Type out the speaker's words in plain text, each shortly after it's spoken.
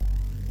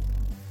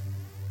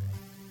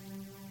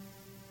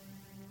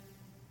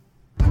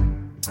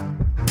Good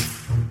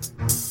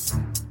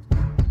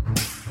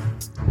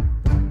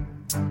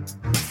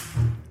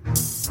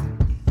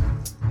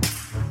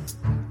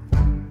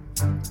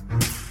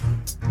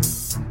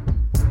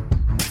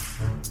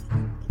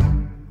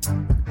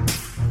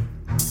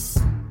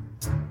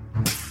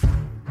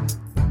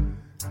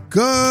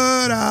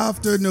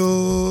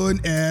afternoon,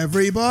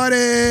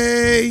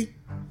 everybody.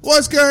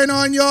 What's going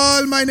on,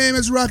 y'all? My name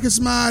is Ruckus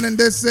Man, and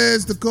this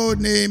is the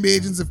Codename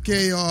Agents of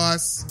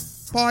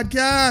Chaos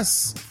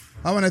podcast.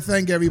 I want to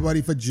thank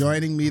everybody for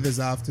joining me this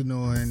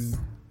afternoon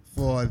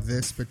for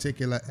this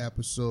particular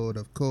episode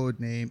of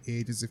Codename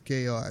Agents of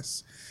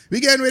Chaos. We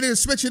getting ready to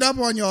switch it up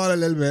on y'all a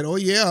little bit. Oh,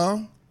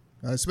 yeah.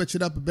 Switch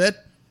it up a bit.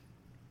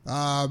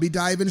 We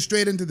diving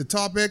straight into the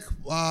topic.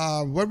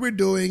 What we're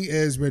doing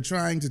is we're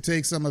trying to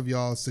take some of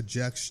y'all's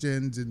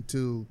suggestions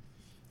into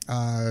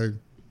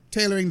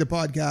tailoring the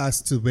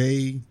podcast to the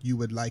way you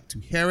would like to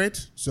hear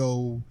it.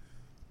 So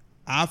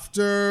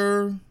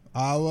after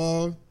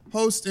our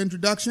host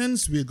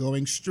introductions, we're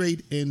going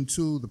straight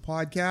into the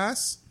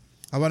podcast.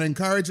 I want to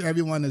encourage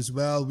everyone as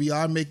well. We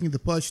are making the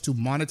push to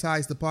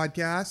monetize the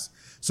podcast.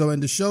 So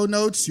in the show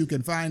notes, you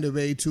can find a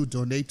way to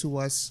donate to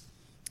us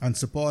and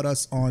support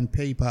us on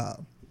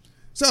PayPal.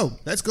 So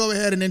let's go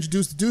ahead and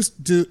introduce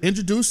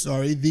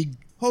the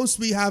host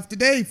we have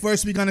today.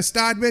 First, we're going to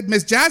start with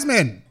Miss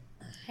Jasmine.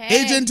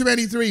 Hey. Agent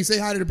 23. Say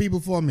hi to the people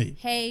for me.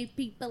 Hey,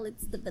 people.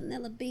 It's the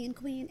Vanilla Bean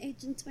Queen,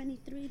 Agent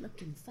 23,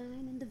 looking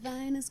fine and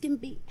divine as can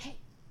be. Hey.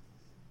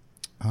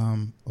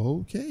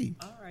 Okay.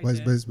 All right,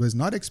 was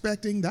not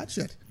expecting that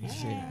shit.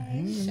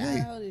 Hey,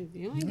 shout out if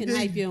you ain't gonna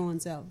hype your own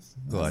self.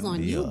 It's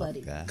on you,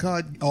 buddy.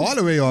 Caught all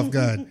the way off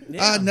guard.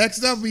 Yeah.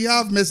 Next up, we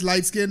have Miss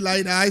Light Skin,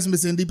 Light Eyes,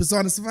 Miss Indie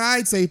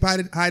Personified. Say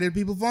hi to the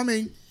people for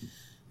me.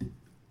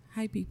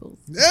 Hi, people.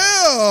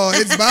 Oh,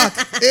 it's back.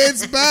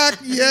 It's back.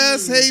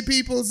 Yes, Hey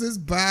Peoples is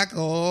back.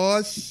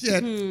 Oh,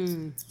 shit.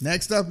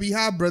 Next up, we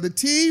have Brother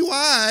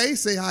T.Y.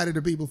 Say hi to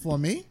the people for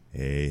me.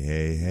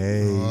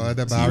 Hey. Oh,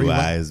 the Barry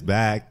T.Y. is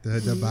back.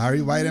 The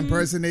Barry White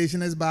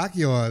impersonation is back,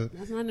 y'all.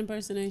 That's not an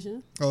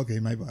impersonation. Okay,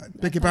 my bad.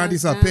 Pick your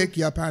panties up. Pick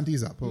your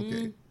panties up.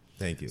 Okay.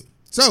 Thank you.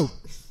 So,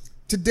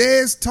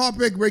 today's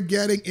topic we're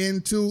getting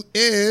into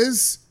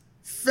is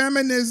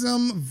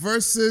feminism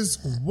versus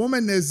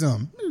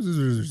womanism.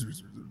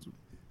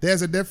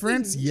 There's a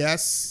difference?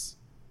 Yes,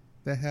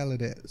 the hell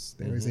it is.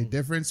 There is a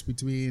difference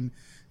between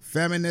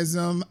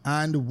feminism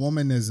and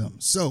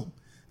womanism. So,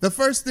 the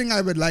first thing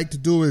I would like to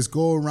do is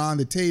go around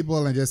the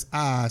table and just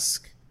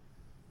ask,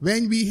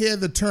 when we hear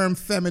the term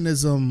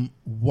feminism,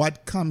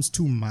 what comes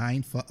to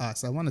mind for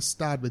us? I want to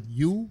start with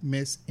you,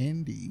 Miss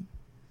Indy.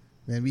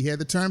 When we hear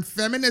the term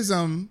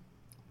feminism,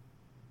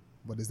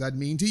 what does that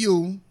mean to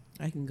you?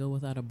 I can go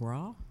without a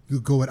bra. You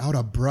go without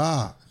a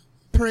bra.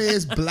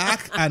 Praise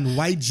black and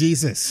white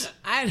Jesus.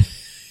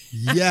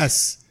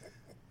 Yes.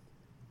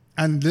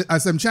 And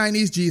some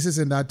Chinese Jesus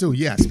in that too.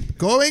 Yes.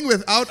 Going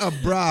without a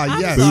bra.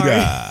 Yes.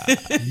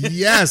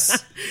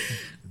 Yes.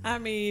 I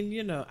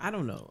mean, I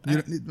don't know.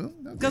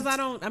 Because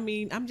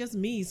I'm just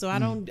me. So I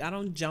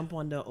don't jump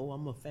on the,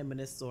 I'm a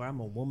feminist or I'm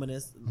a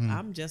womanist.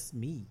 I'm just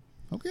me.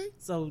 Okay.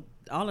 So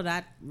all of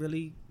that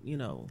really,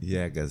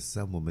 Yeah, because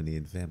some women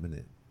ain't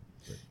feminine.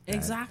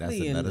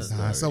 Exactly. That's another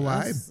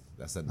story.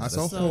 That's a vibe. That's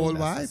a whole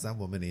vibe. Some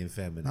women ain't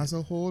feminine. That's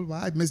a whole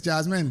vibe. Miss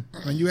Jasmine,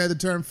 when you hear the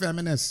term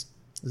feminist,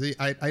 see,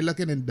 I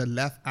looking in the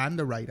left and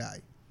the right eye.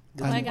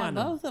 I got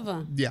both of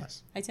them.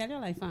 Yes. I tell you,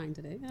 I fine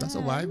today. That's a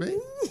vibe, eh?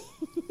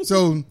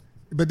 So,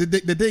 but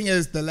the thing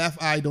is, the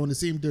left eye don't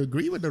seem to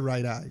agree with the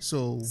right eye.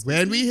 So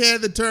when we hear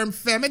the term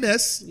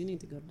feminist, You need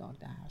to go to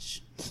Dr.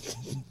 Ash.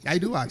 I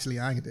do actually.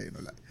 I ain't tell you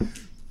no lie.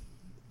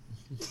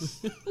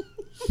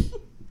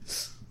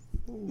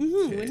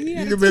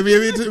 You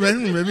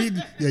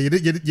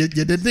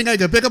didn't think I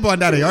could pick up on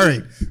that. All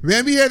right.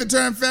 When we hear the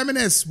term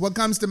feminist, what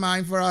comes to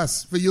mind for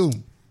us, for you?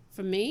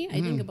 For me, I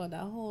think about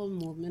that whole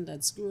movement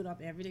that screwed up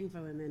everything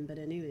for women. But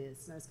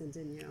anyways, let's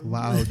continue.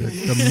 Wow,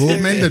 the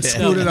movement that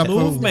screwed it up.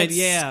 Movement,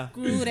 yeah.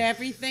 Screwed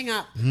everything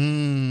up.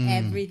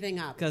 Everything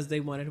up. Because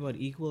they wanted about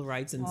equal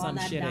rights and All some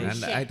that shit. dumb And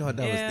shit. I thought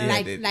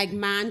that was... Like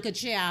man could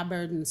share our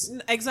burdens.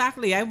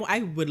 Exactly. I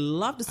would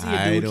love to see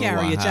I a dude don't carry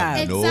a want to have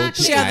child. no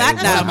Exactly. Share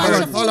that down.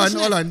 Hold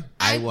on.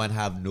 I want to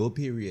have no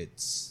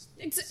periods.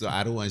 So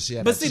I don't want to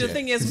share But that see, the shit.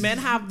 thing is, men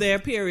have their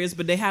periods,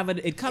 but they have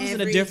it. It comes in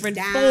a Every different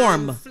damn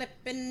form.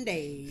 flipping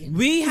day.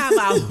 We have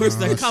ours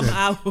that come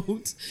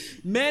out.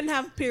 Men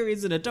have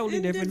periods in a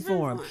totally different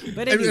form.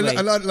 But anyway,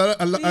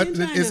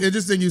 It's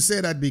interesting you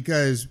say that,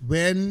 because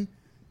when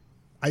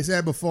I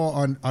said before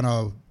on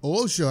a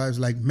old show, I was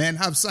like, men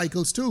have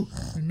cycles too.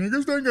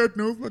 Niggas don't get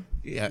no. But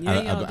Yeah,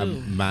 y'all do.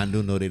 Man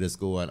don't know they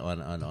just go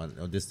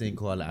on this thing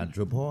called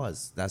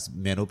andropause. That's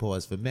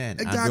menopause for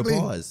men. Exactly.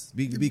 Andropause.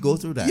 We go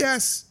through that.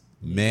 yes.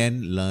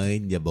 Men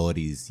learn your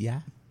bodies. Yeah.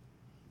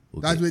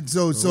 Okay. That's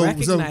what. So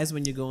Recognize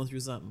when you're going through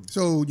something.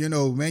 So,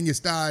 when you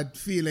start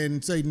feeling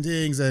certain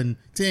things and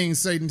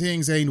certain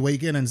things ain't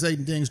waking and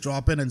certain things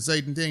dropping and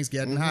certain things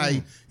getting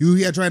high, you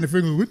here trying to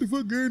figure out what the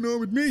fuck going on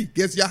with me.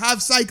 Guess you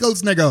have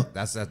cycles, nigga.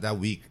 That's that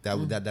week. That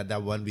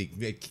 1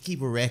 week.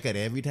 Keep a record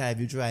every time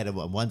you try to.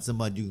 Once a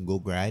month you can go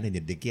grind and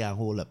your dick can't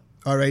hold up.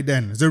 All right,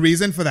 then. There's a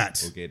reason for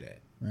that. Okay, then.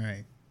 All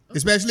right.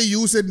 Especially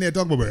you sitting there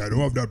talking about, I don't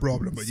have that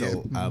problem. But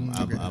So,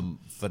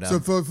 for that, So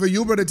for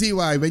you, Brother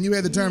T.Y., when you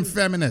hear the term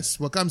feminist,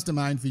 what comes to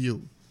mind for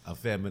you? a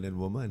feminine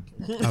woman.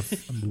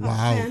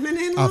 Wow.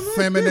 feminine A woman?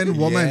 feminine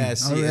woman. Yeah,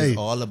 she All is right.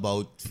 all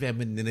about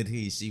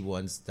femininity. She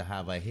wants to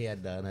have her hair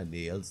done, her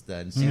nails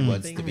done. She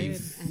wants to be And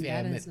that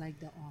feminine. is like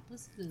the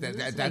opposite.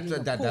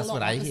 That's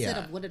what I hear.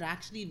 Of what it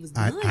actually was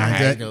I doing.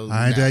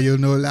 tell you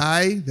no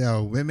lie. There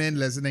are women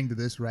listening to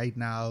this right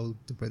now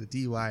to Brother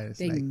T.Y. It's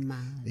They like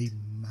mad. they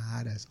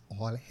mad as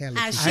all hell.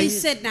 As she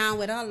sit down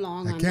with her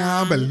long I underarm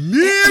can't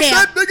believe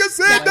that nigga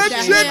said that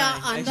the shit. hair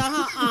under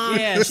her arm,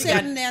 Yeah, she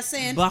sitting got there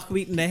saying,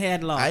 buckwheat in the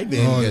headlock. I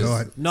mean, Oh, yes.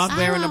 Lord. Not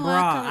wearing a Oh,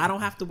 bra. okay. I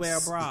don't have to wear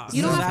a bra.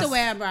 you don't So have to that's-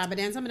 wear a bra, but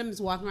then some of them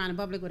just walk around in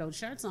public without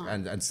shirts on.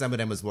 And some of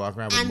them is walking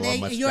around with And more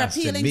mustache you're than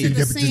appealing me. to the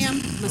Yeah, but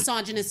this- same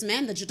misogynist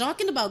men that you're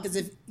talking about. Because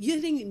if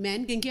you think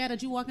men can care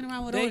that you're walking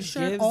around with They a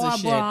shirt gives or a a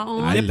shit. bra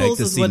on, I like Nipples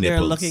to is see what they're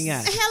nipples. looking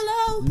at.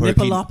 hello,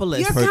 Nippleopolis.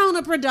 you're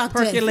counterproductive.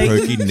 Percolate.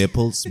 Perky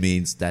nipples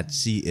means that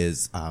she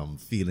is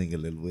feeling a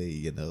little way,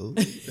 you know.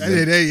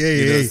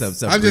 Hey.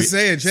 I'm just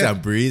saying, shit.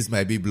 Some breeze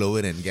might be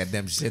blowing and get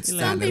them shit Some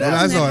standing people's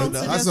That's all.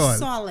 nipples are That's just all.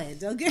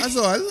 solid. Okay, That's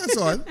all.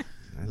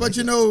 But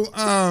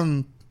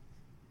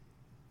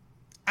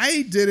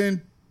I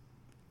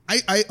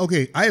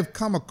have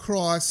come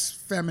across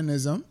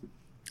feminism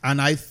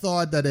and I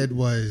thought that it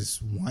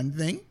was one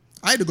thing.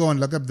 I had to go and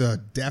look up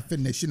the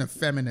definition of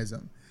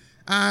feminism.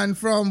 And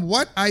from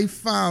what I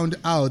found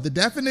out, the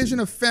definition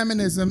of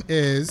feminism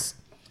is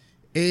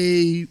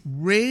a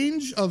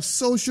range of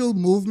social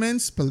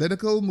movements,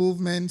 political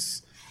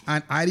movements,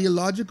 and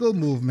ideological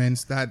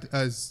movements that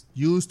is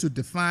used to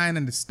define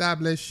and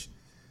establish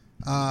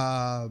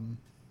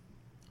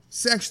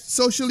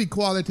social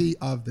equality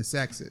of the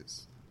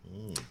sexes.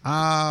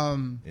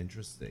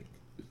 Interesting.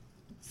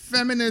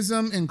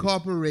 Feminism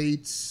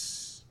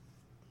incorporates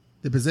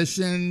the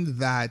position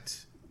that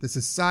the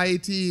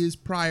society is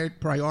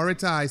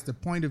prioritize the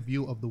point of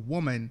view of the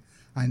woman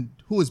and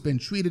who has been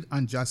treated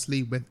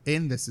unjustly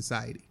within the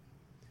society.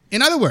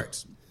 In other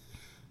words,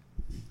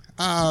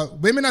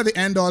 women are the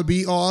end-all,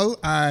 be-all,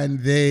 and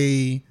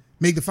they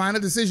make the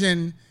final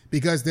decision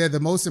because they're the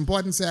most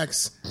important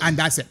sex, and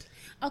that's it.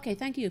 Okay,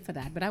 thank you for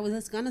that. But I was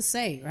just going to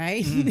say,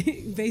 right,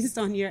 based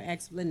on your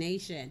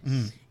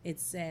explanation, it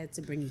said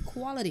to bring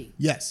equality.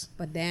 Yes.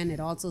 But then it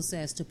also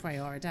says to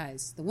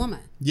prioritize the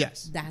woman.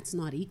 Yes. That's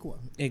not equal.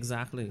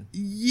 Exactly.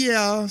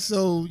 Yeah,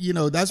 so,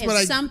 that's If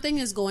what something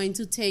is going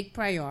to take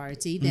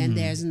priority, then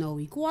there's no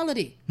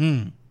equality.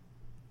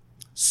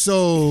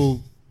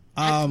 So,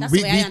 That's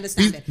the way I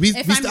understand it. We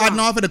If I'm starting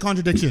wrong. off with a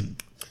contradiction.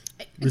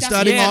 We're That's-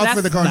 starting off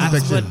with a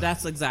contradiction.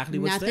 That's exactly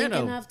what's Nothing there,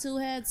 can though. have two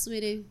heads,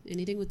 sweetie.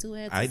 Anything with two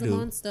heads I is a do.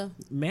 monster.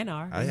 Men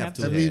are. I They have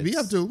to. We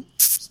have to.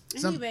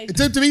 Anyway.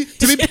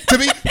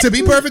 To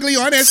be perfectly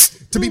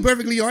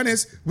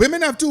honest,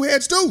 women have two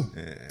heads too.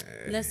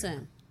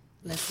 Listen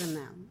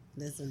now.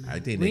 Listen now. I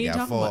think We they ain't got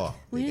talking four. about-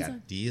 We They ain't got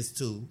talk- these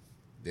two,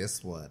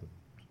 this one,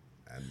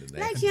 and the Like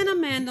next. you and a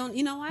man don't,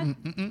 you know what?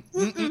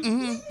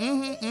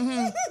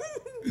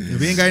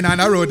 We ain't going down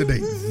that road today.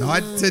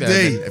 Not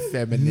today.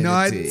 Femininity.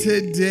 Not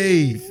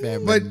today.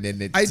 But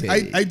Femininity.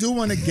 I do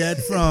want to get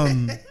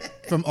from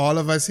all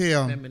of us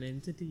here.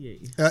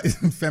 Femininity.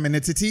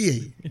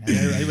 Femininity.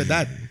 Right with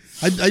that.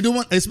 I do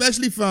want,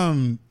 especially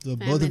from the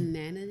both of,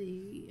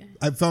 Femininity.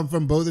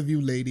 from both of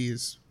you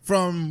ladies,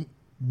 from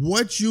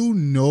what you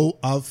know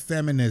of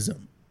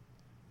feminism,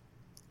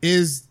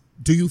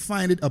 do you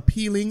find it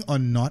appealing or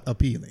not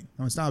appealing?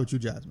 I'm gonna start with you,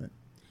 Jasmine.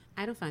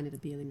 I don't find it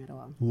appealing at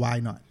all. Why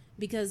not?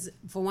 Because,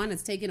 for one,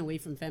 it's taken away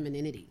from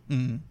femininity.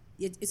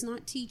 It's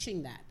not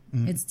teaching that.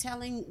 It's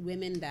telling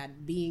women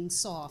that being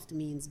soft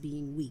means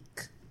being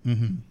weak.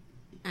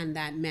 And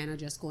that men are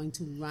just going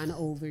to run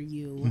over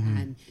you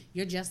and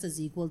you're just as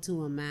equal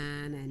to a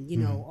man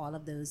and, all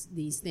of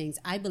these things.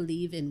 I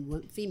believe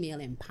in female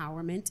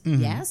empowerment,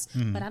 yes,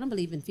 but I don't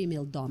believe in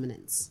female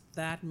dominance.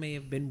 That may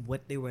have been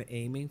what they were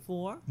aiming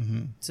for,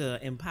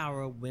 to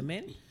empower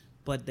women,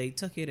 but they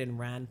took it and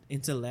ran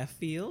into left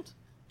field.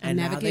 And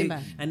never now came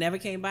back. And never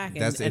came back.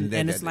 That's- And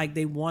and it's that- like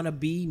they want to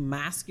be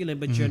masculine,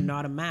 but you're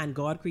not a man.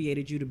 God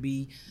created you to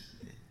be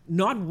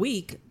not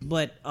weak,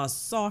 but a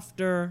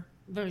softer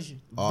Version.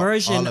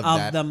 version all of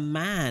that- the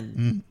man.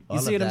 You All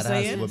see of what I'm that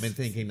has saying? women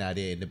thinking now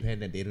they're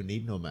independent. They don't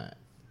need no man.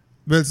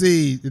 But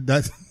see,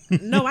 that's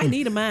No, I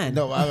need a man.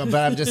 No, but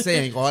I'm just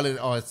saying all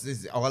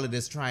of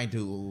this trying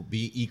to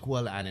be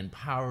equal and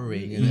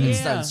empowering and and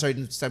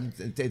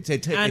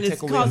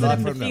it's causing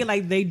them to feel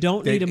like they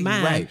don't need a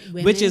man,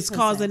 right. which is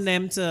causing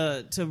them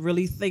to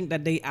really think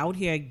that they out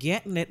here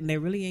getting it and they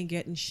really ain't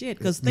getting shit.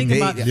 Because think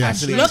about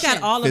look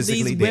at all of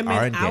these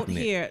women out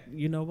here.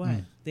 You know what?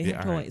 They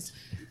have toys.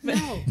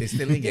 No. They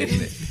still ain't getting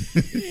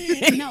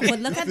it. No, but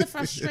look at the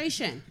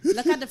frustration.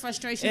 Look at the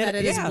frustration that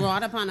it is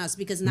brought upon us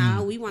because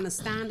now we want to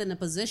stand in a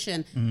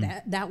position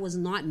that was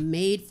not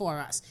made for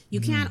us.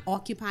 You can't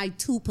occupy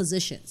two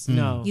positions.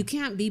 No. You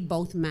can't be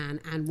both man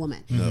and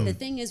woman. No. The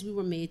thing is we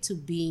were made to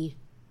be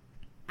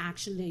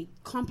actually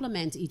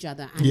complement each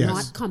other and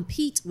not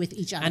compete with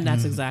each other. And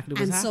that's exactly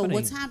what's happening. And so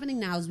what's happening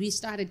now is we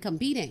started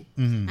competing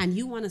and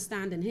you want to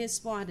stand in his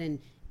spot and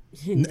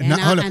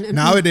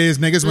nowadays,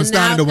 niggas want to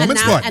stand in the woman's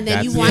spot. And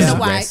then That's you wonder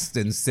why.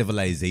 Western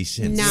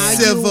civilization. Now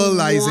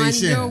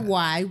Civilization. you wonder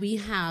why we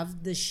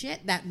have the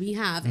shit that we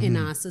have in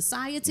our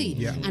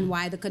society, and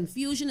why the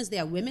confusion is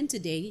there. Women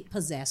today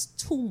possess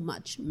too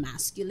much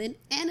masculine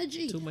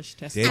energy, Too much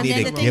They testosterone.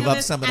 need to give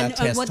up some of that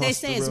and testosterone. what they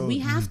say is we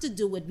have to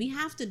do it. We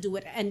have to do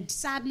it, and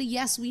sadly,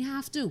 yes, we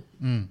have to.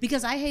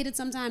 Because I hate it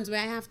sometimes where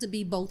I have to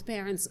be both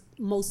parents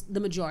the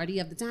majority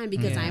of the time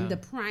because I'm the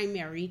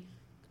primary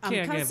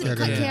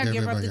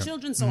caregiver of the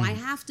children, so I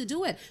have to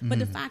do it. But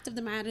the fact of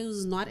the matter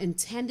is not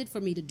intended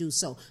for me to do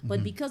so.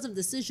 But because of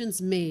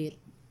decisions made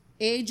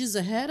ages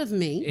ahead of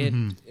me,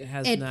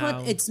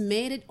 it's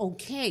made it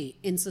okay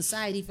in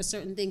society for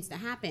certain things to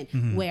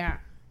happen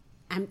where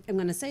I'm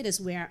going to say this,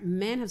 where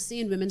men have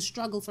seen women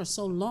struggle for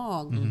so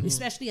long,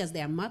 especially as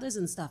their mothers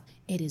and stuff.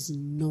 It is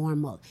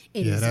normal.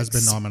 It is that's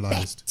been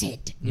normalized.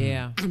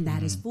 Yeah. And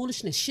that is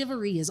foolishness.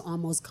 Chivalry is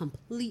almost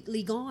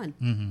completely gone.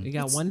 You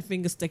got one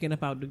finger sticking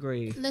up out the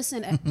grave.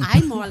 Listen,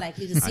 I'm more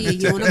likely to see a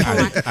unicorn.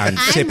 I'm I'm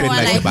tipping more like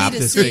a likely to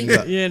Baptist see.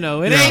 finger. You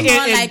know, I'm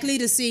more likely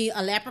to see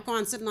a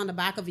leprechaun sitting on the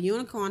back of a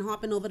unicorn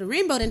hopping over the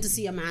rainbow than to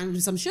see a man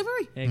with some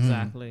chivalry.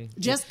 Exactly.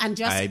 Just I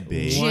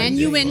bet.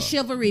 genuine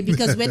chivalry,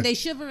 because when they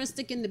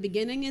chivalristic in the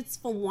beginning, it's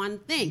for one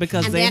thing,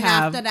 Because and they then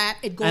have after that,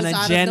 it goes an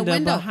out agenda of the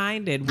window.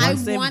 behind it. I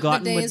Once they've want the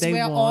gotten what days they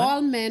where want.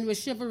 all men were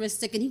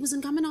chivalristic, and he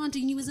wasn't coming on to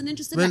you, and he wasn't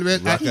interested. Well, in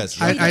that.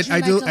 Ruckus, I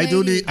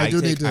do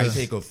need to. I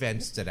take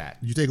offense to that.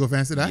 You take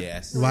offense to that?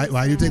 Yes.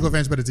 Why you take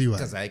offense by the TY?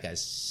 Because I got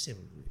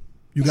chivalry.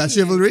 You got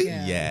chivalry?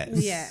 Yes.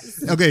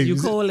 Yes, Okay. You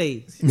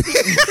Coley.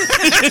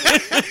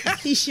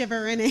 he's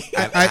shivering.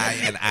 And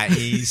I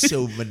ain't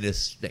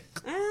chauvinistic.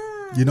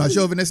 You're not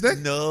chauvinistic?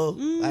 No,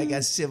 I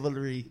got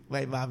chivalry.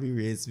 My mommy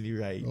raised me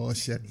right. Oh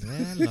shit.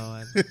 Yeah,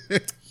 Lord.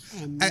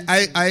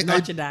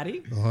 Not your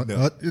daddy.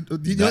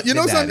 You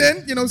know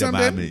something? You know The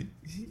something? mommy.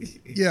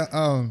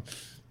 Yeah.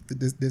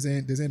 This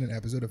ain't an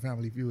episode of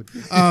Family Feud.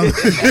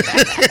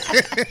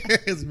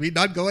 We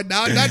not going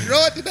down that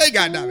road today,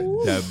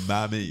 goddammit. The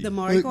mommy. The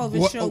Maury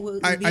Colvin show will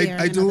be here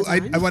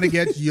I want to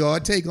get your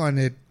take on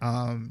it,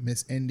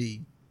 Miss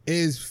Indy.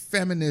 Is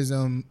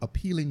feminism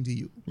appealing to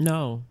you?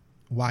 No.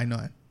 Why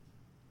not?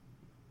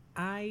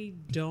 I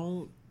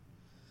don't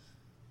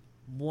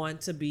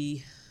want to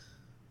be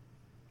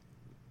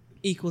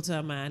equal to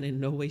a man in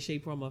no way,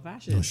 shape, form, or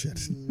fashion. Oh shit.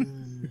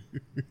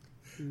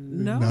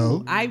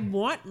 No. I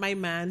want my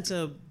man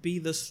to be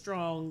the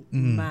strong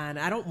man.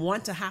 I don't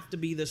want to have to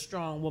be the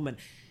strong woman.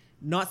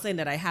 Not saying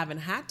that I haven't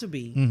had to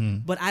be,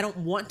 but I don't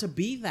want to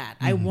be that.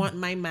 I want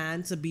my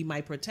man to be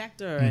my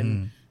protector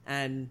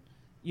and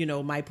you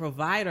know, my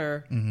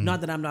provider.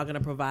 Not that I'm not going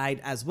to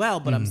provide as well,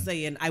 but I'm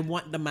saying I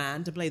want the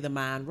man to play the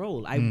man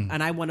role.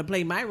 And I want to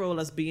play my role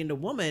as being the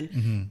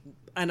woman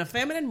and a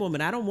feminine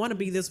woman. I don't want to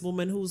be this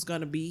woman who's going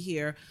to be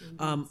here.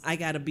 I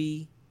got to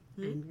be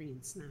angry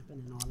and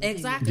snapping and all that.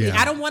 exactly. Yeah.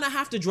 I don't want to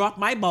have to drop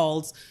my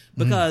balls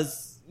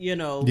because you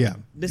know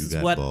this is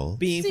what balls.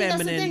 being See,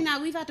 feminine. that's the thing.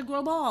 Now we've had to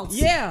grow balls.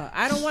 Yeah,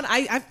 I don't want.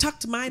 I've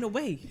tucked mine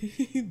away.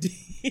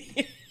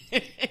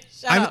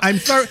 Shut up.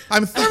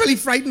 I'm thoroughly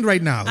frightened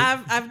right now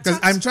I've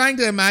I'm trying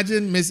to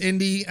imagine Miss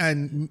Indy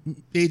and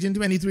Agent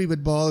 23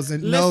 with balls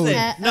and Listen, when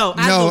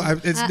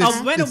a it's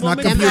not woman- Them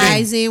computing.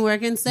 eyes ain't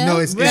working still. No,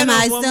 it's- Them When a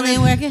eyes still woman-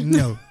 ain't working.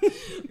 No.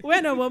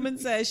 when a woman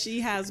says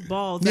she has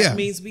balls, that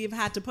means we've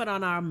had to put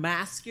on our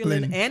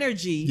masculine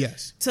energy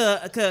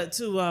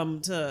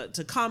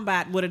to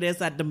combat what it is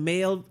that the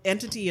male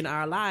entity in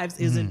our lives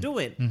isn't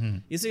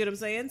doing. You see what I'm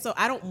saying? So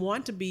I don't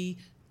want to be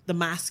the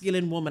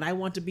masculine woman. I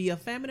want to be a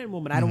feminine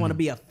woman. I don't want to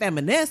be a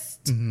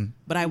feminist,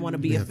 but I want to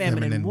be a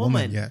feminine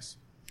woman. Yes.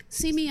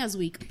 See me as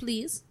weak,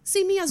 please.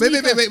 See me as Wait,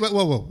 weaker.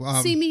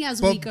 whoa. See me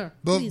as weaker,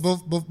 please.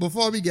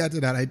 Before we get to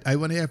that, I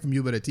want to hear from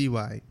you about a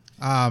TY.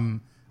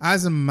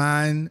 As a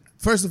man,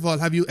 first of all,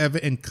 have you ever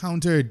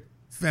encountered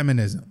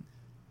feminism?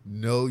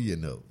 No, you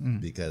know,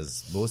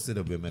 because most of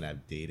the women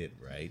I've dated,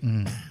 right,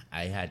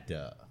 I had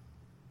to,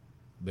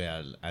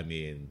 well, I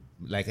mean,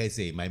 like I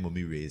say, my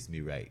mommy raised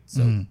me right.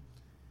 So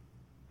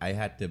I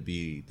had to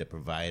be the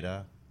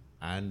provider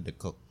and the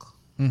cook.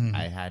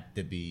 I had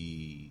to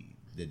be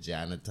the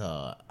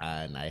janitor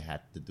and I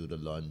had to do the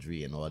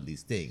laundry and all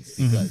these things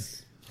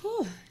because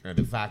of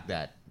the fact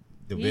that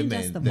the You ain't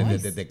women, just the the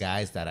voice.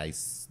 guys that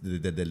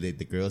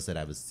the girls that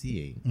I was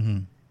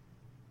seeing,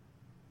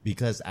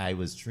 because I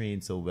was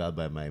trained so well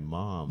by my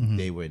mom,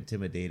 they were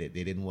intimidated.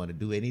 They didn't want to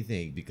do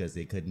anything because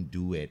they couldn't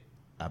do it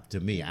up to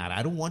me. And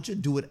I don't want you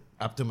to do it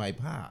up to my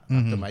par,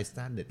 up to my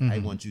standard. I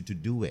want you to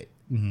do it.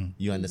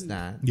 You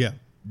understand? Yeah.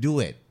 Do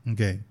it.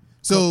 Okay.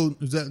 So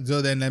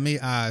then let me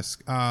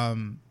ask,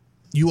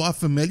 you are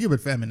familiar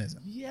with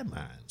feminism. Yeah,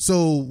 man.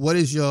 So what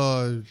is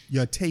your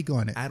take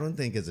on it? I don't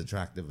think it's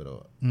attractive at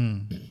all.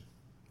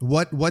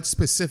 What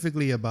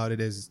specifically about it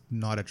is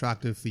not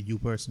attractive for you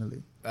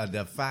personally?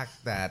 The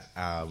fact that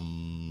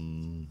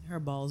Her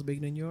balls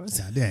bigger than yours.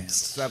 God damn.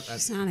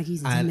 Sound like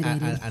he's and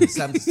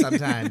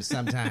intimidated.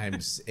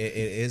 sometimes it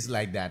is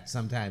like that.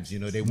 Sometimes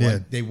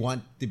they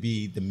want to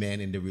be the man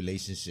in the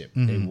relationship.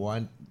 They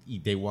want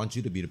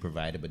you to be the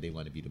provider, but they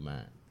want to be the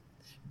man.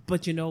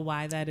 But you know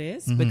why that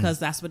is? Because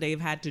that's what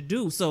they've had to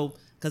do. So,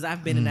 because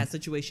I've been in that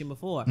situation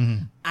before.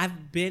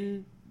 I've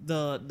been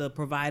the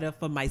provider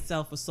for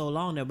myself for so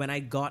long that when I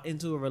got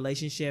into a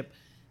relationship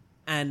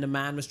and the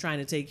man was trying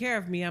to take care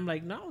of me, I'm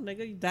like, no,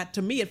 nigga, that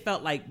to me, it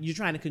felt like you're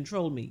trying to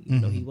control me, even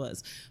though he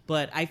was.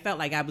 But I felt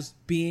like I was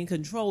being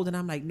controlled, and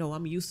I'm like, no,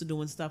 I'm used to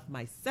doing stuff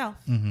myself.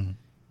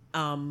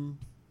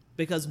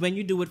 Because when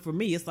you do it for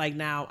me, it's like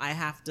now I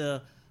have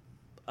to,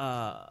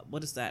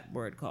 what is that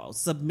word called?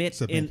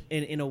 Submit.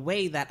 In a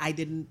way that I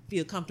didn't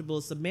feel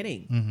comfortable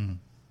submitting.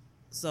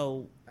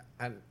 So,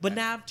 but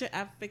now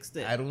I've fixed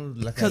it. I don't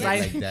look at it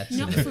like that.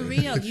 No, for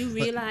real. You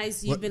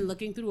realize you've been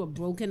looking through a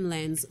broken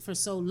lens for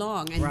so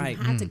long, and Right.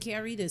 you had to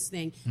carry this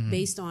thing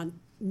based on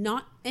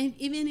not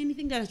even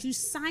anything that you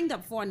signed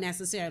up for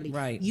necessarily.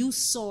 Right. You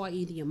saw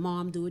either your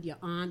mom do it, your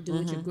aunt do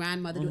it, your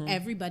grandmother do it.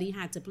 Everybody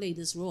had to play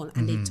this role,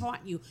 and they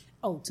taught you,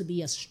 to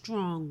be a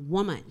strong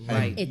woman.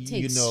 Right. It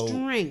takes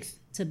strength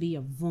to be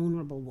a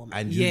vulnerable woman.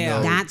 And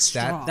that's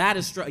strong. That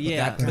is strong.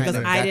 Yeah, that kind because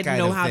of- I that didn't kind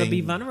know of how to be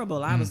thing-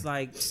 vulnerable. I was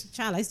like,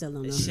 Child, I still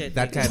don't know. shit.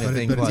 That kind of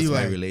thing But caused my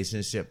anyway.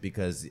 relationship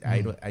because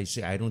I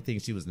don't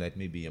think she was letting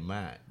me be a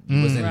man.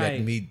 She wasn't Right.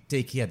 letting me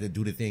take care to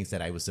do the things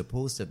that I was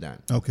supposed to have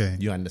done. Okay.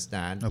 You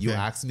understand? You Okay.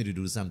 asked me to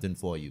do something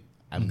for you.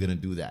 I'm gonna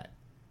do that.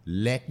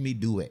 Let me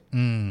do it.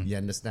 You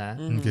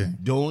understand? Okay.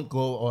 Don't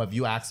go, or if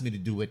you ask me to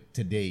do it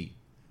today,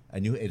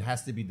 and it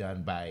has to be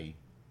done by,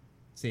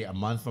 say, a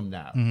month from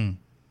now.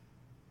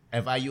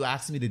 If you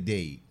ask me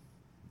today,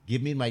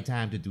 give me my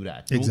time to do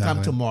that. Don't come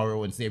Exactly.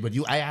 tomorrow and say, but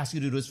I asked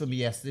you to do this for me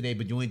yesterday,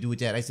 but you ain't do it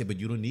yet. I said, but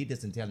you don't need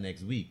this until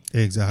next week.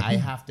 Exactly. I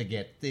have to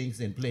get things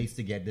in place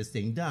to get this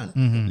thing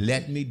done.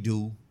 Let me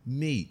do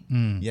me.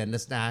 You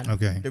understand?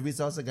 Okay. The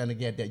results are gonna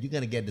get that. You're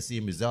gonna get the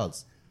same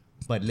results,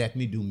 but let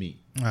me do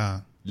me.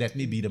 Let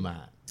me be the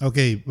man.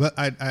 Okay, well,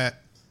 I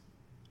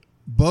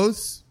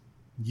both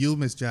you,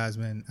 Miss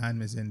Jasmine, and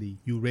Miss Indy,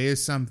 you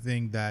raised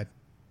something that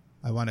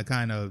I want to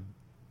kind of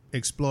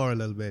explore a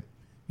little bit.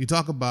 You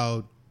talk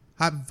about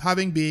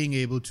having being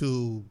able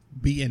to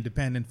be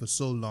independent for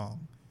so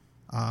long.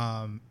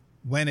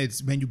 When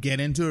you get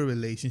into a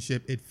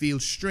relationship, it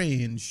feels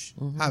strange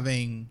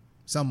having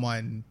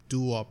someone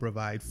do or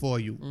provide for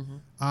you.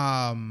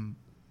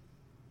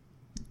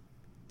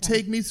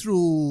 Take me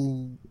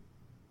through,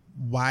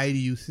 why do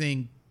you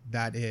think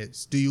that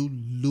is? Do you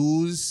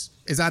lose?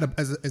 Is that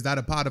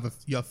a part of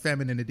your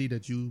femininity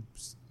that you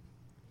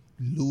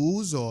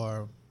lose,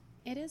 or?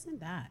 It isn't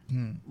that.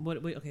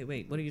 What? Wait, okay,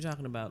 wait. What are you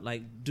talking about?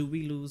 Like, do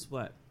we lose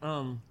what?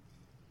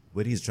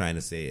 What he's trying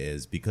to say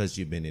is, because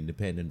you've been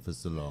independent for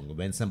so long,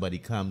 when somebody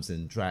comes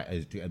and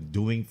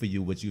doing for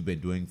you what you've been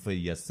doing for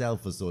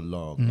yourself for so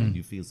long, and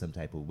you feel some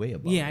type of way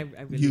about Yeah, it.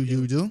 I really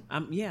You do?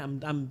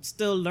 I'm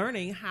still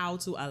learning how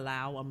to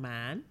allow a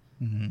man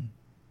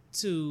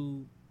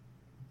to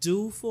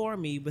do for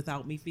me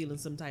without me feeling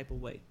some type of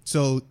way.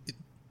 So,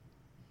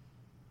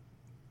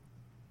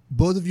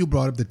 both of you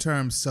brought up the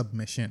term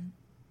submission.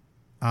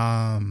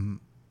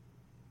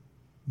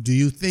 Do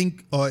you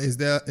think, or is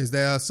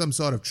there some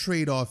sort of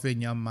trade-off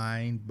in your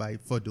mind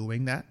for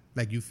doing that?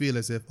 Like, you feel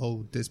as if,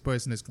 this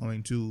person is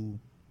going to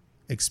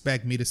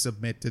expect me to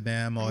submit to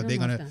them, or I don't they're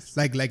know gonna, if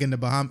that's- like in the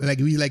Bahamas, like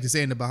we like to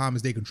say in the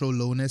Bahamas, they control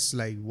lowness.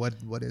 Like, what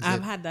is I've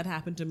it? had that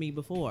happen to me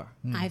before.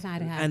 I've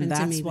had it happen And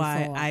to me that's why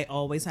before. I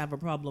always have a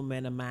problem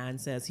when a man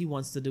says he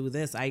wants to do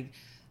this.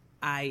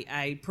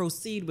 I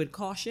proceed with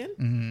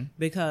caution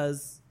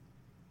because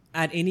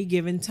at any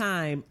given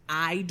time,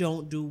 I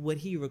don't do what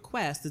he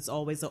requests. It's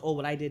always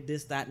I did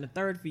this, that, and the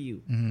third for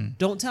you.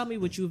 Don't tell me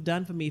what you've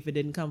done for me if it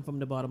didn't come from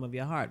the bottom of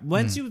your heart.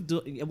 Once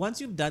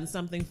you've done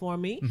something for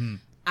me,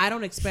 I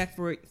don't expect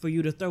for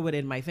you to throw it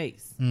in my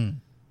face.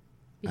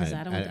 because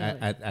I don't do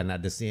it. And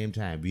at the same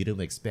time, we don't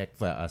expect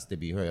for us to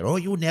be heard. Oh,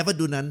 you never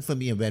do nothing for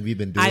me, and when we've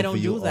been doing I don't for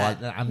you, do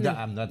that. I'm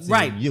not saying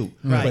Right. you,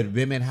 Right. but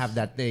women have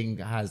that thing,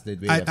 has the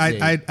way of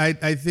saying,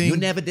 I think you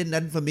never did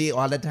nothing for me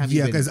all the time.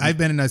 Yeah, because I've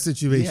been in a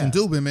situation Yeah.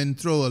 too. Women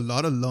throw a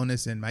lot of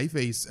lowness in my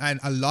face, and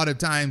a lot of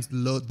times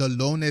the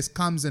lowness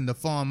comes in the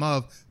form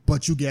of,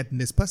 "But you getting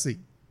this pussy."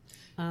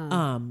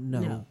 No.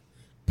 No.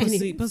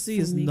 Pussy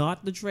For is me-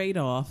 not the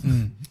trade-off.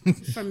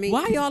 For me,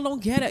 Why y'all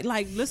don't get it?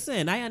 Like,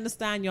 listen, I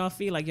understand y'all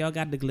feel like y'all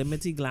got the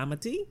glamity,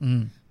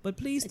 But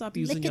please stop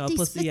using your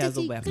pussy as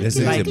a weapon.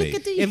 Listen to me.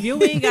 If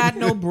you ain't got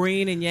no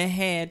brain in your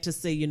head to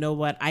say, you know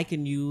what, I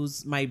can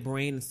use my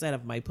brain instead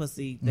of my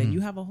pussy, then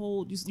you have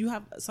you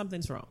have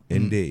something's wrong.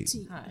 Indeed.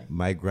 Hi.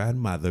 My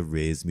grandmother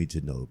raised me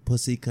to know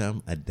pussy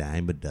come a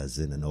dime a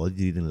dozen, and all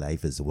you need in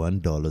life is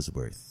 $1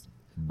 worth.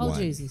 Oh, One.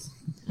 Jesus.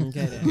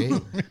 Okay.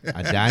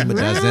 A dime a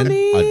dozen,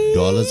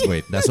 $1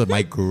 worth. That's what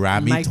my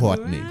Grammy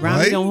taught me. Grammy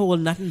Right? don't hold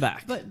nothing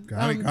back. But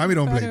Grammy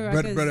don't play.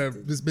 Brother,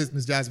 Brother,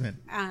 Miss Jasmine.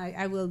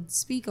 I will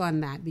speak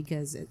on that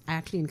because I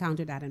actually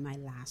encountered that in my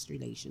last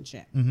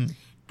relationship.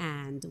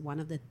 And one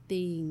of the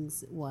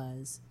things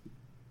was,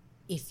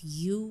 if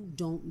you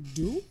don't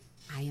do,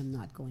 I am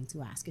not going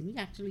to ask. And we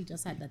actually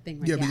just had that thing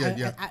right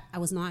there. I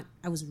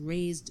was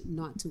raised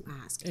not to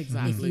ask.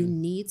 Exactly. If you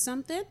need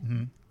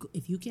something,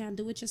 if you can't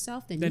do it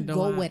yourself, then you don't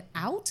go ask.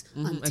 without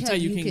until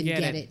you can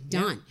get it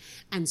done.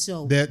 And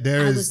so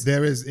There is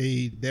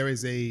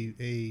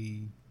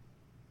a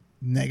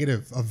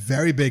negative, a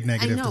very big I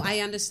negative. know, to that. I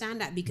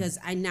understand that because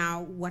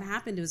what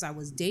happened was I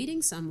was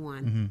dating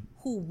someone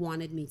who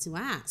wanted me to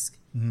ask.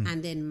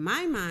 And in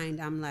my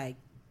mind, I'm like,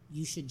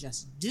 you should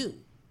just do.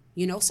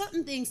 You know,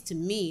 certain things to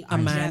me are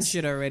A man just,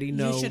 should already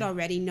know. You should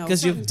already know.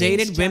 Because you've Certain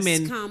dated things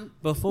just women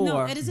before.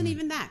 No, it isn't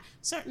even that.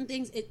 Certain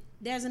things,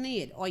 there's a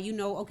need. Or you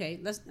know,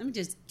 okay, let me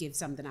just give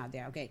something out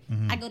there, okay?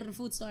 I go to the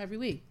food store every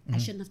week. I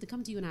shouldn't have to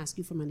come to you and ask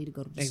you for money to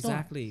go to the store.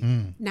 Exactly.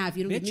 Now, if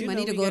you don't Bitch, give me you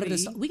money know to we go to gotta the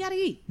eat. store, we got to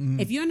eat.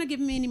 If you're not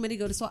giving me any money to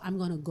go to the store, I'm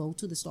going to go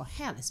to the store.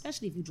 Hell,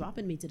 especially if you're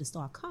dropping me to the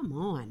store. Come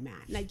on, man.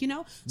 Like, you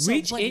know?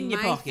 Reach but in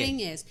your my pocket.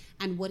 thing is,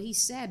 and what he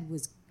said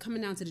was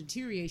coming down to the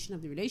deterioration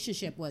of the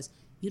relationship was,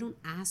 you don't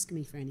ask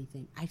me for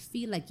anything. I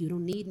feel like you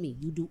don't need me.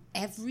 You do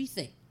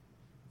everything.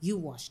 You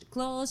wash the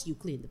clothes, you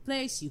clean the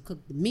place, you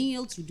cook the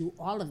meals, you do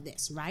all of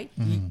this, right?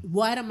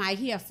 What am I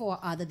here for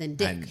other than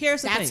dick? And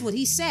here's the That's thing. what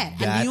he said.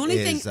 That And the only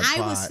thing is a I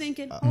was part-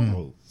 thinking,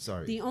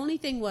 sorry. the only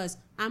thing was,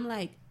 I'm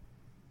like,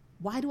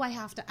 why do I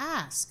have to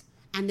ask?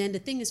 And then the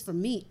thing is, for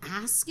me,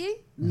 asking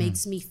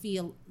makes me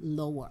feel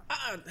lower.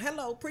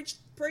 Hello, preach.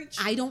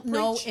 I don't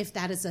know if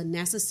that is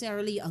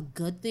necessarily a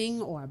good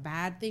thing or a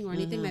bad thing or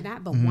anything like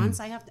that. But once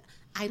I have to,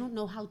 I don't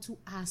know how to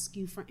ask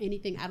you for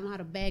anything. I don't know how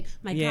to beg.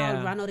 My car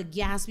will run out of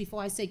gas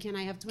before I say, can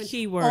I have 20?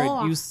 Keyword,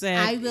 Or you said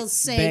I will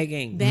say,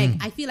 begging. beg.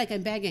 I feel like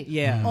I'm begging.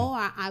 Yeah.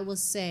 Or I will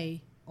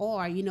say,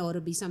 or, you know,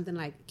 it'll be something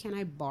like, can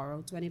I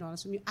borrow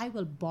 $20 from you? I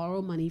will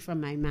borrow money from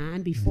my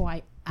man before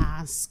I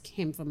ask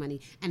him for money.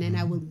 And then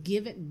I will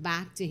give it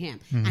back to him.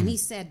 And he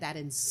said that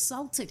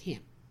insulted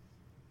him.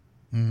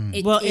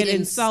 It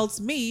insults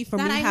me for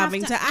me that I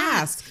having have to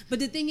ask. But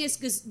the thing is,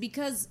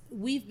 because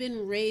we've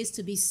been raised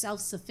to be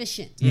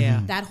self-sufficient.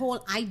 Yeah. That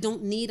whole I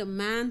don't need a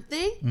man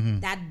thing,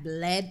 that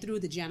bled through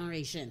the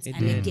generations.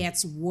 It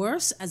gets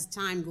worse as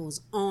time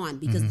goes on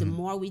because the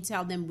more we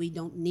tell them we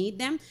don't need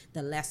them,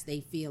 the less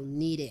they feel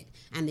needed.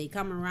 And they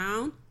come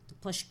around to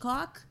push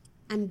cock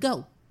and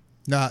go.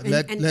 Now,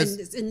 And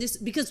this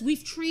because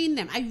we've trained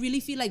them. I really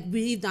feel like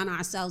we've done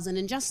ourselves an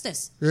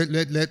injustice.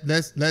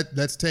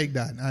 let's take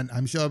that, and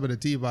I'm sure Brother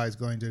Tiva is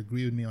going to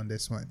agree with me on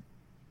this one.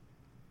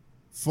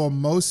 For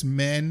most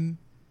men,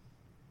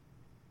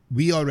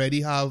 we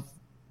already have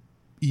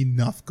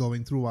enough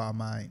going through our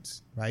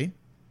minds, right?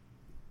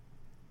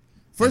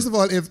 First of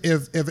all,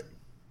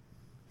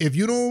 if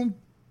you don't,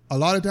 a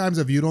lot of times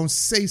if you don't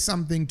say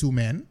something to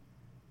men,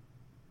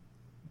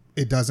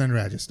 it doesn't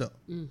register.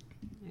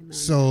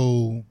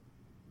 So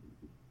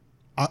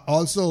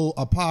also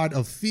a part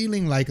of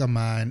feeling like a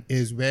man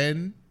is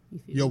when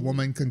your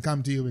woman can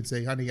come to you and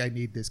say, honey, I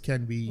need this.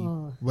 Can we,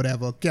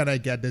 whatever, can I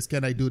get this?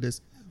 Can I do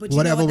this? But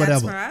you know what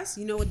that's for us?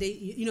 You know what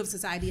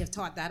society have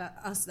taught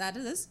us that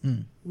is?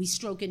 We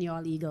stroking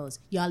y'all egos,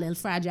 y'all little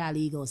fragile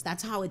egos.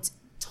 That's how it's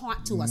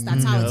taught to us.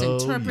 That's how it's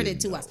interpreted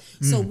to us.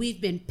 So we've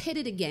been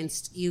pitted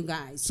against you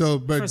guys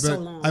for so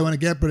long. I want to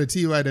get Brother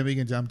T right, then we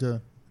can jump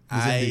to...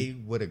 I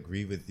would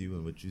agree with you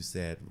on what you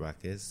said,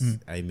 Ruckus.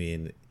 I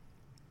mean,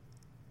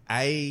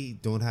 I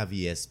don't have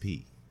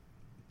ESP.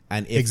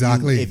 And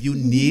if you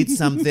need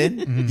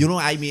something, you know,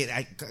 I mean,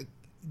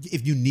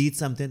 if you need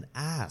something,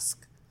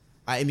 ask.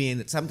 I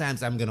mean,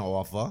 sometimes I'm gonna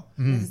offer.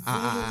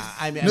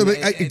 I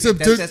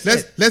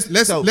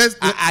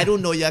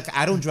don't know your.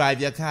 I don't drive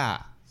your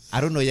car.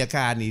 I don't know your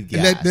car need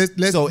gas.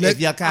 If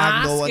your car,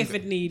 ask no one, if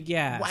it need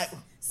gas.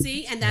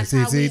 See, and that's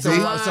how we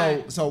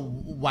are. So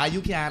why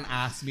you can't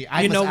ask me?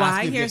 You know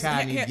why? Here's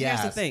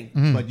the thing.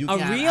 But you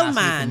can't ask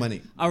me for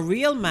money. A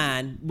real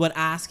man would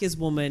ask his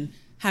woman,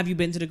 have you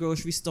been to the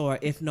grocery store?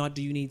 If not,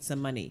 do you need some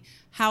money?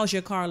 How's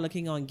your car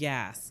looking on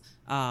gas?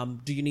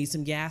 Do you need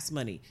some gas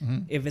money?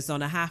 If it's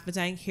on a half a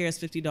tank, here's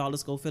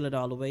 $50. Go fill it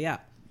all the way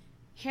up.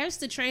 Here's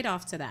the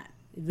trade-off to that.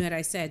 What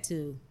I said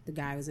to the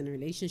guy I was in a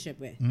relationship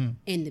with.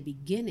 In the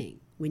beginning,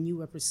 when you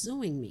were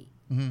pursuing me,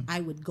 I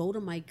would go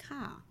to my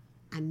car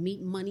and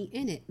meet money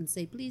in it and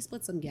say, please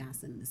put some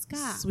gas in this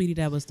car. Sweetie,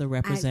 that was the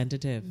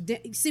representative.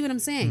 See what I'm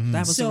saying?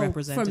 That was the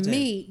representative. For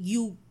me,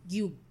 you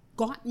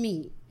got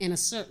me in a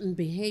certain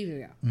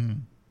behavior.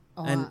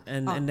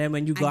 And then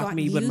when you got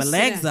me with my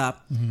legs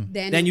up,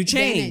 then you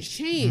changed. Then it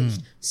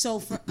changed.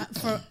 So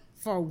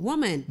for a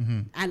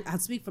woman, and I'll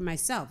speak for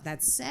myself,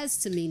 that says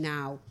to me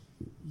now,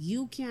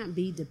 you can't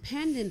be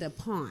dependent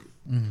upon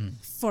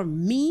for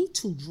me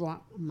to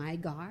drop my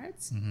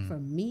guards, for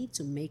me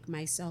to make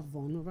myself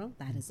vulnerable.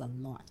 That is a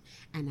lot.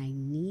 And I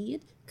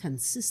need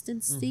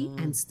consistency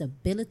and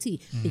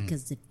stability,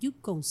 because if you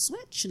go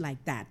switch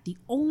like that, the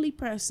only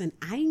person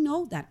I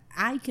know that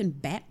I can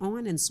bet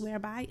on and swear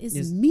by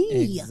is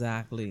me.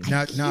 Exactly.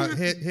 Now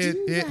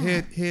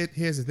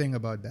here's the thing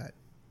about that.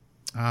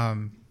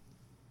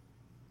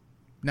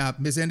 Now,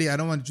 Miss Indy, I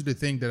don't want you to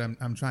think that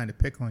I'm trying to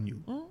pick on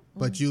you,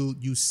 but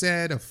you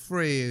said a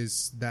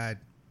phrase that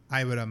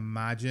I would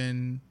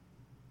imagine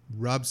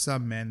rubs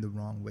some men the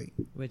wrong way.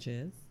 Which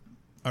is?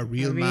 A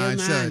real man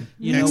should.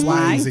 You know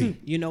why?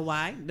 You know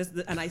why?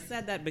 And I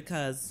said that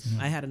because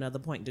I had another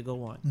point to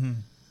go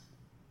on.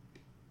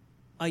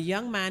 A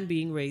young man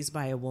being raised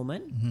by a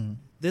woman,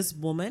 this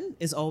woman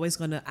is always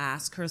going to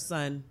ask her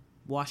son,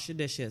 wash your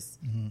dishes,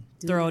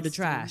 throw the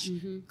trash,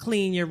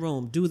 clean your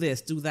room, do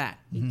this, do that.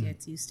 He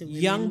gets used to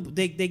women.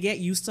 They get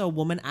used to a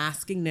woman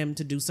asking them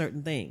to do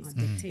certain things.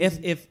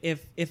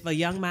 If a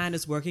young man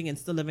is working and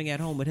still living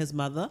at home with his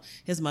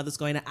mother's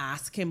going to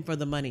ask him for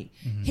the money.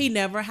 He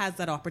never has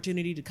that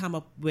opportunity to come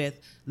up with,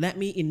 let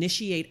me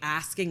initiate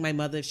asking my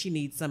mother if she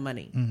needs some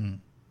money.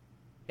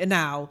 And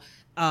now,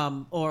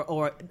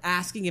 or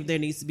asking if there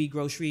needs to be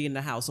grocery in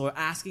the house, or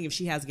asking if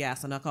she has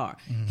gas in her car.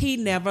 He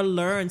never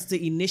learns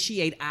to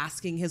initiate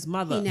asking his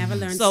mother. He never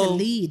learns to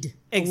lead.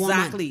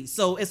 Exactly.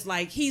 So it's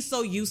like he's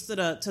so used to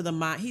the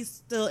mind. He's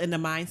still in the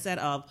mindset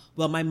of,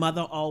 well, my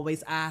mother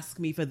always asks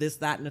me for this,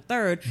 that, and the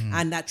third,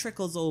 and that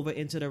trickles over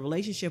into the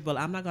relationship. Well,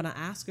 I'm not going to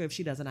ask her if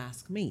she doesn't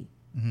ask me.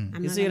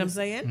 You see what I'm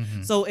saying?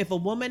 So if a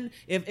woman,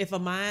 if a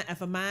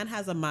man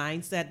has a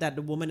mindset that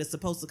the woman is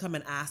supposed to come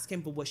and ask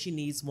him for what she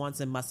needs, wants,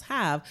 and must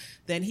have,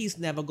 then he's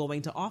never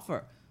going to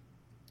offer.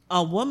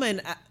 A woman,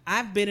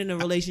 I've been in a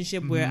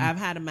relationship where I've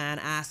had a man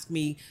ask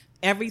me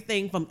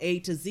everything from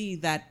A to Z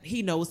that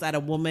he knows that a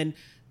woman,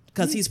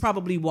 because he's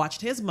probably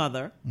watched his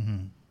mother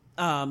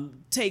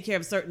take care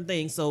of certain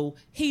things. So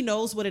he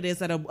knows what it is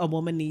that a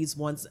woman needs,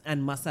 wants,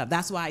 and must have.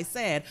 That's why I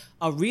said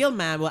a real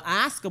man will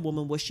ask a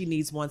woman what she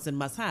needs, wants, and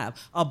must have.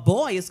 A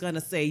boy is going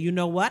to say, you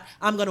know what?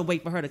 I'm going to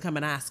wait for her to come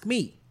and ask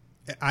me.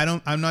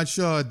 I'm not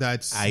sure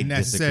that's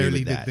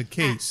necessarily the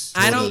case.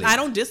 I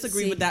don't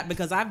disagree with that,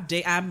 because I've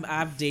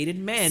dated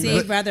men.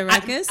 See, Brother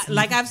Ruckus?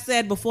 Like I've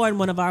said before in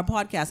one of our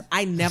podcasts,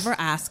 I never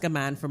ask a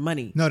man for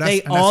money. No,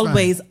 they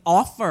always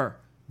offer.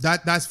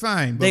 That's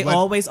fine. But they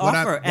always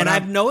offer. And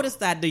I've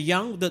noticed that the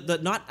young,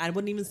 I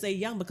wouldn't even say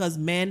young, because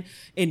men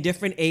in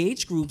different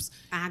age groups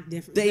act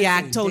different. They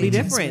act totally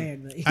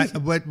different.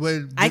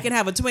 I can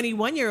have a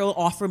 21-year-old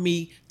offer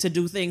me to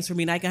do things for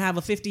me, and I can have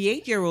a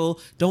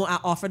 58-year-old don't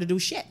offer to do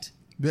shit.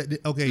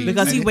 Okay.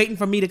 Because he's waiting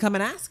for me to come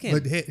and ask him.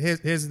 But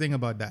here's the thing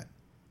about that.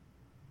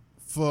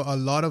 For a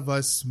lot of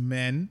us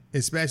men,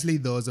 especially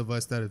those of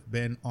us that have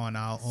been on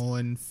our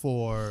own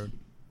for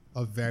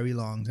a very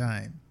long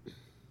time,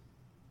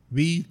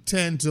 we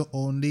tend to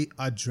only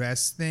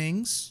address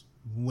things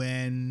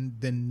when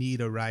the need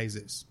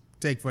arises.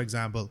 Take, for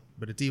example,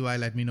 Brother TY,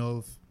 let me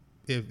know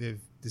if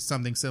there's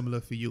something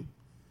similar for you.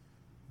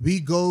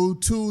 We go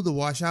to the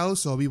wash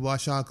house, or we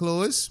wash our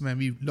clothes, when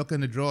we look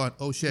in the drawer and,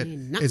 oh shit,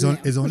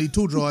 it's only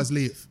 2 drawers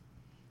left.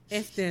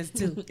 If there's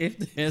 2.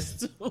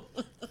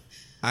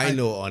 I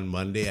know on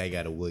Monday I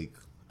got to work.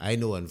 I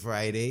know on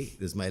Friday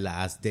this is my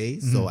last day,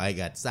 so I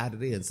got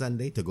Saturday and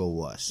Sunday to go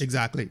wash.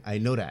 Exactly. I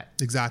know that.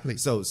 Exactly.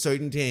 So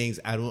certain things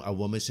a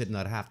woman should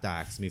not have to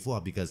ask me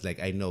for, because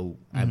like I know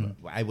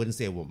I wouldn't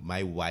say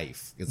my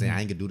wife, because I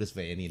ain't gonna do this for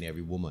any and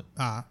every woman.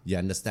 You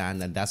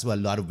understand? And that's why a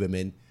lot of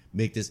women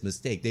make this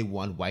mistake. They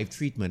want wife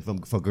treatment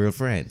for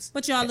girlfriends.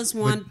 But y'all just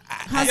want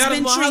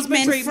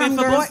husband treatment from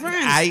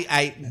girlfriends.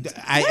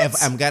 If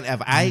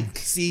I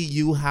see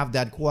you have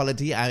that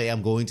quality, I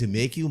am going to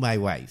make you my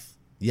wife.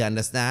 You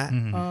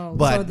understand?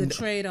 But so the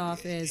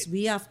trade-off is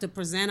we have to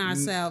present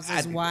ourselves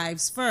as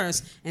wives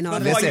first in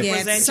order to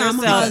get some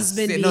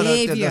husband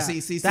behavior.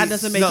 That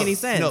doesn't make any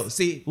sense.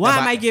 Why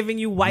am I giving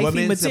you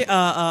wifey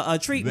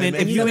treatment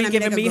if you ain't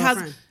giving me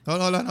husband?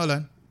 Hold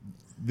on.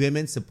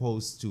 Women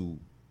supposed to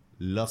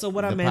look. So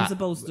what are men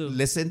supposed to?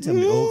 Listen to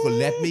me.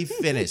 Let me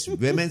finish.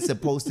 Women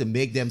supposed to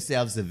make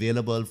themselves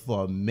available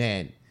for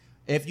men.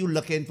 If you're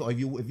looking for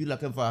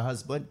a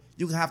husband,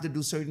 you have to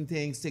do certain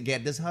things to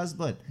get this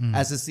husband.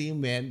 As the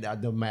same man,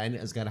 the man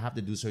is gonna have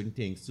to do certain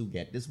things to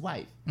get this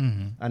wife.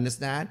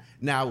 Understand?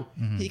 Now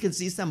he can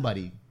see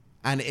somebody,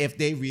 and if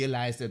they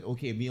realize that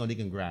me only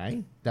can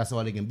grind, that's all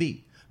it can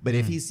be. But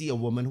if he see a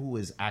woman who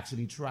is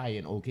actually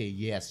trying,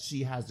 yes,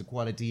 she has the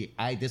quality.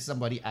 This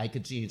somebody I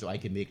could change, or I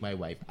can make my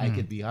wife. I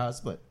could be her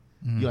husband.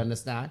 You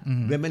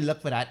understand? Women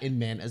look for that in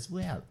men as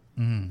well.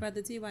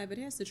 Brother TY, but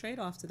here's the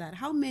trade-off to that.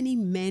 How many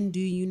men do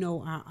you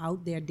know are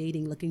out there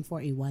dating looking for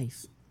a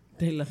wife?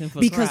 They looking for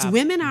because crap.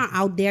 women are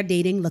out there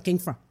dating, looking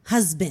for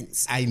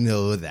husbands. I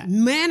know that.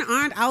 Men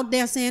aren't out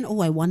there saying, "Oh,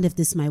 I wonder if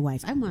this is my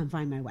wife. I want to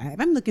find my wife.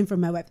 I'm looking for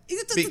my wife."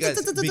 Because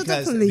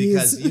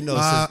you know,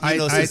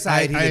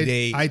 society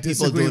today, I people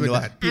disagree don't with know.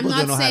 that. People I'm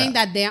don't not know saying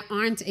how to, that there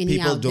aren't any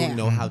people out there. don't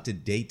know how to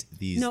date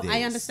these No, days.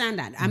 I understand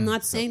that. I'm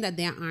not saying that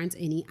there aren't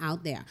any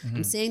out there.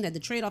 I'm saying that the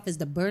trade-off is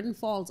the burden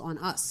falls on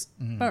us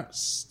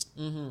first,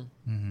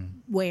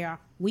 where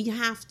we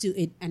have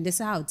to, and this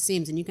is how it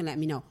seems, and you can let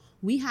me know,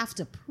 we have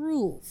to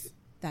prove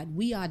that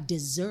we are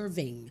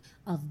deserving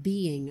of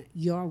being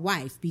your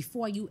wife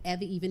before you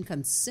ever even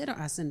consider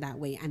us in that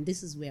way. And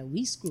this is where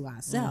we screw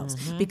ourselves,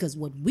 because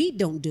what we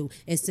don't do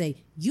is say,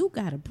 you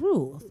got to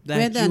prove That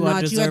whether or you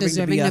are not you are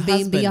deserving deserving to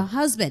be a to be a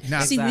husband.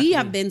 husband. See, we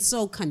have been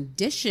so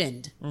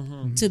conditioned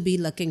to be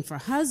looking for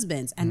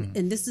husbands. And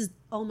this is,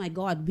 oh my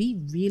God, we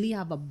really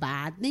have a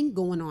bad thing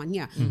going on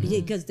here,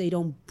 because they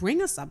don't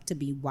bring us up to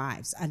be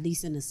wives, at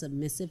least in a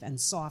submissive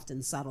and soft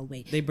and subtle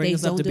way. They bring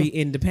us up to be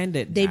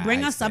independent. They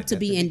bring I us up said to that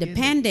be at the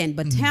independent,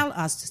 but tell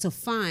us to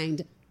find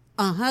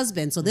a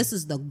husband. So this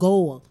is the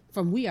goal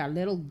from we are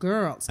little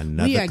girls.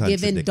 Another we are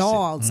given contradiction.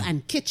 dolls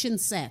and kitchen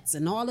sets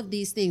and all of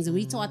these things, and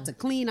we taught to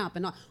clean up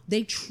and all.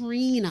 They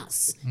train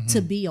us to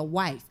be a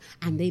wife,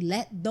 and they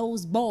let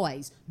those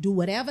boys do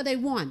whatever they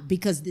want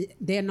because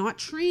they're not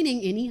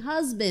training any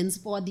husbands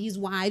for these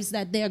wives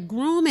that they're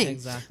grooming.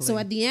 Exactly. So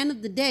at the end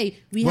of the day,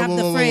 we Whoa, have whoa,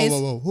 the whoa, phrase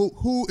whoa, whoa, whoa.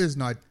 Who is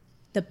not?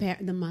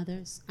 the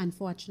mothers,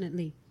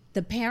 unfortunately.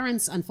 The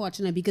parents,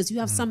 unfortunately, because you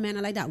have some men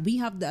are like that. We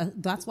have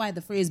that's why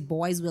the phrase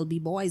 "boys will be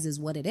boys" is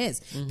what it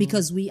is,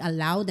 because we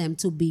allow them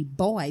to be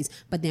boys,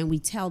 but then we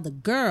tell the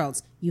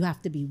girls you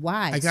have to be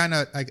wives.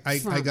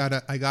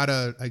 I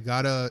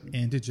gotta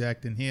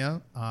interject in here.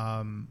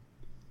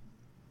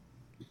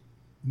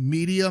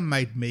 Media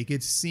might make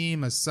it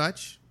seem as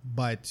such,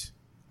 but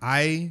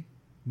I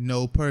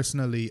know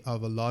personally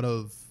of a lot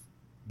of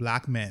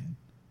black men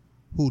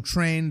who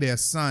train their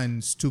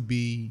sons to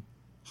be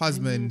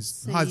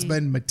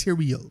husband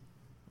material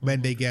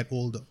when they get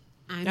older.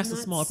 That's a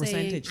small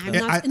percentage.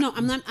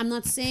 I'm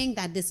not saying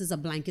that this is a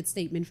blanket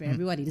statement for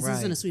everybody. This Right.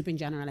 isn't a sweeping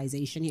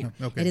generalization here.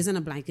 Okay. It isn't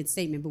a blanket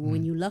statement. But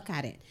when you look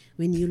at it,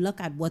 when you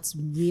look at what's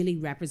really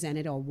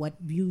represented or what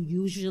you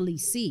usually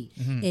see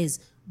is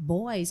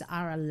boys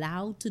are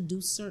allowed to do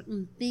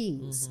certain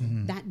things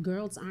that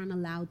girls aren't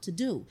allowed to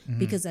do.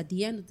 Because at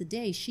the end of the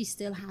day, she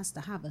still has to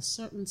have a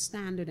certain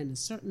standard and a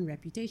certain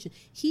reputation.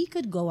 He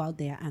could go out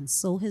there and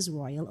sow his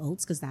royal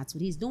oats because that's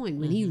what he's doing.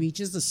 When he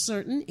reaches a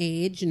certain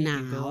age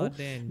now,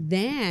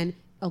 then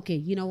okay,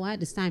 you know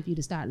what? It's time for you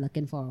to start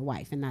looking for a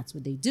wife. And that's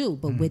what they do.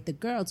 But with the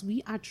girls,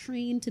 we are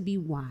trained to be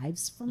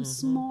wives from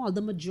small.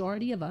 The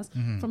majority of us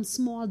from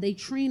small, they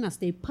train us.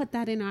 They put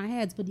that in our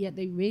heads, but yet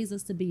they raise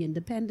us to be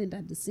independent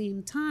at the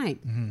same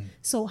time.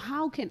 So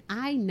how can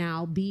I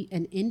now be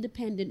an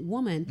independent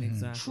woman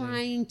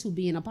trying to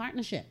be in a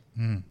partnership?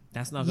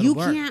 That's not going to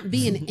work. You can't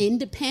be an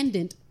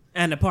independent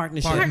And a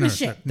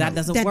partnership. That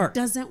doesn't that work.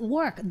 doesn't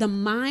work. The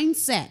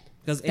mindset.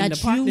 Because in the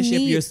partnership,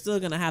 you're still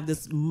going to have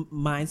this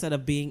mindset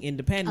of being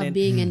independent.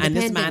 And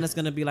this man is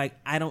going to be like,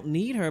 I don't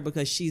need her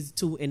because she's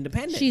too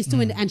independent. She's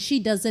too and she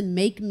doesn't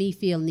make me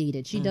feel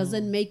needed. She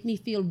doesn't make me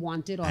feel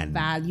wanted or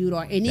valued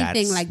or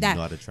anything like that.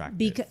 Not attractive.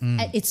 Because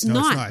it's No,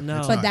 not. it's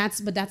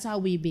not. But that's how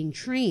we're being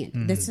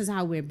trained. This is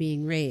how we're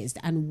being raised.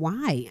 And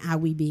why are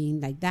we being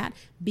like that?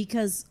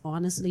 Because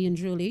honestly and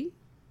truly,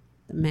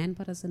 the men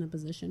put us in a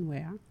position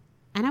where,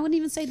 and I wouldn't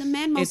even say the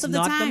men most It's of the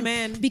not the time,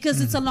 men.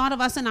 because it's a lot of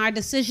us in our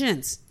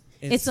decisions.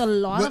 It's a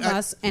lot of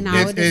us and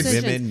it's- our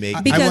decisions. Women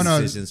make Because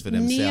decisions for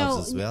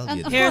themselves as well.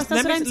 You know? Here's,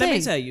 that's what I'm let me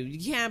saying. tell you,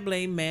 you can't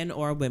blame men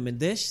or women.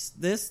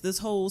 This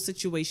whole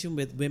situation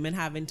with women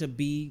having to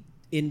be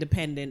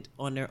independent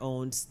on their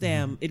own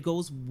it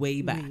goes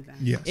way back.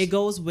 Yes. It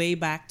goes way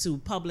back to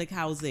public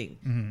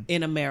housing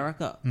in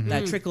America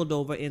that trickled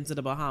over into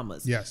the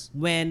Bahamas. Yes.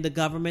 When the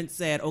government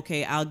said,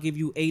 okay, I'll give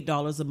you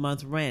 $8 a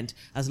month rent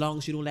as long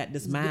as you don't let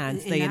this man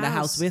stay in the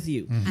house with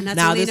you. And that's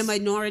Now only the this-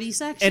 minority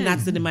section. And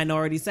that's in the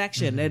minority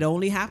section. It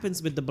only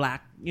happens with the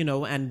black,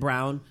 and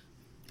brown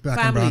Black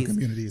and families. brown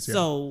communities. Yeah.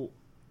 So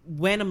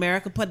when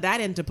America put that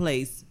into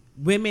place,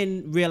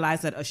 women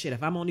realized that, oh shit,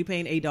 if I'm only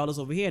paying $8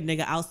 over here,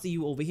 nigga, I'll see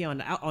you over here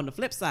on the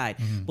flip side.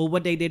 But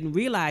what they didn't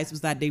realize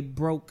was that they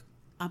broke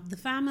up the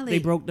family. They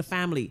broke the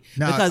family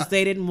Now, because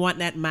they didn't want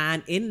that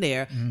man in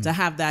there to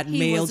have that He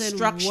male wasn't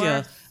structure.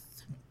 worth-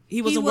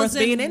 He wasn't worth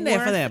being in there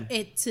for worth them.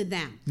 It to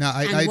them. Now,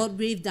 and what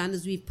we've done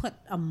is we've put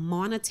a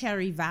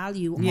monetary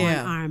value on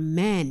our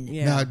men.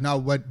 Yeah. Now,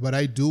 what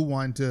I do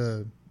want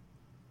to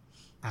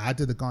add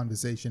to the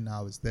conversation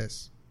now is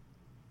this.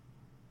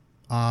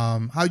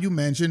 How you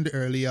mentioned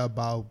earlier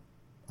about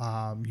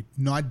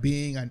not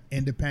being an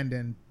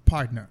independent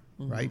partner,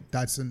 right?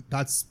 That's an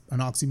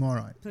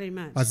oxymoron. Pretty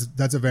much.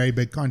 That's a very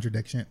big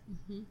contradiction.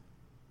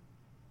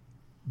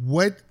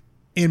 What,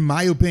 in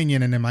my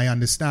opinion and in my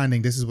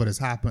understanding, this is what has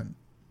happened.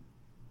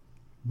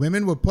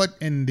 Women were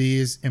put in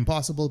these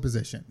impossible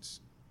positions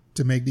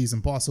to make these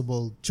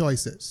impossible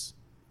choices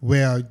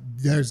where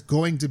there's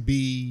going to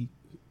be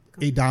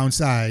a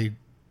downside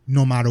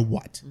no matter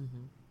what.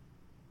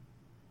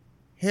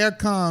 here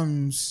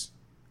comes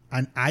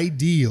an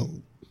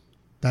ideal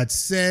that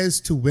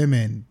says to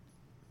women,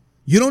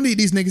 you don't need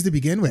these niggas to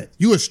begin with.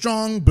 You a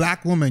strong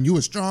black woman. You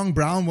a strong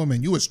brown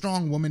woman. You a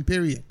strong woman,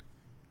 period.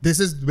 This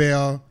is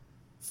where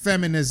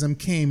feminism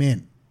came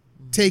in,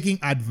 taking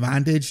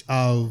advantage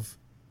of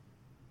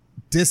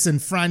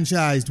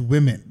disenfranchised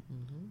women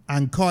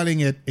and calling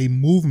it a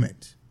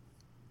movement.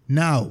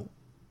 Now,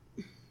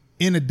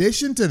 in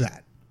addition to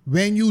that,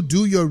 when you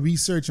do your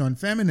research on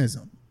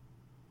feminism,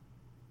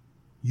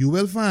 you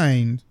will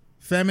find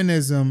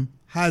feminism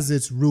has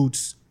its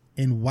roots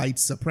in white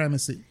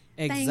supremacy.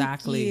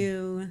 Exactly. Thank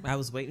you. I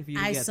was waiting for you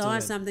to get to it. I saw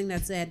something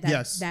that said that,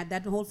 Yes.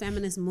 that whole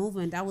feminist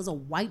movement, that was a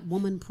white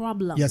woman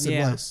problem. Yes, it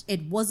Yeah. was.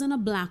 It wasn't a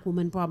black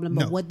woman problem,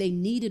 but No. what they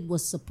needed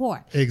was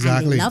support.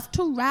 Exactly. And they love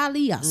to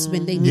rally us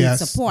when they need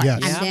Yes, support.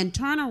 yes. And Yeah. then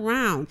turn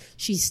around,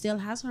 she still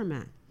has her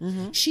man.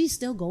 She's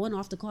still going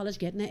off to college,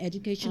 getting an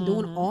education,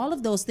 doing all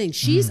of those things.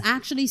 She's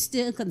actually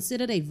still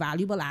considered a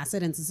valuable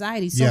asset in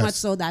society, so Yes. much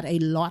so that a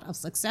lot of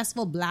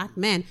successful black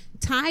men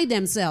tie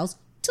themselves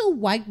to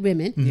white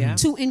women Yeah.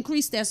 to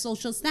increase their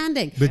social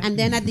standing. And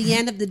then at the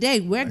end of the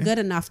day, we're good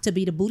enough to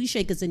be the booty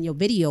shakers in your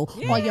video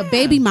or your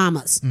baby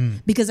mamas.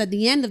 Because at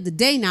the end of the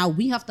day now,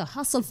 we have to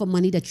hustle for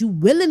money that you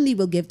willingly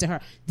will give to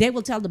her. They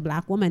will tell the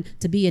black woman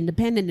to be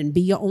independent and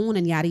be your own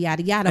and yada,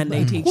 yada, yada. And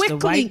they But teach the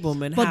white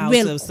woman how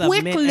to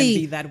submit and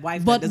be that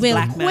wife that this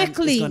black man is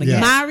quickly gonna get.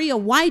 marry a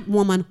white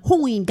woman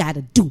who ain't got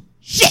to do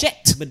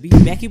shit. But be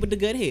Becky with the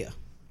good hair.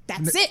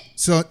 That's it.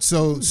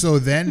 So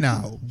then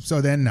now,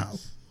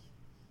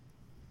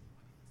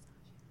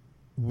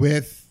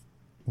 with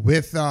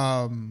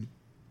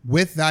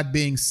that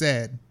being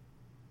said,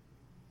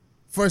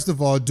 first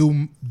of all,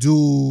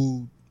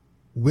 do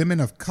women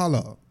of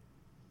color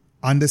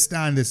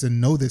understand this and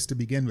know this to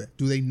begin with?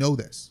 Do they know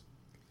this?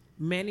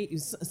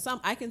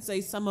 I can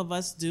say some of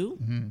us do.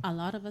 A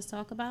lot of us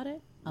talk about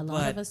it.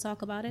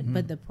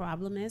 But the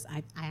problem is,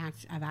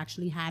 I've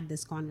actually had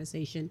this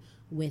conversation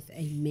with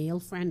a male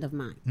friend of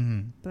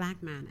mine,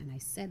 black man, and I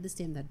said this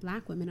to him, that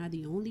black women are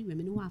the only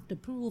women who have to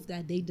prove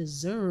that they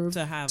deserve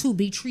to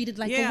be treated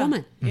like a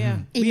woman. Yeah,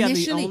 we are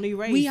the only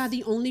race. We are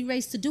the only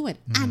race to do it.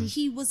 And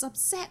he was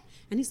upset.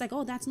 And he's like,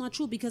 oh, that's not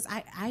true, because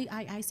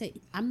I say,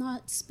 I'm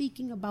not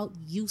speaking about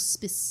you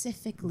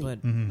specifically. But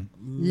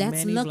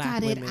Let's many look black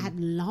at it women, at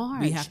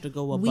large. we have to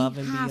go above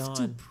and We have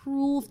to beyond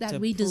prove that to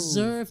we prove.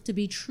 deserve to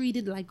be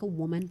treated like a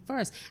woman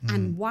first.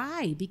 And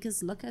why?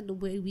 Because look at the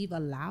way we've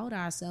allowed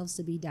ourselves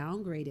to be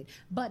downgraded.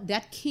 But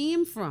that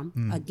came from,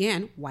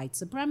 again, white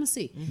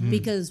supremacy.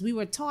 Because we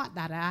were taught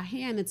that our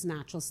hair in its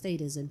natural state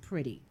isn't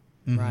pretty.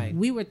 Right.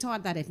 We were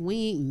taught that if we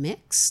ain't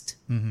mixed,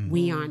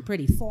 we aren't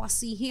pretty.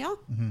 4C hair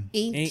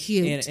ain't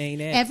cute.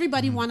 Ain't it.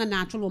 Everybody want a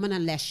natural woman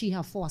unless she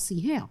have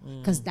 4C hair,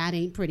 because that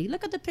ain't pretty.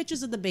 Look at the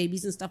pictures of the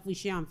babies and stuff we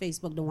share on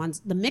Facebook.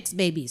 The mixed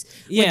babies.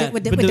 Yeah,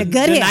 with the but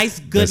good hair. nice,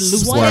 good The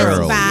loose What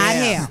swirl. is bad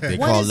Yeah. hair? They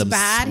What call is them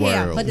bad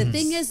hair? But the swirls.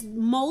 thing is,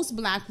 most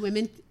black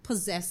women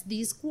possess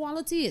these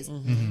qualities.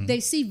 They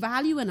see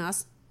value in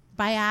us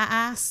by our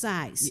ass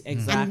size.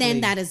 Exactly. And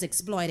then that is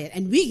exploited.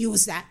 And we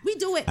use that. We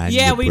do it. And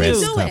Yeah, the we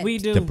breast do. cup- We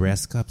do. The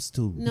breast cups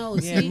too. No,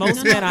 Yeah, see, most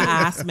no, men no. are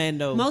ass men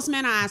though. Most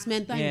men are ass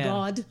men, thank Yeah.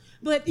 God.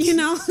 But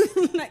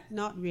like,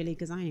 not really,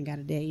 because I ain't got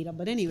a day either.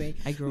 But anyway,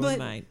 I grew in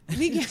mine.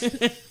 We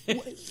get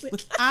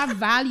our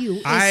value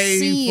is I,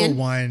 seen. for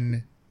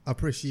one,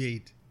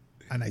 appreciate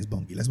a nice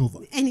bunkie. Let's move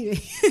on. Anyway,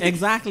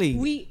 Exactly.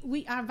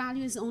 we our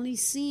value is only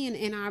seen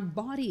in our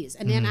bodies,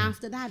 and then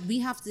after that, we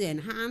have to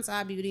enhance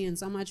our beauty in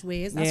so much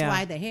ways. That's Yeah.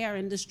 why the hair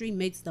industry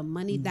makes the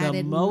money that The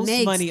it most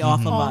makes money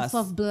off of us.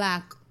 of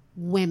black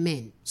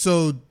women.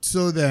 So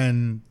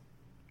then,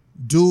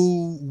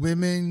 do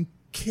women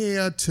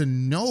care to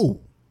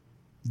know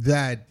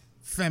that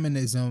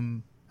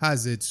feminism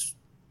has its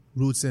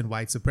roots in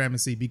white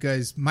supremacy?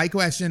 Because my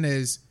question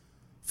is,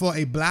 for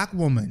a black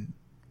woman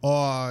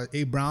or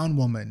a brown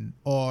woman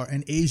or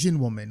an Asian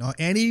woman or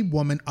any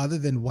woman other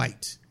than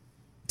white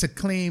to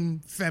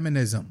claim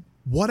feminism,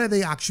 what are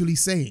they actually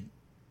saying?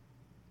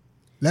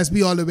 Let's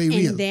be all the way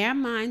real. In their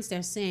minds,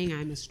 they're saying,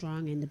 I'm a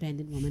strong,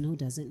 independent woman who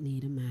doesn't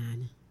need a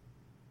man.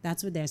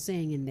 That's what they're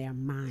saying in their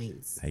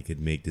minds. I could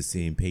make the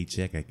same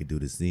paycheck. I could do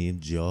the same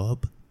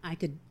job. I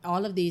could,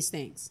 all of these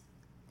things,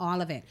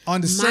 all of it. On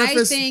the My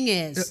surface, thing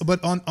is,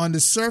 but on the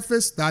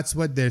surface, that's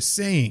what they're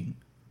saying.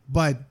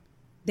 But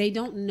they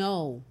don't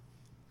know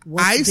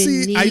what's I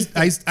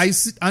beneath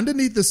see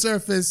underneath the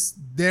surface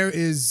there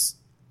is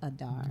a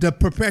dark. the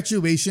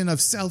perpetuation of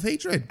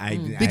self-hatred I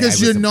because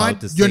was you're about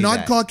not to you're say not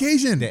that.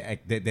 Caucasian.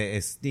 The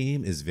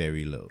esteem is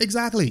very low.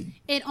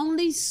 Exactly. It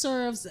only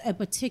serves a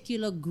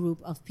particular group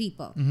of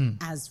people.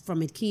 As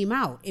from it came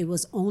out, it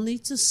was only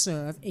to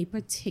serve a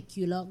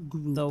particular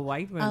group The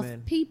white women.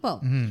 of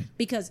people.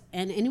 Because,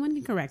 and anyone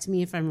can correct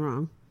me if I'm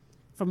wrong,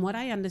 from what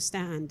I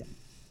understand,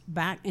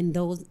 back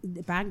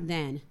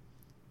then,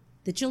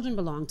 the children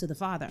belonged to the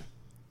father.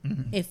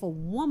 If a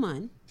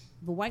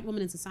white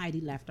woman in society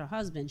left her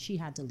husband, she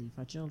had to leave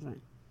her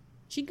children.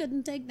 She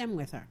couldn't take them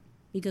with her.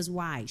 Because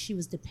why? She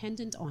was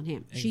dependent on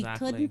him. Exactly. She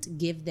couldn't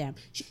give them.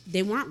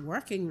 They weren't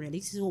working really.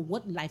 So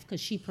what life could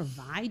she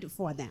provide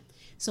for them?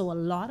 So a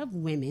lot of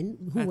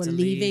women who were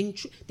leaving,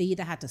 they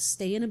either had to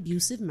stay in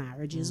abusive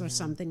marriages or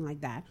something like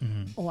that,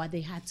 or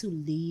they had to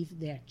leave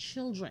their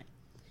children.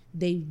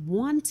 They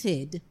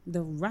wanted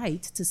the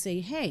right to say,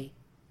 hey,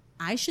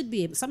 I should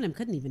be able, some of them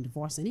couldn't even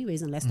divorce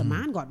anyways unless the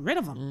man got rid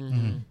of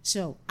them.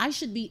 So I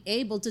should be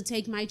able to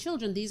take my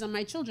children. These are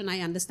my children.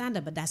 I understand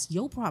that, but that's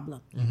your problem.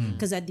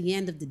 Because at the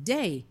end of the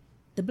day,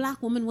 the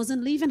black woman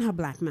wasn't leaving her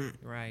black man.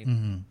 Right.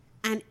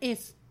 And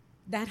if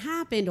that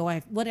happened or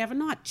if whatever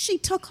not, she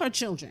took her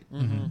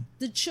children.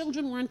 The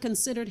children weren't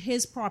considered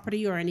his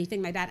property or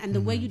anything like that. And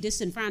the way you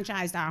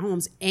disenfranchised our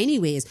homes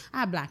anyways,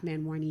 our black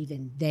men weren't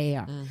even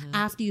there.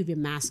 After you've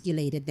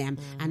emasculated them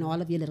and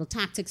all of your little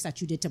tactics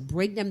that you did to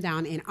break them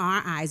down in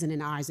our eyes and in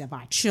the eyes of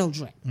our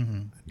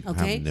children.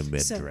 Okay? Having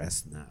them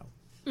dressed now.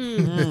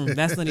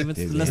 That's not even,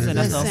 listen,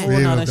 that's a Listen.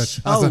 whole other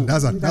show.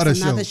 That's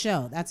another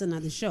show. That's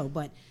another show.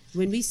 But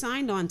when we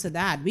signed on to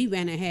that, we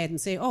went ahead and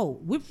say,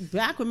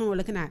 black women were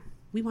looking at,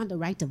 we want the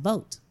right to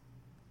vote.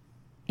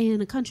 In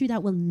a country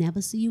that will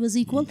never see you as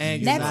equal,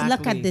 let's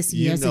look at this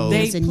years and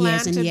years and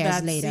years and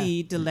years later.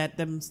 Seed to let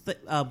them feel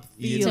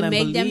To and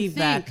make them believe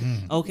that,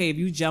 think. okay, if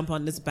you jump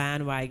on this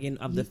bandwagon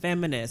of the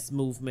feminist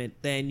movement,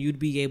 then you'd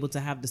be able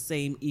to have the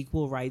same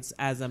equal rights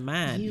as a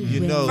man. You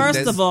know,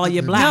 First of all,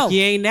 you're black. No.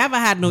 You ain't never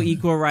had no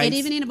equal rights. It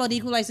even ain't about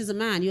equal rights as a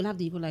man. You'll have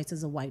the equal rights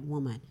as a white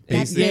woman.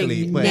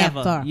 Basically, That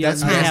but- will never You'll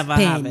never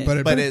have it.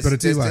 But But this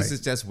this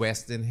is just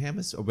Western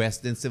hemisphere,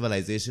 Western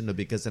civilization,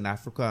 because in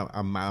Africa,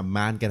 a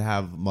man can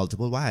have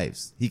multiple wives.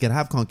 He can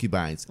have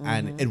concubines.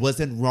 And it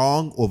wasn't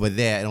wrong over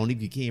there. It only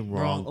became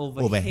wrong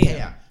over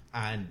here.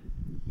 And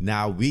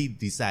now we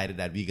decided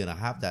that we're going to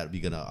have that.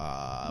 We're going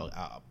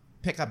to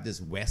pick up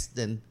this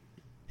Western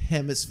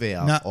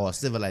hemisphere Now, or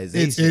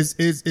civilization. It's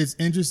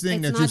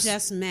interesting It's that not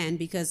just men,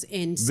 because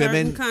in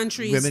certain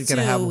countries women can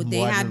too, have they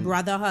more had than-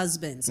 brother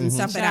husbands and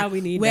stuff like that. Child,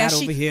 we need where that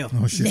over here.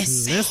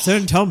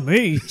 Listen, to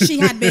me. she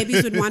had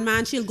babies with one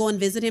man. She'll go and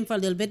visit him for a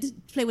little bit,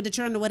 play with the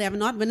children or whatever.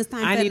 Not when it's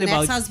time I for need the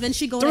next about husband,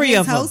 she go 3 to his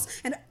of them. house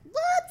and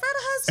what brother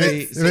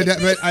husband?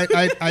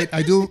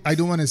 But I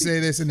do want to say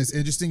this, and it's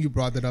interesting you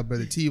brought that up,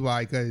 Brother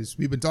T.Y., because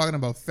we've been talking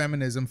about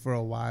feminism for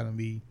a while, and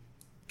we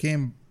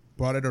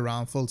brought it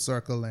around full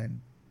circle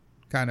and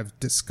kind of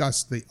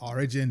discussed the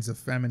origins of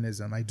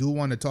feminism. I do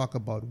want to talk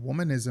about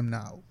womanism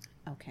now.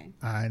 Okay.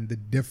 And the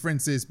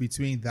differences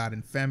between that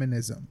and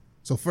feminism.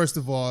 So first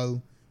of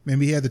all, when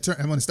we hear the term,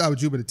 I want to start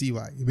with you, Brother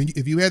T.Y. When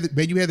you hear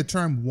the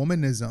term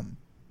womanism,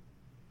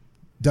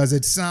 does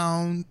it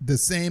sound the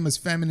same as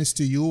feminist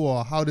to you,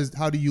 or how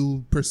do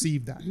you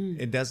perceive that?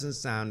 It doesn't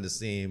sound the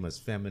same as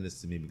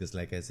feminist to me because,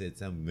 like I said,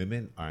 some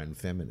women aren't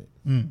feminine.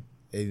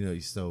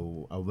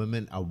 So a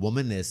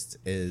womanist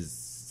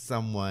is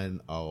someone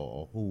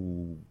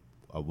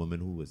a woman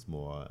who is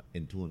more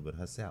in tune with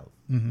herself.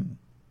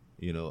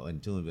 In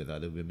tune with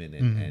other women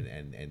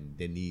and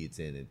their needs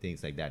and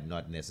things like that,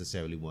 not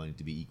necessarily wanting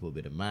to be equal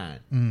with a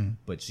man,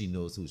 but she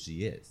knows who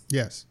she is.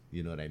 Yes.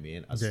 You know what I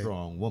mean? A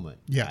strong woman.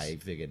 Yes. I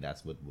figured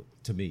that's what,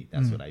 to me,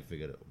 that's what I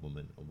figured a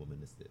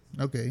womanist is.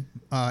 Okay.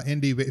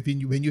 Indy,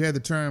 when you hear the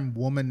term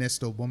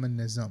womanist or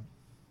womanism,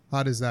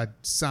 how does that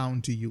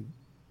sound to you?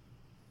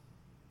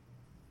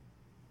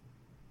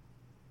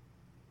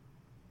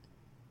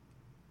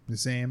 The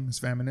same as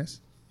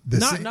feminist?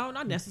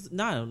 Not necessarily.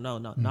 No,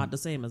 not the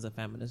same as a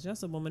feminist.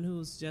 Just a woman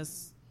who's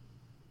just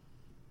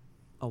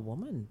a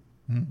woman.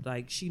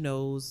 Like, she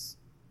knows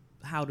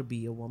how to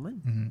be a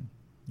woman.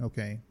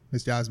 Okay.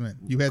 Miss Jasmine,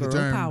 you hear the Girl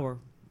term power.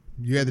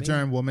 You hear the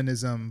term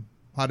womanism.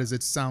 How does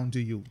it sound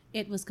to you?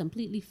 It was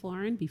completely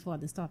foreign before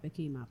this topic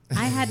came up.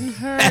 I hadn't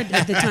heard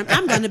of the term.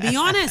 I'm going to be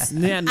honest.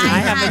 Yeah, I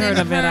haven't heard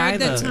of it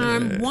either. The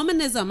term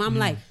womanism. I'm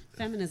like,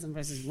 feminism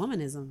versus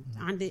womanism.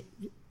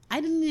 I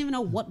didn't even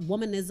know what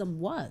womanism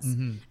was.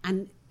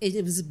 And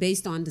it was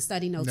based on the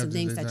study notes and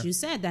things that you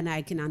said. Then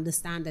I can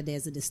understand that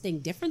there's a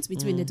distinct difference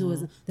between the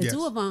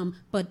two of them.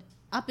 But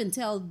up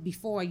until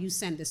before you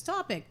sent this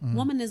topic,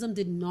 womanism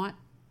did not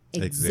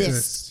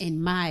exist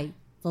in my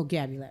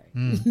vocabulary,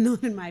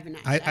 not in my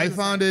vernacular. I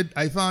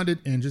found it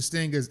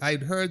interesting because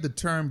I'd heard the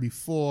term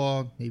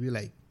before, maybe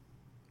like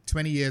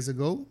 20 years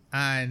ago,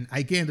 and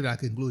I came to that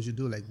conclusion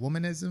too, like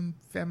womanism,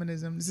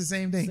 feminism, it's the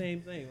same thing.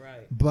 Same thing,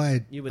 right?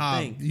 But You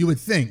would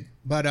think.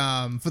 But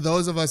for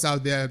those of us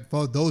out there,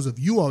 for those of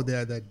you out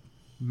there that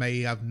may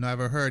have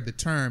never heard the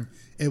term,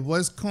 it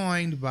was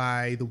coined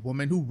by the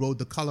woman who wrote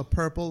The Color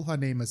Purple. Her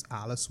name is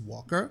Alice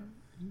Walker.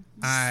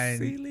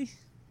 And Really?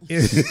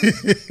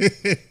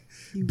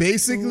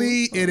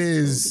 basically it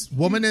is,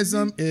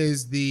 womanism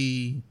is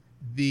the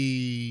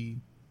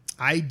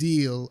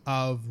ideal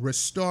of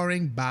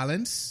restoring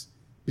balance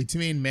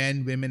between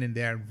men, women, and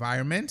their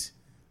environment,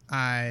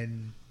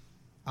 and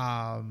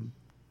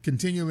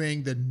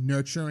continuing the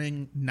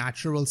nurturing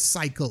natural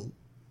cycle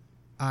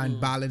and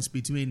balance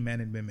between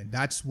men and women.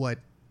 That's what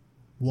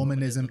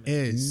womanism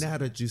is. Now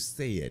that you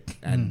say it,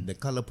 and The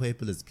Color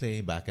Purple is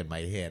playing back in my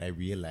head, I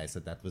realized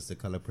that was The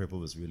Color Purple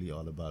was really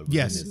all about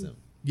Yes. womanism.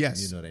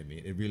 Yes. You know what I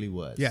mean? It really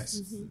was.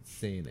 Yes.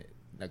 Saying it.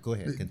 Now, go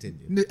ahead,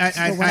 continue.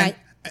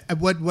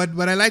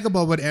 What I like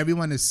about what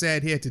everyone has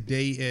said here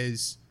today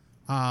is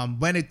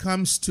when it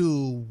comes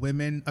to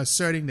women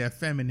asserting their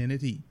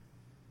femininity,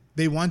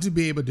 they want to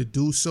be able to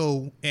do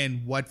so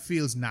in what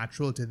feels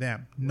natural to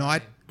them,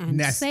 not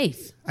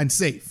safe. And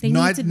safe.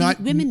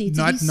 Women need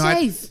to be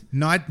safe.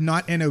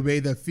 Not in a way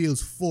that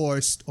feels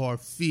forced or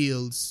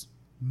feels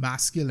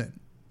masculine.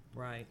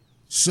 Right.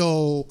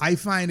 So I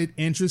find it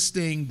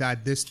interesting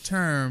that this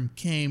term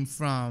came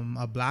from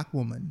a black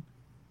woman,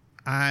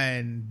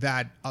 and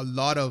that a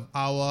lot of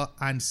our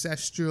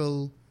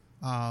ancestral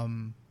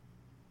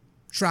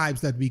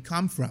tribes that we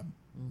come from,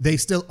 they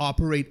still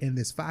operate in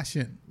this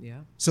fashion.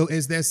 Yeah. So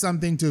is there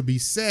something to be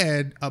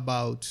said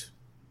about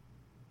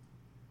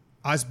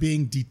us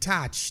being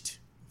detached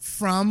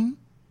from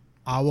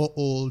our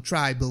old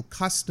tribal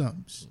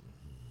customs?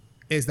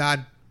 Is that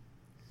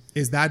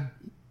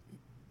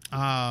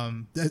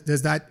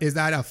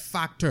a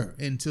factor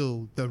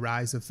into the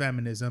rise of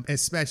feminism,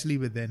 especially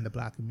within the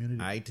black community?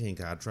 I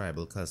think our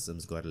tribal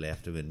customs got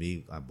left when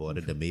we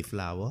boarded the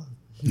Mayflower.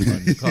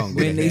 The Congo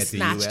When they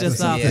snatched us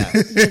up. Yeah.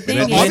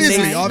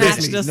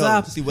 Obviously. Us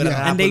up. See, what and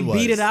happened they was,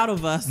 beat it out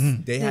of us.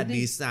 They had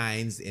these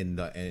signs in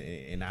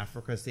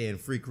Africa saying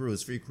free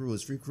cruise, free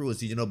cruise, free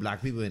cruise. You know,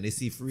 black people, when they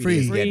see free.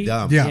 They get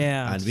dumb.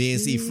 Yeah. And we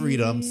ain't see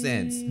freedom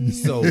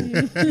since. So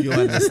you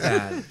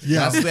understand.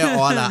 Yeah. That's where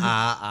all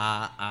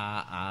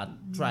our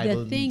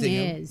tribal The thing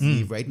is,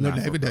 leave right now.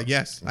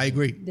 Yes, I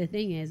agree. the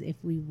thing is, if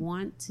we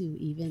want to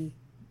even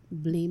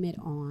blame it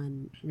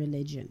on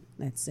religion,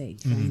 let's say,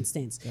 for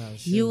instance,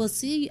 you will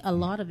see a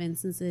lot of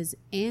instances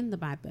in the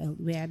Bible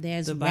where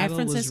there's The Bible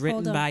references. was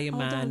written by a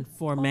man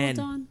for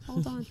men.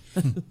 Hold on.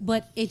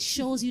 But it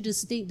shows you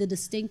the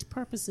distinct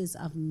purposes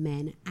of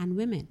men and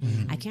women.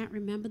 I can't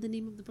remember the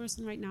name of the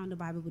person right now in the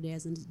Bible, but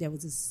there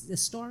was a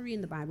story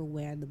in the Bible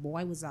where the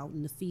boy was out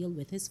in the field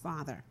with his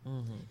father,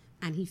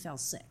 and he fell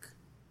sick.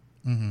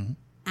 And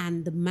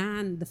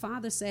the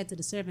father said to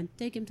the servant,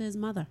 take him to his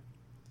mother.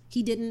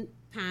 He didn't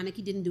panic.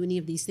 He didn't do any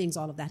of these things,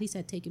 all of that. He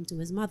said, take him to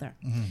his mother.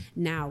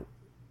 Now,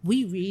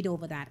 we read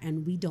over that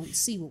and we don't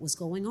see what was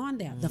going on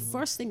there. The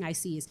first thing I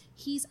see is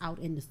he's out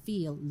in the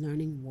field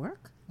learning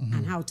work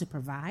and how to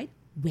provide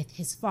with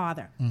his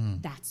father.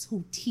 That's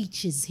who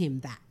teaches him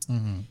that.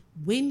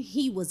 When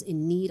he was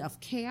in need of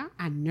care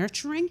and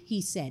nurturing,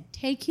 he said,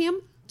 take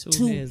him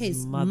to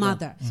his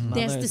mother.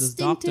 There's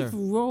distinctive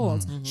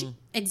roles.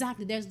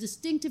 Exactly. There's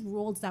distinctive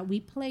roles that we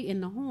play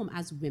in the home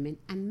as women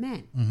and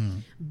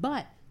men.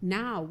 But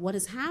now what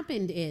has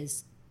happened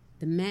is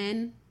the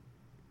men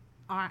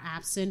are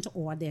absent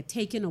or they're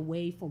taken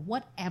away for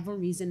whatever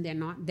reason. They're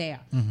not there.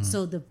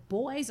 So the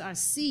boys are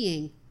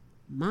seeing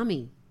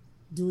mommy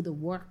do the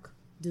work,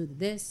 do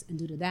this and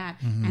do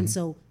that. And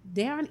so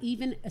they aren't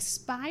even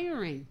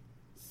aspiring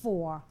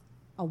for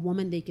a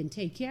woman they can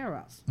take care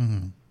of.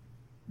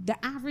 The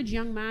average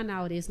young man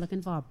nowadays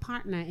looking for a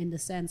partner in the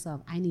sense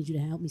of, I need you to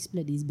help me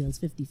split these bills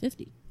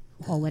 50-50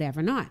 or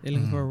whatever not. They're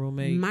looking for a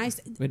roommate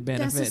with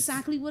benefits. That's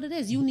exactly what it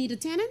is. You need a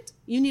tenant.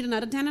 You need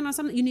another tenant or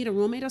something. You need a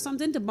roommate or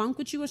something to bunk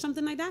with you or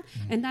something like that.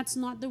 And that's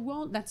not the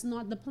role. That's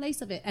not the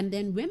place of it. And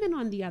then women,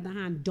 on the other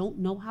hand, don't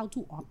know how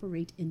to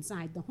operate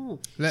inside the home.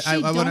 She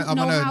don't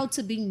know how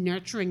to be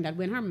nurturing. That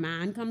when her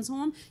man comes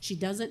home, she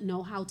doesn't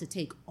know how to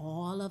take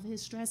all of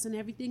his stress and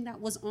everything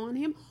that was on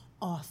him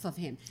off of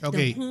him.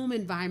 Okay. The home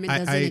environment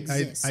doesn't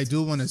exist. I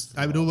do want to.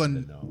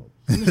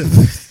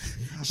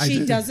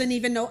 She doesn't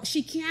even know.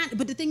 She can't.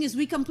 But the thing is,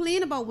 we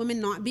complain about women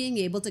not being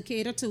able to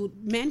cater to,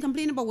 men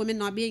complain about women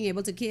not being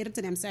able to cater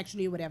to them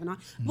sexually or whatever not.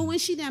 But when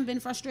she then been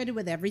frustrated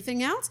with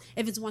everything else,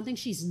 if it's one thing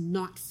she's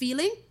not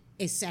feeling,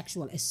 is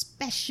sexual,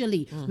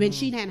 especially when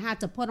she then had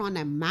to put on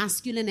that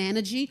masculine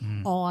energy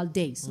all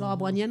day.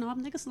 Slob on your knob,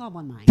 nigga, slob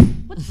on mine.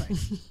 What the fuck?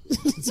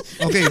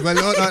 Okay, well,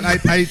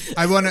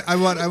 I want to.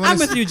 I'm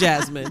with you,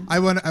 Jasmine. I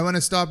want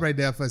to stop right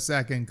there for a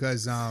second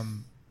because I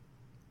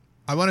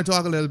want to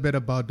talk a little bit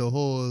about the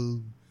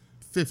whole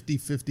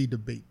 50-50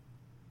 debate.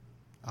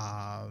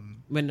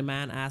 When the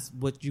man asks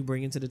what you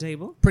bring into the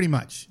table, Pretty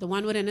much. The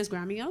one within his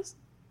Grammy girls?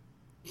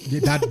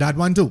 Yeah, that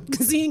one too.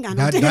 Because he ain't got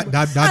no table.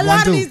 That a one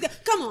lot too. of these,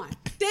 come on.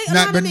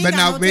 But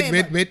now wait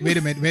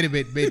a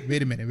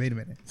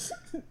minute.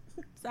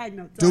 Side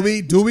note. Do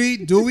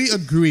we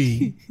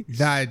agree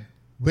that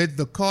with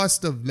the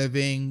cost of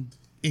living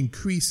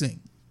increasing,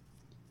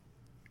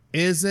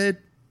 is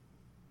it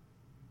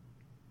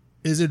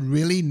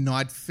really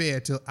not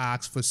fair to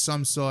ask for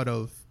some sort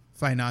of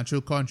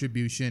financial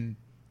contribution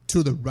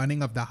to the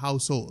running of the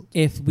household?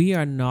 if we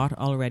are not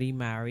already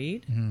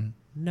married,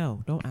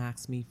 no, don't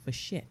ask me for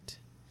shit.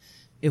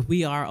 If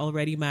we are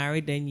already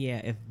married, then yeah,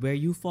 if where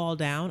you fall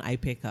down, I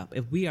pick up.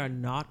 If we are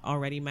not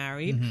already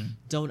married,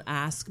 don't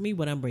ask me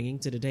what I'm bringing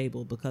to the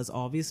table, because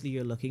obviously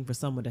you're looking for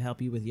someone to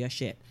help you with your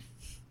shit.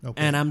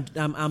 Okay. And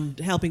I'm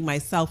helping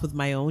myself with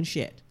my own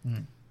shit.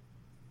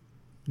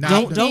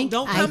 Now, Don't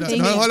come to me.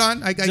 Hold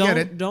on, I get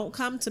it. Don't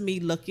come to me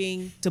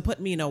looking to put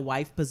me in a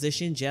wife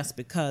position just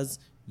because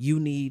you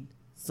need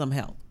some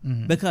help.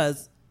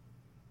 Because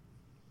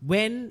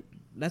when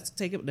let's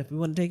take it, if we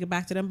want to take it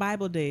back to them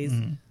Bible days,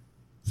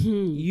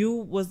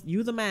 you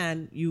the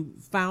man, you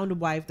found a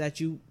wife that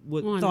you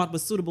thought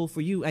was suitable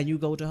for you, and you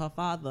go to her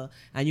father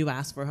and you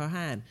ask for her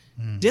hand.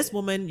 This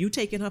woman, you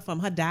taking her from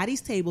her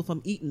daddy's table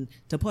from eating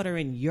to put her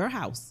in your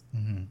house.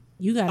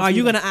 Are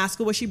you going to ask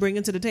her what she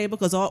bringing to the table?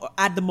 Because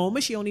at the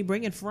moment she only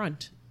bringing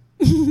front.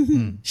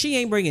 She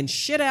ain't bringing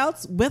shit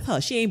else with her.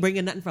 She ain't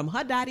bringing nothing from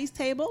her daddy's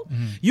table.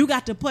 You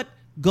got to put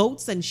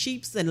goats and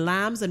sheeps and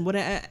lambs and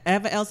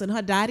whatever else in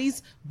her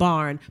daddy's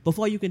barn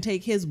before you can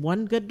take his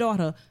one good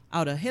daughter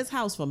out of his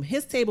house from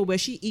his table where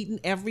she eating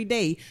every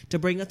day to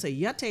bring her to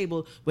your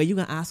table where you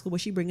gonna ask her what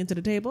she bringing to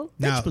the table.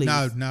 Now, Bitch,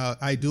 please. now,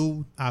 I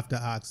do have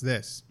to ask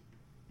this: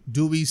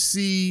 do we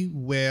see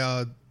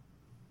where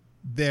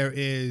there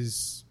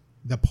is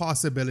the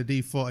possibility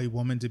for a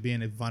woman to be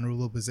in a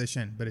vulnerable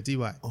position? But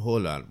TY.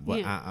 Hold on. But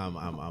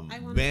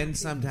Yeah.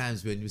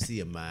 Sometimes when you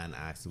see a man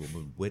ask a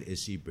woman, what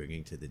is she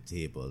bringing to the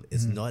table?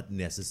 It's not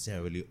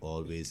necessarily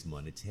always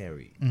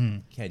monetary.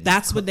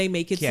 That's what they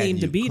make it seem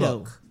to be,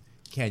 though.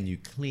 Can you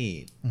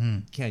clean?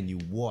 Can you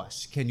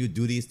wash? Can you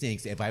do these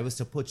things? If I was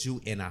to put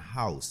you in a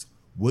house,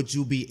 would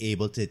you be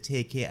able to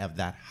take care of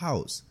that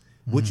house?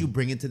 Would you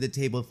bring it to the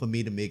table for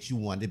me to make you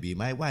want to be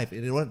my wife?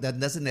 That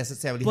doesn't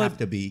necessarily have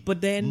to be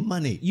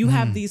money. You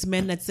have these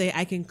men that say,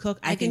 I can cook,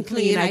 I can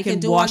clean, I I can can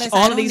do wash all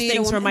all of these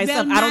things for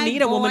myself. I don't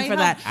need a woman for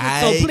that.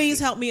 So please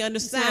help me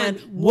understand,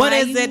 what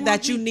is it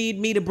that you need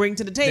me to bring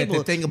to the table?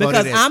 The thing about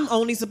because it is, I'm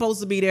only supposed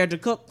to be there to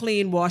cook,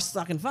 clean, wash,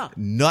 suck, and fuck.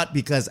 Not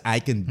because I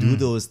can do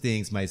those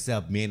things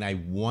myself, man. I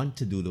want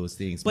to do those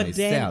things myself.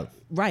 Then,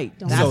 right.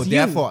 So That's you.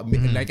 therefore,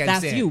 like I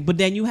That's said, you. But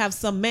then you have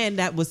some men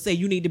that would say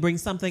you need to bring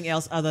something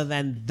else other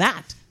than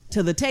that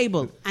to the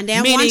table. And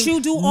then meaning once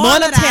you do all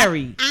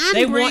monetary, of that,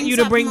 they bring want you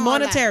to bring something more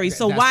of monetary. that.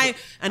 So That's why? what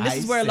And this I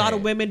is where a lot of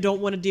said. women don't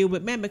want to deal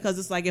with men, because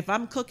it's like, if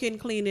I'm cooking,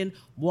 cleaning,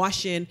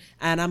 washing,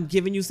 and I'm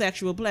giving you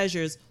sexual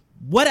pleasures,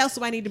 what else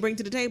do I need to bring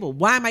to the table?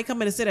 Why am I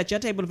coming to sit at your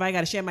table if I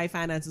got to share my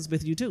finances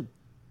with you too?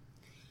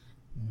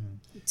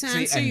 To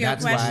answer and your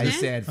that's question, why I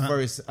said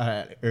first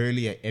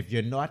earlier, if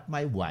you're not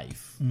my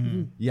wife,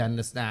 you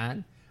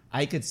understand?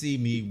 I could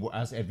see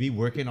us if we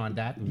working on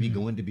that. We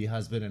going to be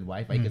husband and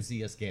wife. I could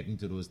see us getting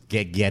to those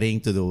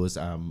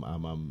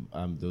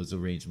those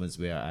arrangements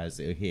where I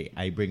say, hey,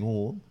 I bring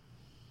home,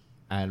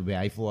 and where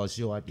I fall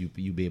short, you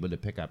be able to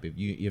pick up if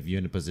you're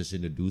in a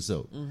position to do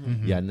so.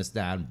 You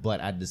understand? But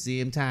at the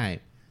same time,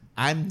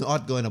 I'm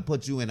not going to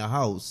put you in a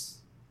house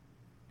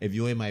if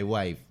you ain't my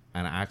wife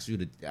and I ask you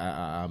to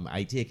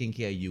I taking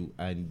care of you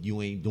and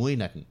you ain't doing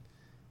nothing.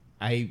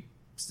 I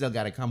still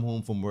got to come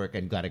home from work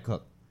and got to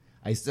cook.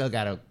 I still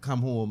got to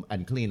come home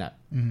and clean up.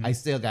 I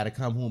still got to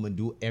come home and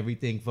do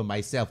everything for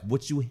myself.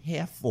 What you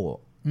here for?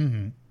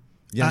 You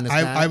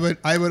understand?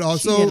 I would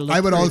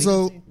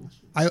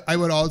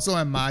also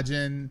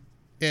imagine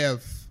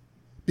if,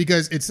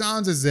 because it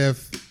sounds as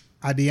if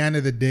at the end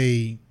of the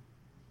day,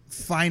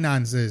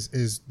 finances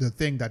is the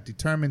thing that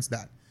determines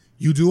that.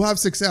 You do have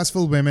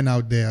successful women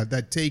out there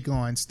that take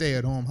on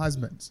stay-at-home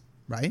husbands,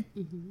 right?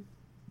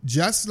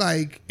 Just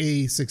like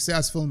a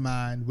successful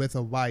man with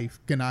a wife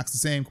can ask the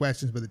same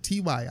questions that the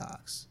TY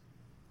asks,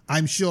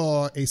 I'm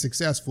sure a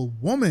successful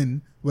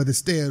woman with a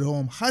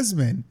stay-at-home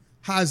husband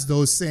has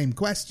those same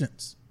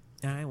questions.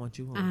 I want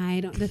you home. I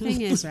don't. The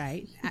thing is,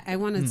 right? I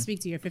want to speak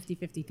to your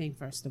 50-50 thing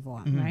first of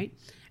all, right?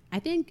 I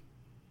think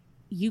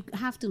you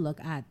have to look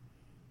at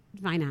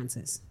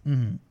finances.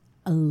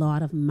 A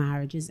lot of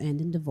marriages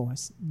end in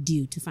divorce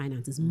due to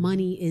finances.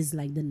 Money is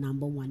like the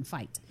number one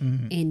fight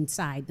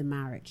inside the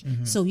marriage.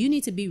 So you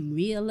need to be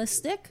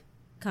realistic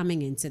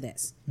coming into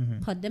this.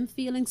 Put them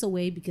feelings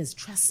away, because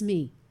trust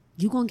me,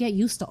 you're going to get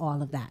used to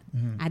all of that.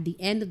 At the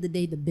end of the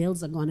day, the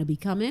bills are going to be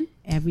coming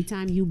every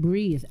time you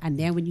breathe. And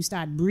then when you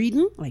start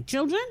breeding, like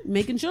children,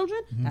 making children,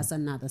 that's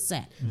another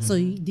set. So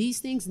these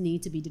things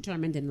need to be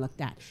determined and looked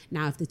at.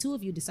 Now, if the two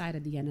of you decide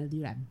at the end of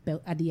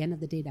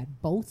the day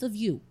that both of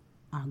you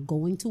are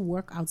going to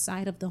work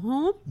outside of the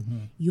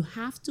home, you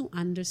have to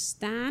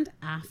understand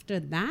after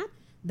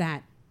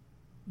that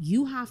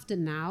you have to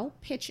now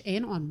pitch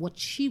in on what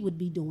she would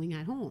be doing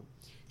at home.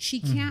 She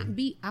can't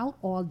be out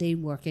all day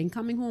working,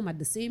 coming home at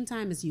the same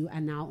time as you,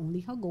 and now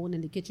only her going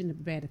in the kitchen to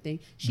prepare the thing.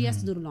 She has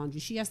to do the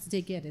laundry. She has to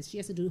take care of this. She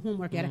has to do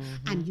homework,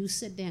 and you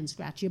sit there and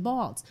scratch your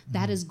balls.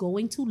 That is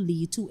going to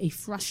lead to a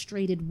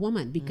frustrated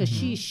woman, because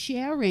she's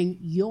sharing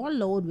your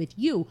load with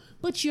you,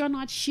 but you're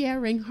not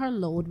sharing her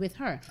load with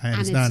her. I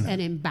understand and it's that. an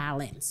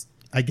imbalance.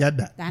 I get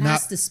that. That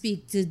has to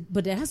speak to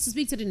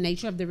the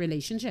nature of the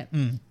relationship.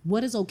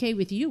 What is okay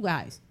with you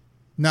guys?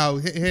 Now,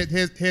 here's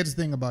the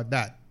thing about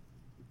that.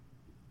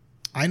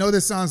 I know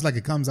this sounds like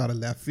it comes out of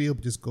left field,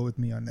 but just go with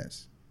me on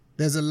this.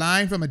 There's a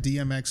line from a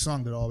DMX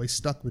song that always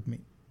stuck with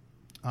me.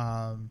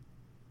 The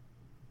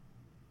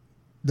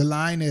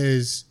line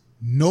is,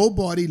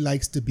 nobody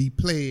likes to be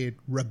played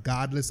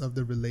regardless of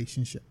the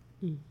relationship,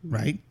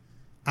 right?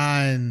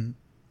 And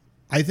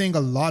I think a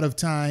lot of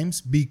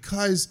times,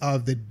 because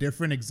of the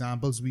different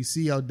examples we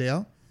see out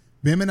there,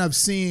 women have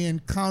seen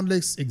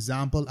countless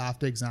example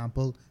after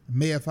example,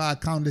 may have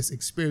had countless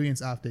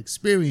experience after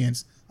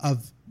experience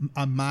of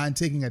a man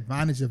taking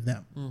advantage of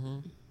them.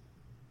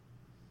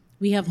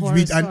 We have horror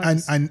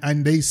stories.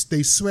 And they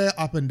swear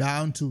up and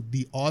down to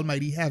the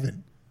almighty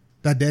heaven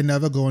that they're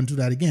never going through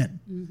that again.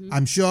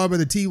 I'm sure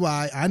Brother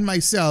T.Y. and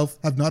myself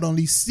have not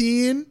only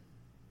seen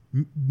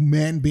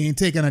men being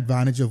taken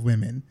advantage of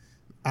women,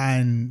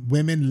 and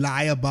women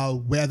lie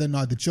about whether or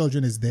not the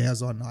children is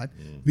theirs or not.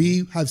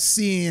 We have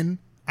seen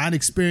and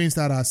experienced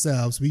that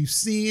ourselves. We've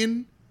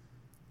seen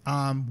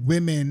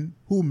women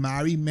who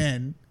marry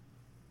men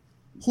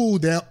who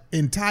their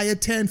entire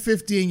 10,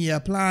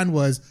 15-year plan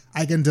was,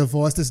 I can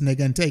divorce this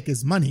nigga and take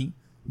his money,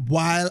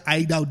 while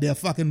I out there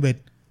fucking with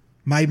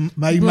my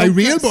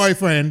real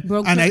boyfriend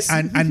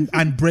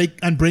and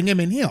bring him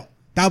in here.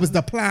 That was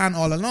the plan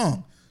all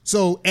along.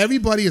 So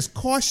everybody is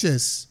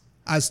cautious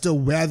as to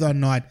whether or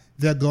not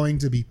they're going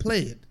to be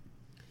played,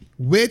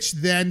 which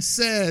then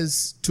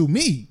says to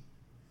me,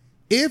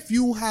 if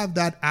you have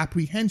that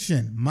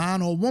apprehension,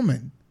 man or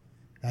woman,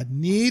 that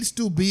needs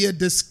to be a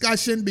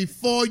discussion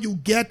before you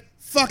get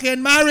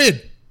fucking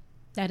married.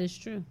 That is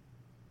true.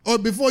 Or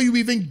before you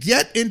even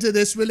get into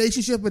this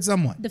relationship with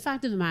someone. The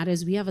fact of the matter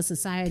is we have a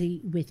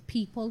society with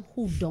people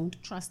who don't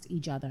trust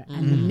each other.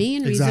 And the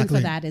main reason for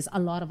that is a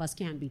lot of us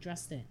can't be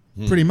trusted.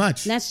 Pretty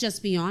much. Let's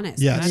just be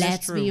honest. Yes.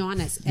 Let's be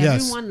honest.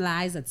 Yes. Everyone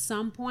lies at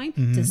some point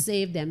to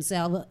save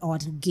themselves or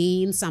to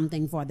gain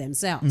something for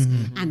themselves.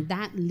 And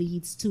that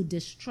leads to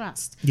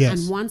distrust.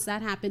 Yes. And once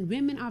that happens,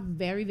 women are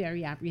very,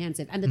 very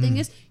apprehensive. And the thing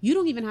is, you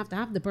don't even have to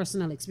have the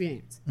personal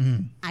experience.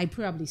 I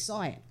probably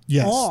saw it.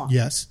 Yes. Or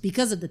Yes.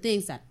 because of the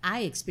things that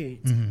I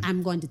experienced,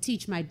 I'm going to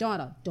teach my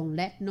daughter, don't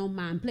let no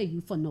man play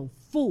you for no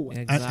fool.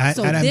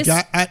 Exactly.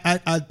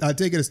 I'll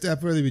take it a step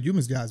further with you,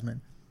 Ms.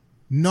 Jasmine.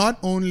 Not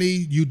only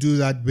you do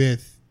that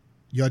with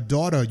your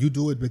daughter, you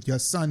do it with your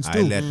sons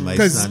too.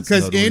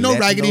 Because ain't no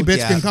raggedy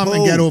bitch can come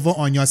and get over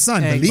on your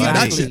son. Believe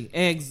that shit.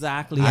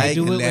 Exactly. I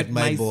do it with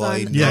my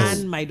son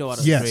and my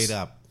daughter. Yes. Straight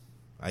up.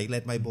 I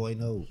let my boy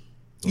know.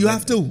 You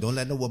have to. Don't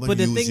let no woman But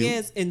the use thing you.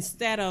 is,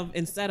 instead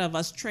of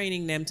us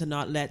training them to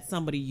not let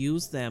somebody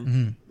use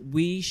them,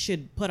 we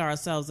should put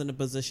ourselves in a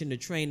position to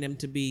train them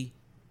to be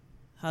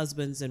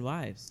husbands and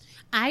wives.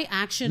 I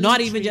actually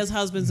Not even just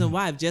husbands and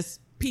wives, just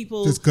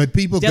people. Just good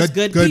people. Just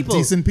good people.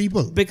 Decent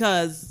people.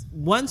 Because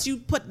once you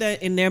put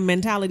that in their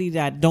mentality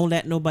that don't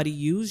let nobody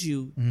use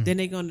you, then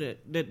they're going to,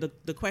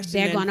 the question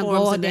they're then going to forms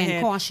go in their there head,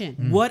 and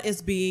caution. what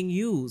is being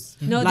used?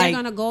 No, Like, they're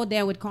going to go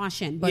there with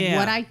caution. But Yeah.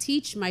 what I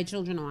teach my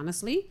children,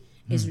 honestly,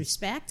 is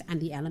respect and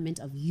the element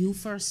of you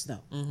first,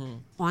 though.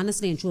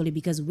 Honestly and truly,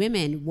 because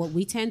women, what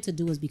we tend to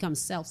do is become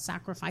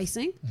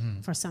self-sacrificing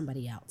for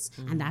somebody else.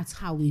 And that's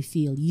how we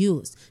feel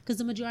used. Because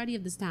the majority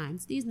of the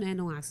times, these men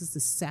don't ask us to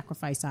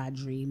sacrifice our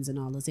dreams and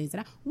all those things.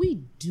 We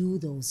do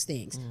those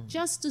things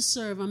just to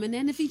serve him. And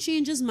then if he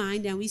changes his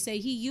mind and we say,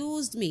 he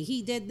used me,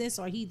 he did this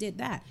or he did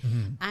that.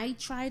 I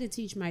try to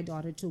teach my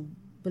daughter to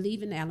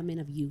believe in the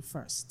element of you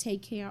first.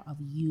 Take care of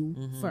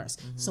you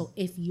first. So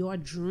if your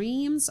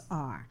dreams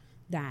are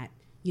that,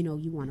 you know,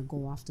 you want to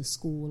go off to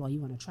school or you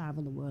want to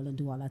travel the world and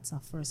do all that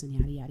stuff first and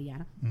yada, yada,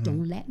 yada.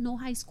 Don't let no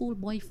high school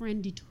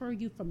boyfriend deter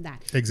you from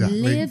that.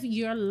 Exactly. Live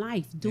your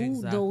life.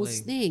 Do those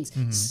Exactly.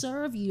 things.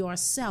 Serve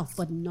yourself,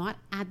 but not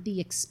at the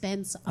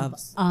expense of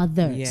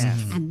others. Yeah.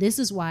 And this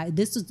is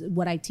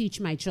what I teach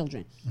my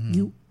children.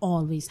 You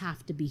always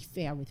have to be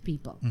fair with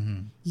people.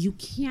 You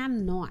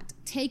cannot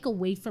take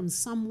away from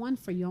someone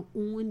for your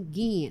own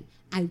gain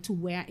and to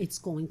where it's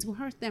going to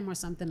hurt them or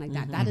something like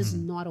that. That is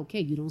not okay.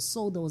 You don't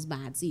sow those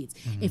bad seeds.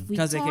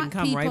 because it can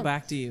come right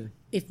back to you.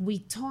 If we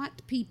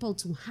taught people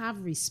to have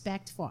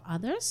respect for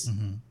others,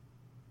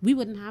 we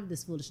wouldn't have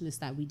this foolishness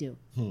that we do.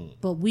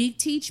 But we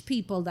teach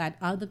people that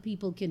other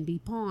people can be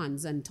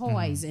pawns and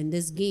toys in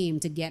this game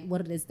to get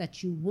what it is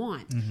that you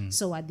want.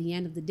 So at the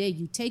end of the day,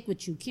 you take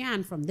what you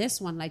can from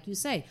this one, like you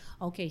say,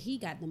 okay, he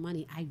got the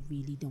money. I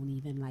really don't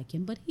even like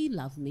him, but he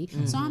loved me.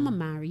 So I'm going to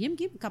marry him,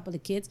 give him a couple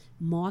of kids,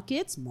 more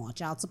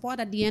child support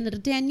at the end of the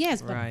 10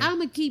 years. But Right. I'm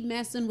going to keep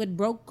messing with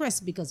broke Chris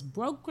because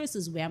broke Chris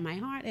is where my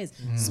heart is.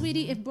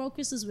 Sweetie, if broke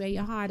Chris is where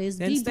your heart is,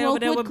 Then be stay over broke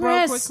there with with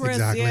broke with Chris. Chris.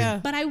 Exactly. Yeah.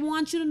 But I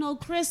want you to know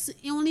Chris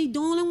only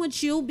dealing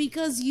with you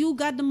because you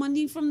got the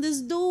money from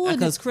this dude.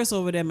 Because Chris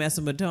over there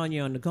messing with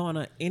Tanya on the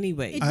corner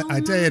anyway. It-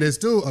 I tell you this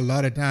too, a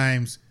lot of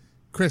times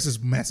Chris is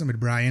messing with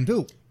Brian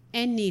too.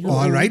 Anywho.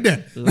 All right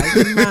then. Like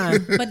a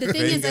man. But the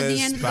thing is, at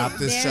the end of the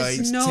Baptist day, there's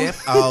Church, no... tip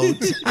out.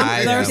 I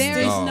am There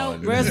is gone.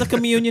 no- Where's the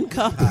communion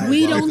cup?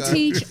 We don't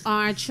teach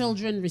our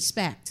children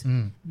respect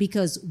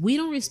because we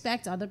don't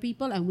respect other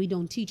people and we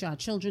don't teach our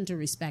children to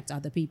respect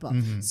other people.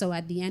 So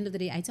at the end of the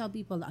day, I tell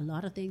people a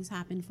lot of things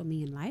happen for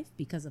me in life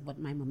because of what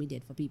my mommy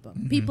did for people.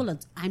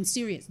 I'm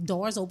serious.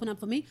 Doors open up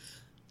for me.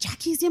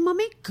 Jackie's your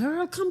mommy?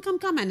 Girl, come.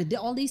 And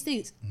all these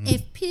things.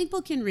 If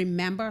people can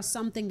remember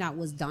something that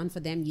was done for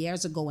them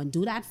years ago and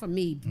do that for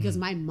me because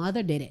my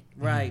mother did it.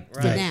 Right, To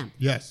right. them.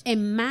 Yes.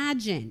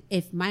 Imagine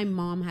if my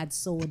mom had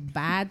sowed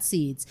bad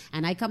seeds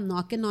and I come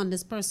knocking on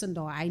this person's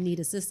door, I need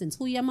assistance.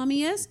 Who your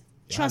mommy is?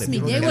 Trust me,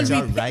 they will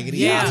be repay.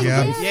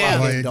 Yeah.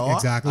 Well,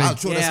 exactly. I'll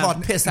throw this Yeah.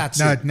 hot piss at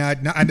you.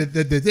 No. And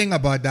the thing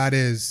about that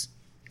is,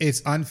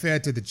 it's unfair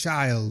to the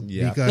child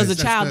Yeah. because the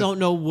child don't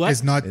know what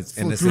it's not it's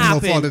through innocent. no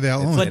fault of their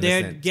own. But they're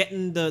Innocent.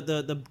 getting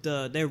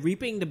they're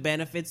reaping the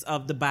benefits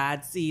of the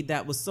bad seed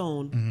that was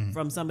sown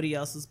from somebody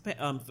else's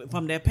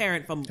from their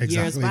parent from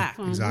years Exactly. back.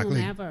 From Exactly.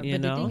 whomever. You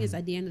But know? the thing is,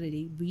 at the end of the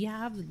day, we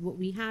have what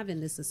we have in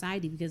this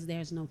society because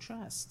there's no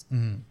trust.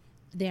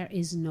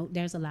 There's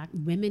a lack.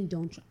 Women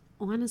don't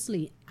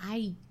honestly,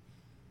 I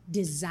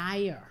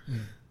desire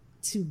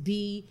to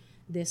be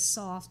this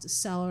soft,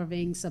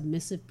 serving,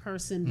 submissive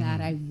person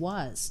that I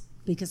was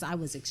because I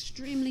was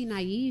extremely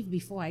naive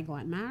before I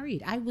got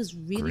married. I was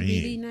really,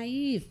 really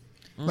naive.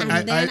 But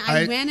And then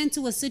I I ran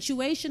into a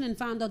situation and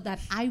found out that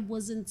I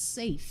wasn't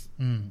safe.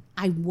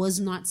 I was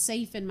not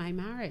safe in my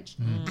marriage.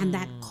 And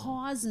that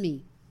caused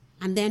me.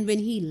 And then when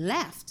he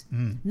left,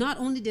 not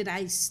only did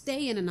I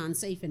stay in an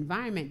unsafe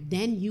environment,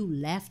 then you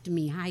left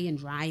me high and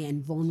dry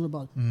and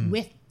vulnerable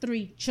with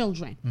 3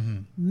 children.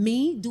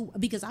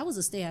 Because I was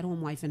a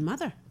stay-at-home wife and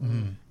mother.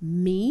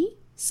 Me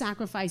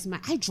sacrifice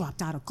I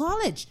dropped out of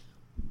college.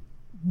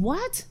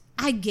 What?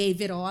 I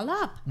gave it all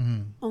up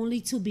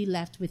only to be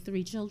left with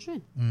 3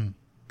 children.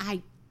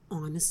 I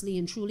honestly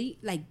and truly,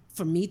 like,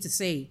 for me to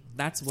say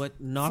That's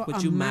what not for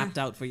what a you man- mapped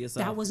out for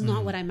yourself. that was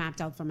not what I mapped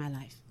out for my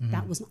life.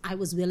 That was I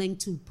was willing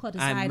to put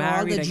aside all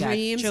married, the I got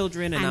dreams,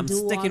 children, and I'm do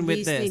sticking all with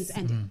these this. things,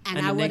 and And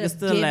I the would nigga have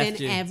still left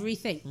given you.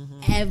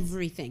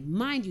 everything.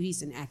 Mind you,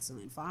 he's an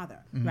excellent father,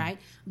 right?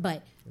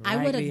 But I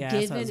would Raggedy have ass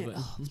given. husband.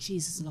 Oh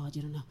Jesus, Lord,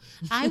 you don't know.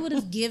 I would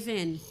have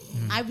given.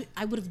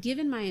 I would have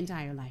given my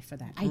entire life for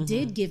that. I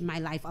did give my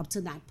life up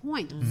to that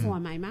point for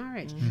my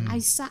marriage.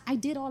 I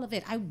did all of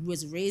it. I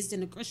was raised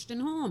in a Christian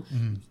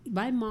home.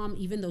 My mom,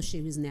 even though she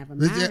was never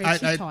married,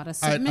 she taught us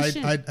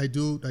submission. I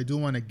do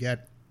want to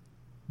get.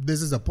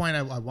 This is a point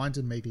I want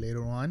to make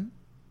later on.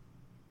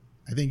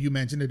 I think you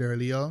mentioned it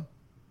earlier.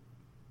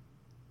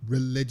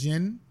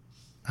 Religion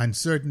and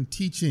certain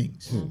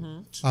teachings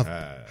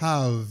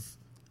have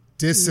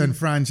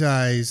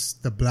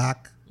disenfranchised the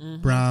black,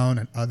 brown,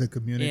 and other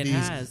communities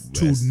has.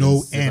 to Western no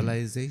end.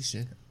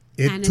 civilization.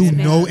 And To it's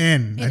no been-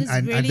 end, it is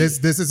and really-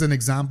 this is an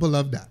example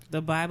of that.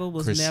 The Bible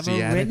was never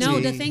Christianity. written No,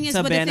 the thing is,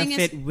 to but the thing is-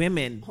 benefit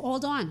women.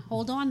 Hold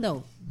on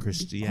though.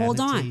 Christianity. Hold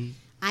on.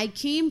 I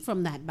came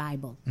from that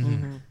Bible.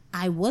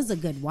 I was a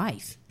good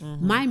wife.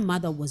 My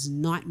mother was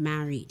not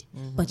married,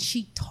 but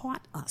she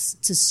taught us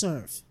to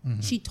serve.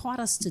 She taught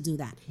us to do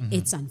that.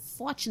 It's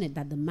unfortunate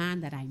that the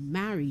man that I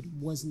married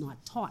was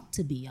not taught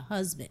to be a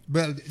husband.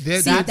 Well, See,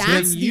 That's that's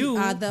when the you-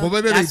 other. But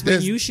wait, That's when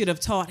there's- you should have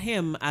taught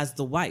him as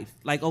the wife.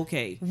 Like,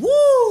 okay,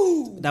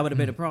 Woo! that would have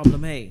been a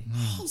problem. Hey,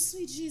 Oh,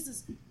 sweet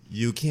Jesus.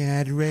 You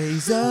can't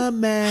raise a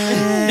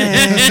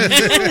man.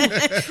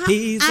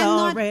 he's I'm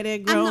not- already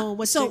I'm grown. not-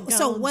 What so you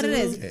so gonna what it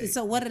do? is?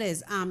 So what it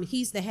is?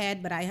 He's the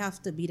head, but I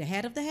have to be the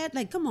head of the head.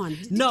 Like, come on.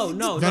 No,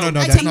 No, that's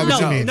that's not what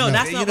you no, mean. no, No.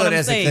 that's You not know, what I'm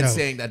there's a saying. good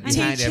saying that Teach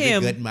behind every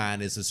him. good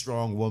man is a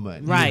strong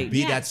woman. Right. You be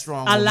Yeah. that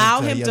strong woman. Allow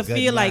till him you're to a good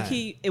feel like man.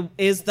 he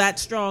is that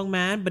strong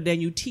man, but then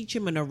you teach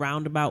him in a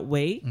roundabout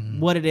way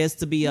what it is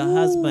to be a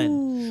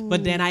husband.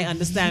 But then I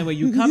understand where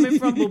you coming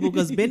from, boo,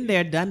 because been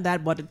there, done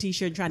that, bought a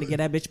t-shirt trying to get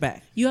that bitch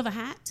back. You have a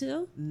hat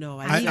too? No,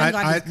 I I even didn't.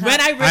 got his cut.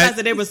 When I realized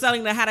that they were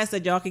selling the hat, I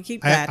said, y'all can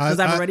keep that because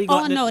I've already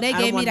Oh, got no, they I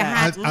don't gave me want the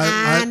that.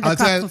 hat. And the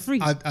cup for free.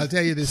 I'll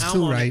tell you this I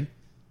too, want right? it.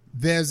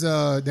 There's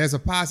a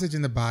passage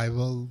in the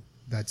Bible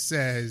that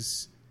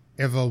says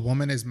if a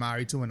woman is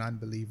married to an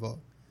unbeliever,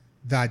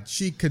 that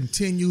she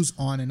continues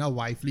on in her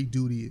wifely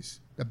duties.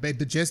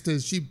 The gist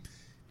is she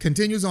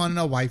continues on in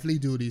her wifely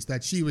duties,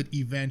 that she would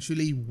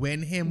eventually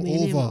win him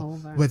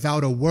over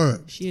without a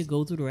word. She'd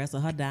go through the rest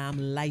of her damn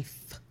life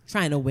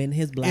trying to win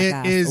his black It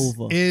ass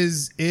over.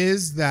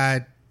 is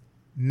that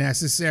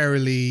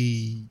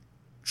necessarily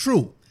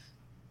true?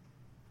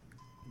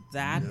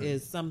 That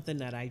is something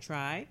that I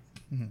tried.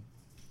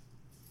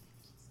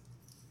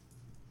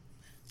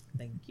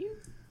 Thank you.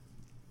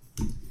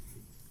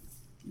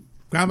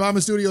 Grand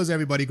Bahama Studios,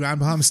 everybody. Grand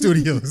Bahama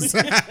Studios.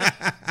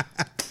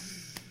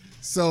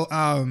 So,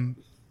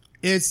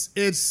 it's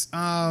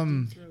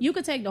You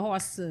could take the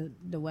horse to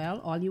the well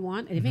all you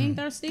want, and if he ain't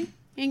thirsty,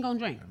 he ain't gonna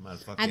drink.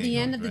 motherfucker At the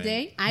ain't end gonna of the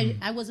drink. day,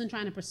 I wasn't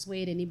trying to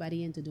persuade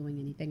anybody into doing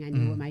anything. I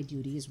knew what my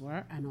duties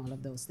were and all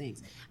of those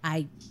things.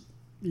 I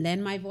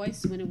lend my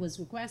voice when it was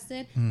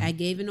requested. I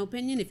gave an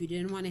opinion. If you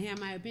didn't want to hear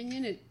my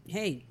opinion,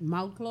 hey,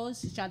 mouth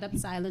closed, shut up,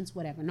 silence,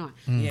 whatever. Not.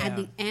 Yeah. At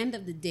the end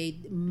of the day,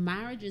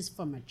 marriage is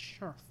for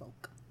mature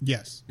folk.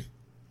 yes,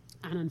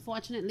 And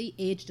unfortunately,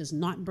 age does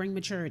not bring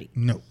maturity.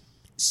 no.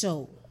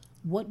 So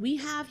what we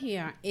have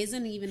here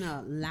isn't even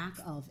a lack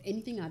of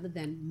anything other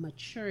than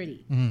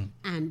maturity.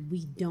 And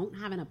we don't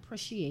have an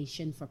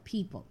appreciation for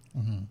people.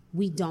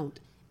 We don't.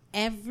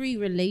 Every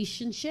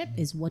relationship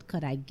is what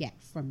could I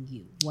get from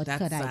you? What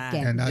That's could I sad.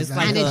 get? And that's- It's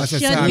like And a it that's a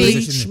should sad be-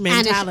 position.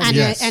 mentality. And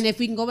Yes. if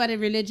we can go by the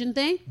religion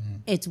thing,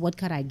 it's what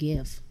could I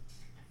give?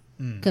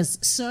 because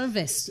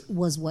service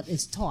was what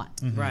is taught.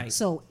 Right.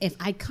 So if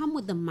I come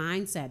with the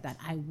mindset that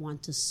I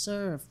want to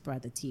serve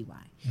Brother T.Y.,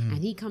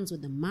 and he comes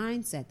with the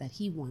mindset that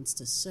he wants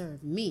to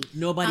serve me,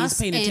 Nobody's us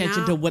paying in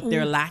attention our to what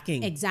they're own-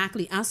 lacking.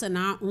 Exactly. Us in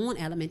our own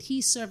element.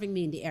 He's serving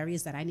me in the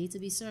areas that I need to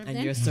be served And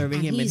in. you're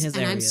serving him in his And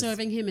I'm areas.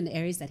 serving him in the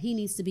areas that he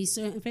needs to be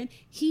served in.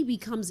 He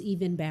becomes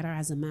even better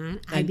as a man.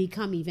 I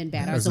become even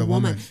better as a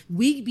woman.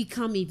 We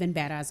become even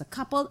better as a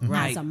couple,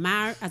 Right.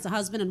 as a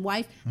husband and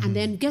wife. And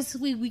then guess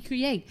what we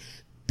create?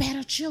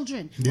 Better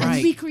children. Right.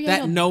 And we create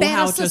that a know better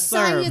how to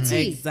society. serve.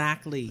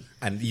 Exactly.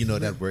 And you know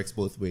that works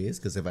both ways,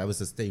 because if I was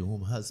a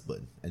stay-home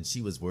husband and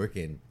she was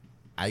working,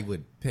 I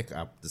would pick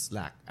up the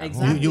slack at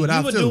Exactly. home. You would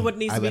have to. do what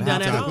needs I to be would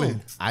done have at to.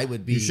 home. I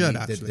would be You should,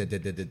 the actually.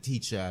 the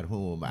teacher at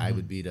home. I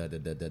would be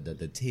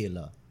the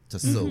tailor to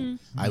sew.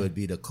 I would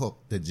be the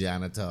cook, the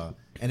janitor,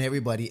 and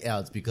everybody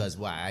else, because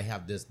I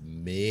have this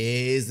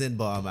amazing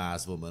bomb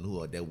ass woman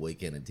who are there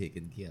working and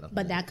taking care of.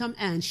 But that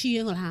and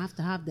she will have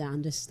to have the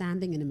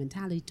understanding and the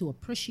mentality to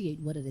appreciate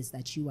what it is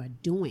that you are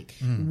doing.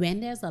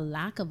 When there's a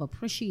lack of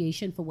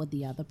appreciation for what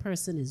the other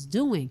person is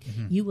doing,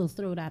 you will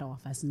throw that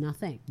off as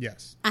nothing.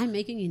 Yes. I'm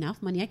making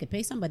enough money. I could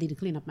pay somebody to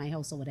clean up my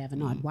house or whatever.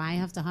 Not why I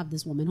have to have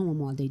this woman home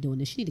all day doing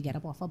this. She need to get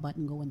up off her butt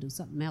and go and do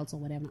something else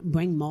or whatever.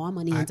 Bring more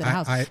money into the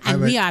house.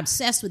 And we are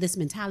obsessed with this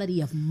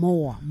mentality of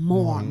more.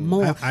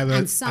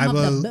 And some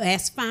of the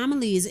best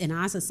families in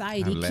our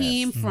society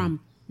came from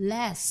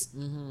less.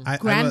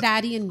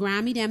 Granddaddy and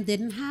Grammy them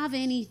didn't have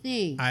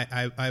anything.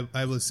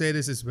 I will say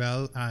this as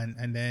well,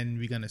 and then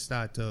we're going to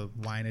start to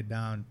wind it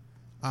down.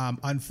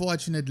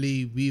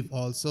 Unfortunately, we've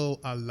also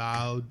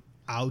allowed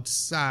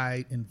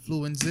outside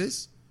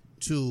influences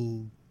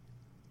to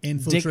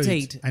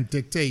infiltrate and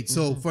dictate.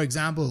 So, for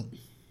example,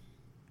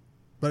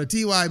 Brother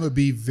T.Y. would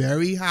be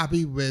very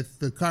happy with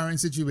the current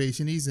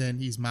situation he's in.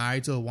 He's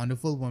married to a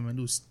wonderful woman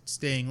who's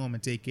staying home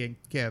and taking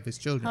care of his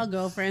children. Her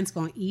girlfriend's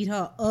gonna eat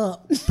her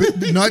up.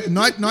 But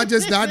not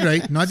just that,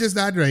 right? Not just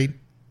that, right?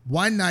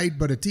 One night,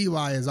 Brother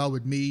T.Y. is out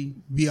with me.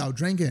 We out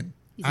drinking.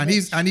 He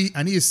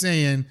is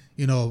saying,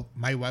 you know,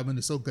 my woman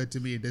is so good to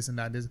me and this and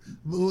that. This.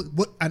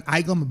 And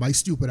I come with my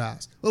stupid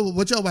ass. Oh,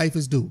 what your wife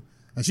is do?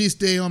 And she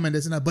stay home and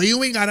this and that. But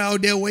you ain't got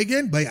out there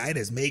working. But I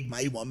just make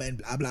my woman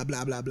blah, blah,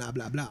 blah, blah, blah,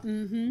 blah, blah.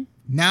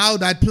 Now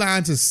that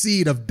plants a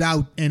seed of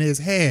doubt in his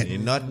head.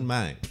 Not in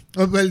mine.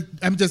 Oh, well,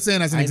 I'm just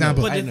saying as an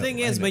example. But the thing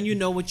is, when you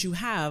know what you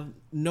have,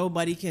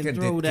 nobody can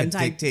throw them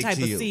type of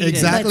seed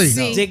Exactly.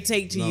 and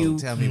dictate to you.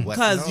 Tell me what.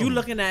 Because you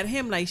looking at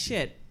him like,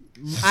 shit,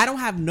 I don't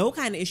have no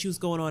kind of issues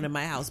going on in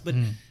my house. But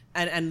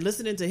and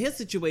listening to his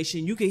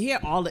situation, you can hear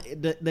all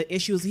the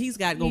issues he's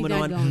got going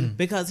on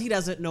because he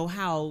doesn't know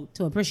how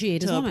to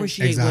appreciate his woman. what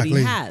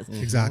he has.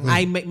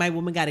 Exactly. My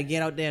woman got to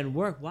get out there and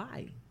work.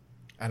 Why?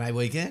 And I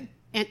work in.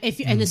 And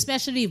and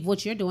especially if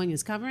what you're doing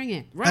is covering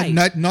it. Right.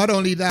 And not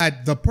only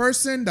that, the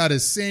person that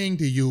is saying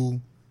to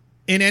you,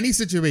 in any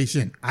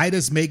situation, I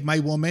just make my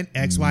woman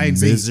X, Y, and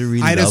Z.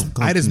 Misery I love just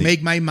company.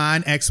 make my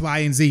man X, Y,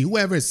 and Z.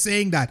 Whoever is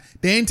saying that,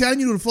 they ain't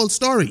telling you the full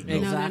story.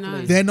 Exactly.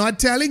 No. They're not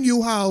telling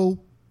you how,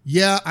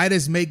 I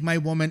just make my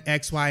woman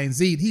X, Y, and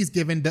Z.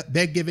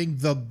 They're giving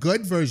the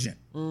good version.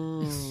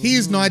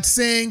 He's not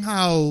saying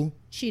how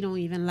She don't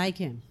even like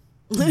him.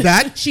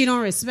 that She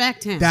don't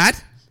respect him.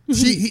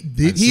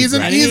 he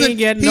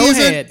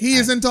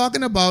isn't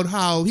talking about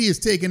how he is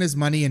taking his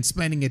money and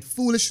spending it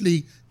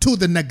foolishly to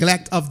the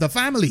neglect of the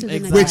family,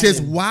 which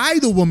is why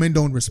the woman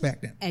don't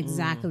respect him.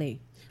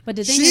 Exactly. But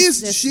the thing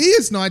She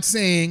is not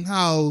saying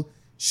how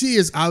she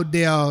is out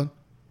there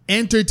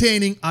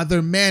entertaining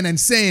other men and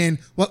saying,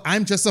 well,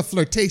 I'm just a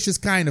flirtatious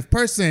kind of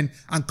person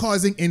and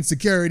causing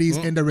insecurities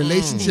in the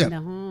relationship. in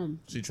the home.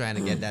 She's trying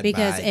to get that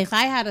Because bag. if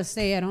I had a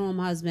stay-at-home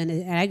husband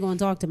and I go and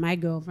talk to my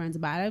girlfriends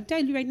about it, I'll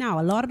tell you right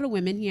now, a lot of the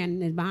women here in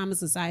the Bahamas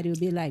society would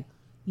be like,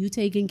 you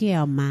taking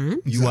care of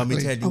man? You want me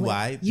to tell you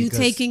why? You Because-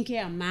 taking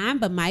care of man?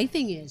 But my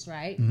thing is,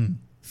 right,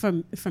 for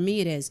me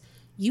it is,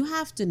 you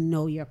have to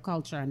know your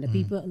culture and the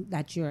people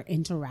that you're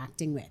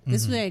interacting with.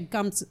 This is where it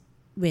comes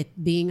with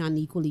being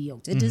unequally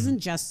yoked. It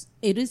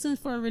isn't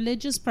for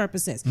religious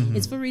purposes.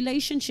 It's for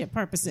relationship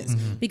purposes.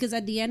 Because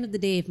at the end of the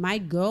day, if my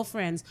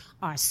girlfriends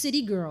are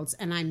city girls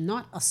and I'm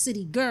not a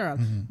city girl,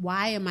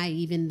 why am I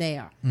even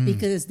there?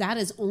 Because that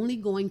is only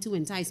going to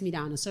entice me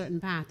down a certain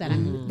path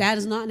that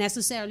is not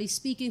necessarily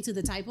speaking to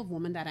the type of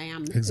woman that I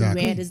am, where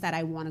it is that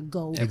I want to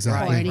go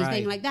or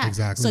anything like that.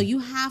 Exactly. So you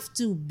have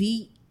to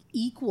be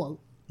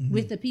equal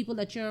with the people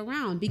that you're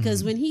around,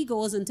 because when he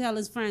goes and tell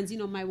his friends,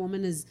 my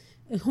woman is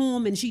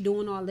home and she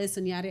doing all this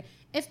and yada,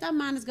 if that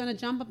man is going to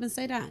jump up and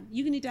say that,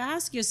 you need to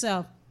ask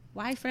yourself,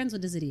 why friends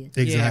with this idiot?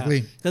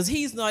 Exactly. Because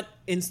he's not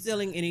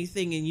instilling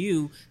anything in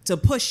you to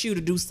push you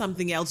to do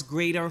something else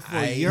greater for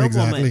your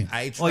woman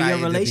I or tried your to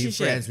be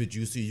relationship. friends with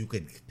you so you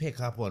could pick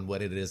up on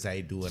what it is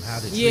I do and how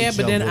to treat Yeah, but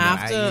your then woman.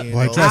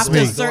 after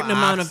a certain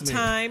amount of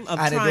time of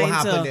and trying it don't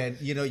happen, to, then,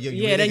 you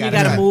then you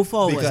got to move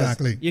forward.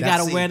 Exactly. You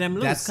got to wear them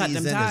loose, cut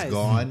them ties. Is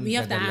gone, We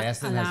have to the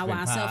lesson has allow been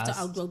ourselves passed,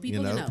 to outgrow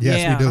people, you know.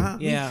 Yes, we do.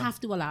 We have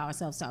to allow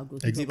ourselves to outgrow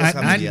people. People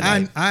come into your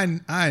life.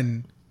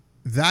 And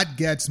that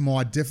gets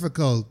more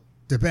difficult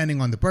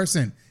depending on the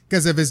person.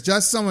 Because if it's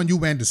just someone you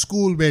went to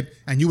school with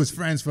and you was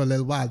friends for a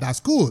little while, that's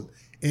cool.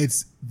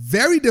 It's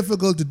very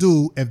difficult to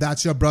do if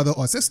that's your brother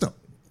or sister.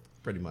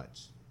 Pretty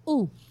much.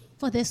 Oh,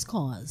 for this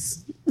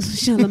cause,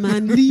 shall a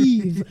man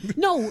leave?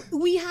 No,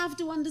 we have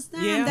to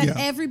understand that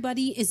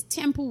everybody is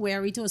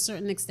temporary to a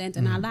certain extent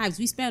in our lives.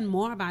 We spend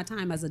more of our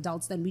time as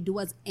adults than we do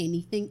as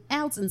anything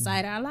else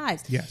inside our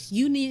lives. Yes.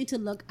 You need to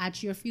look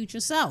at your future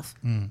self.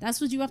 That's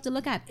what you have to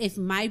look at. If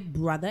my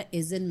brother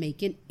isn't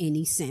making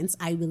any sense,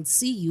 I will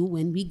see you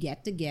when we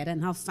get together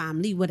and have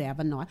family,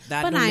 whatever not.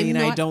 That don't mean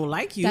I don't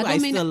like you. I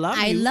still love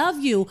you. I love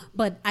you,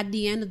 but at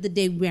the end of the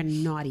day, we're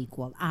not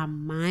equal. Our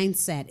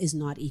mindset is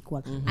not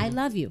equal. I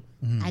love you.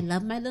 I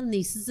love my little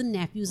nieces and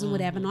nephews and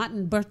whatever not,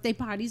 and birthday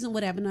parties and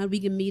whatever not. We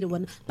can meet or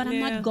whatnot. But I'm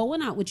not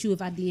going out with you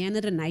if at the end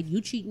of the night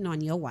you cheating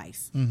on your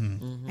wife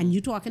and you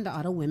talking to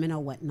other women or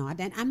whatnot.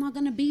 Then I'm not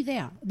going to be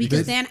there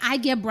because then I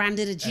get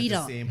branded a cheater.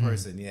 As the same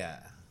person, yeah.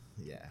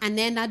 And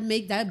then that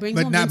brings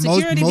But home not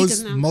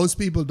insecurity. most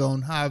people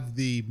don't have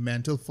the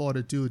mental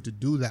fortitude to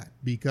do that,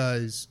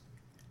 because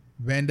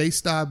when they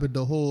start with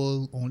the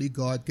whole "only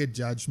God could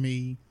judge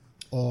me"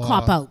 or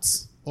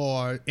cop-outs,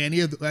 or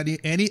any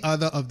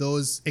other of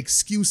those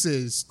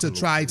excuses to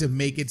try to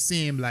make it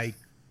seem like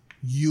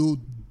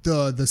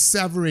the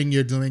severing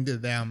you're doing to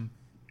them,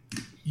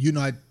 you're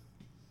not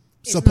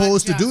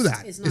supposed to do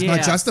that. It's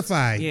not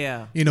justified.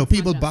 Yeah.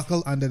 People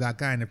buckle under that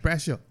kind of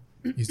pressure.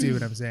 You see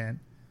what I'm saying?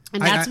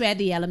 And that's where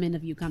the element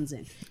of you comes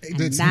in.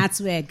 And that's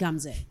where it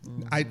comes in.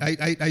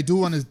 I do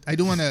want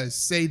to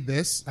say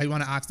this. I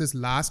want to ask this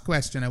last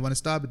question. I want to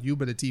start with you,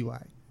 Brother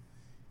T.Y.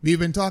 We've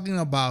been talking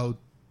about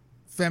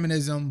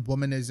feminism,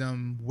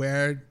 womanism,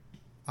 where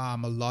a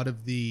lot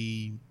of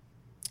the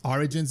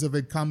origins of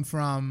it come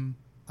from,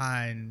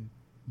 and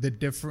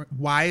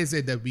why is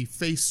it that we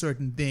face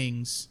certain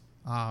things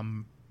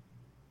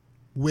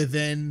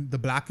within the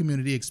Black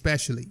community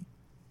especially.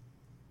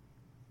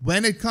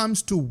 When it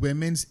comes to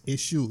women's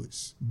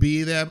issues,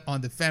 be them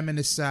on the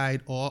feminist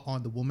side or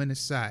on the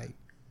womanist side,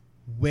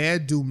 where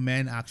do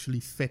men actually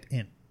fit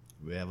in?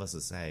 Wherever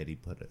society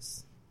put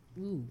us.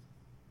 Ooh.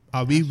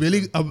 Are we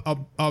really,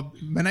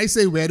 when I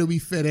say where do we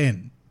fit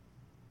in,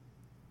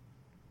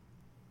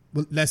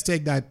 well, let's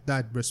take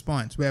that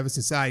response, wherever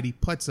society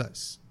puts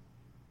us.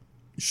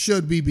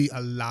 Should we be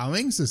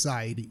allowing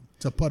society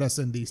to put us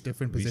in these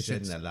different positions?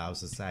 We shouldn't allow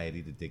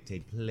society to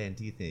dictate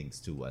plenty of things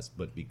to us,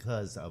 but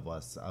because of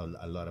us,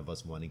 a lot of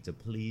us wanting to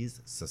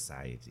please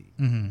society,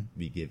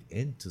 we give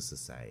in to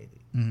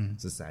society.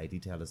 Society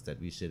tells us that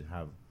we should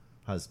have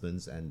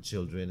husbands and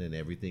children and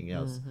everything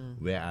else,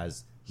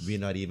 whereas we're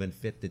not even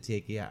fit to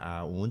take care of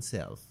our own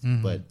self,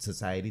 but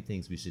society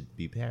thinks we should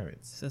be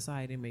parents.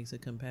 Society makes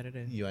it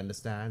competitive. You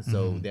understand?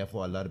 So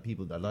therefore, a lot of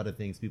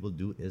things people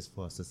do is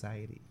for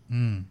society.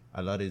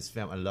 A lot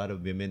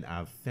of women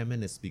are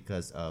feminists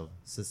because of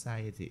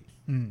society.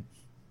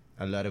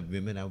 A lot of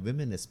women are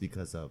womanists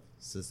because of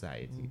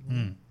society.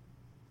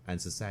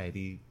 And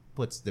society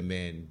puts the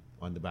men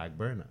on the back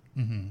burner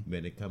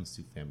when it comes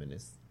to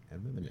feminists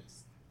and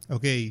womanists.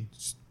 Okay,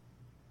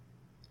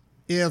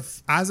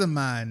 if as a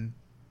man,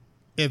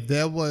 if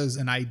there was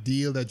an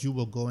ideal that you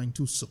were going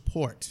to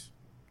support,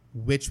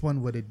 which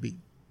one would it be?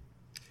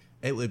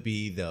 It would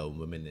be the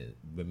womanism.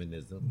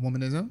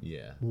 Womanism?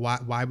 Yeah.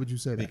 Why would you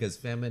say that? Because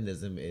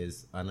feminism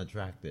is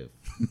unattractive.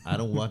 I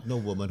don't want no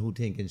woman who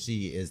thinking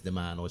she is the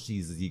man or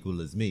she's as equal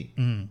as me.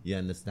 You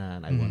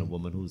understand? I want a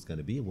woman who's going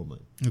to be a woman.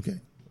 Okay.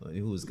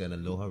 Who's going to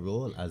know her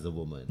role as a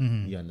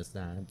woman. You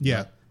understand?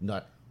 Yeah.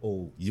 Not,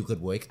 oh, you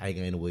could work, I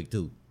can work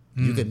too.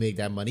 You can make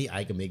that money,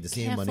 I can make the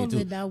same money too. Careful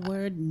with that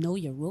word, know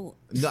your role.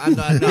 No,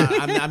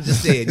 I'm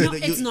just saying. No,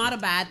 it's not a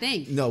bad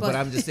thing. No, but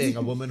I'm just saying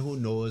a woman who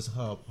knows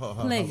her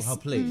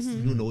place,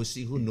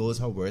 who knows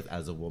her worth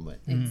as a woman.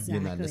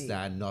 Exactly. You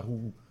understand? Not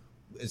who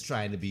is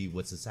trying to be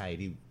what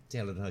society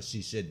telling her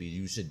she should be.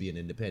 You should be an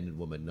independent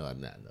woman. No.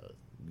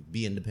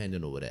 Be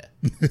independent over there.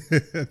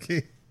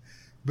 Okay.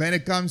 When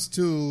it comes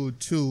to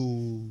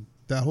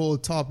the whole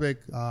topic,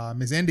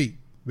 Ms. Indy,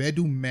 where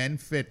do men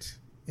fit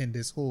in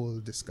this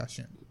whole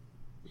discussion?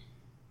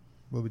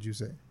 What would you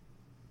say?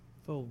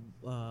 For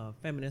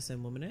feminists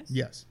and womanists?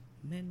 Yes.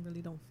 Men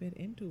really don't fit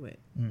into it.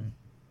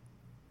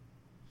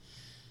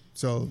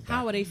 So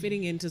how are they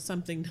fitting into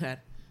something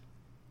that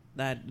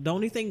the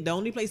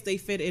only place they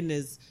fit in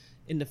is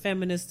in the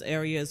feminist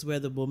areas where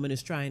the woman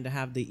is trying to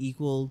have the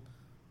equal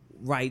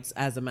rights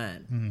as a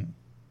man.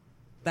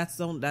 That's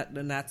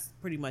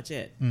pretty much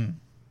it.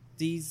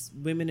 These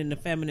women in the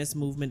feminist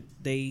movement,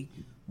 they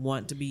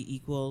want to be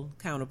equal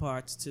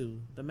counterparts to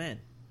the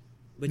men,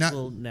 which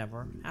will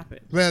never happen.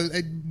 Well,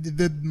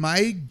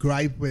 my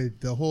gripe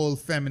with the whole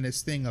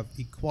feminist thing of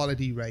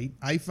equality, right?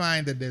 I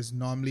find that there's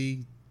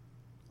normally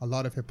a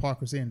lot of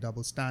hypocrisy and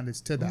double standards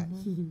to that.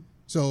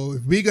 So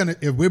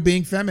if we're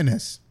being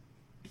feminists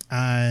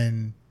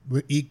and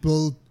we're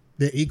equal,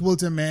 they're equal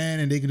to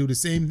men and they can do the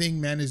same thing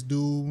men is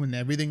do and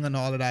everything and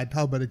all of that,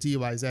 how about the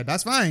TY said,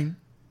 that's fine.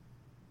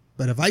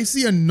 But if I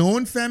see a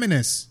known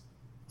feminist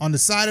on the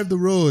side of the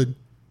road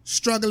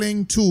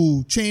struggling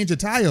to change a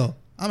tire,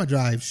 I'm going to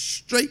drive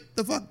straight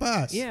the fuck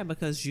past. Yeah,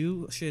 because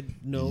you should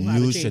know how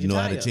to change should a know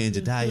tire. how to change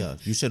a tire.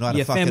 You should know how to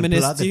You fucking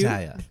feminist, plug a you?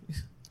 tire.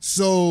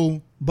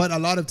 So, but a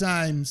lot of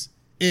times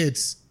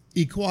it's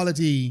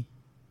equality,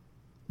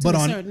 To but a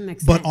certain on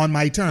extent.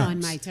 my terms. On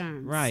my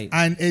terms. Right.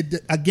 And it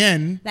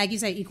again, Like you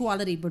say,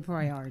 equality but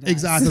prioritize.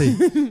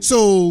 exactly.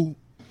 So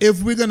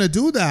if we're gonna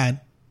do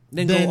that,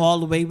 Then go all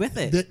the way with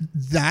it.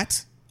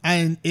 that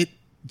and it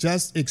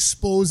just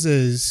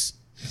exposes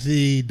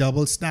the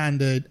double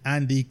standard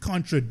and the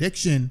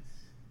contradiction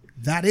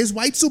that is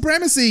white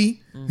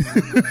supremacy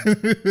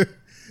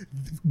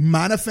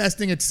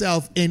manifesting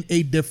itself in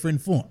a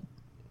different form.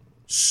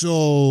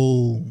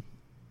 So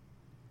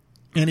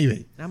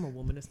anyway, I'm a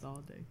womanist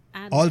all day.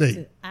 All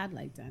day. I'd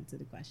like to answer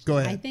the question. Go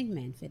ahead. I think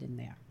men fit in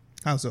there.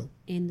 how so?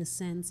 In the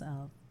sense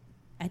of,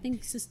 I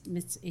think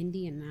Miss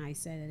Indy and I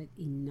said it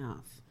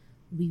enough.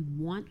 We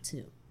want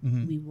to.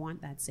 We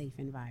want that safe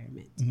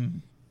environment.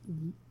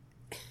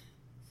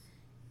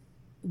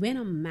 When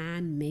a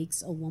man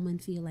makes a woman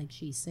feel like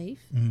she's safe,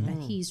 that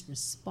he's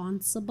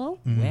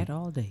responsible, Wet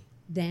all day.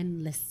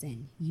 then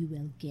listen, you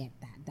will get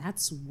that.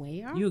 That's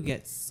where You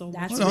get so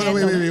much. That's Hold on,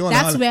 wait, hold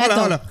That's on. where Hold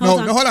on, the- hold on. hold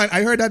No, on. no, hold on.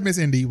 I heard that, Miss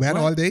Indy. Wet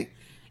What? all day.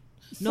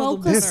 No,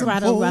 the Focus, woman.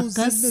 rather hoes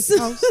in ruckus. this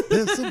house.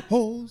 There's some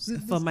hoes in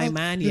For this my house.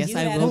 man, yes, You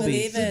I better will be.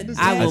 believe it.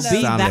 I will Sound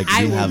be like that. you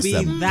I will have be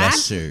some that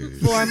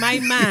gushers. for my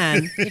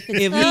man.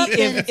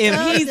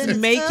 if he's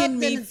making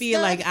me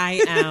feel like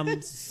I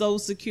am so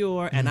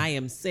secure and I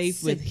am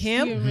safe with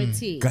him,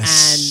 Security.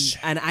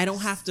 and I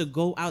don't have to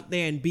go out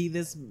there and be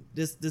this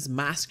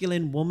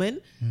masculine woman,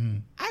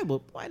 I will.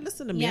 Boy,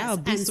 listen to me. Yes, I'll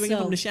be and swinging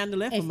so from the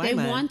chandelier for if my they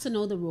man. want to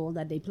know the role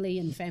that they play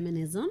in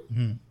feminism,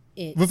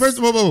 it's But first,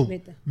 whoa.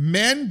 with-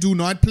 Men do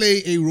not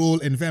play a role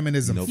in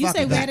feminism. Nope. you Fuck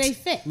say that. where they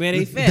fit. Where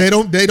they fit.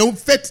 They don't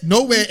fit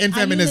nowhere in Are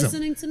feminism.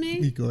 you listening to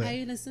me? Go ahead. Are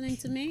you listening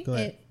to me? Go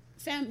ahead.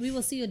 We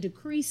will see a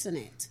decrease in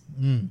it.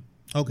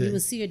 Okay. We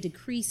will see a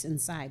decrease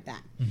inside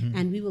that,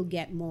 and we will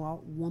get more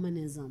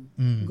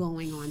womanism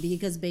going on,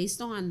 because based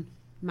on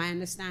my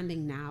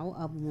understanding now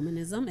of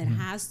womanism, it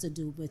has to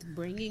do with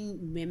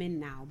bringing women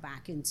now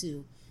back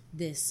into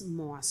this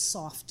more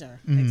softer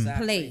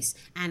place.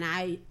 And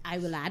I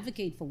will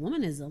advocate for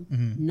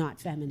womanism,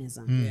 not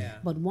feminism. Yeah.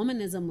 But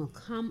womanism will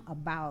come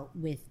about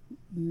with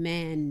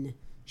men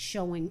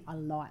showing a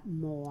lot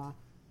more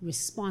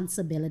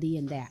responsibility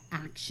in their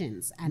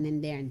actions and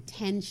in their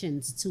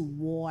intentions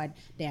toward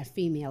their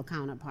female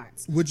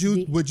counterparts. Would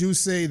you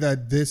say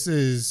that this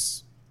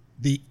is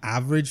the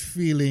average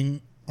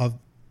feeling of?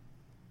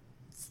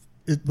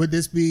 Would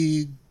this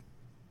be?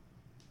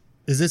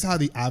 Is this how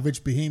the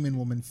average Bahamian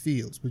woman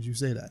feels? Would you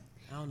say that?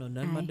 I don't know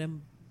nothing about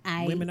them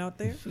I- women out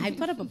there. I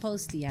put up a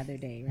post the other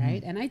day,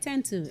 right? And I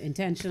tend to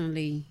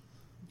intentionally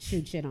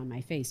shoot shit on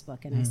my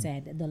Facebook. And I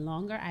said, the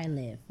longer I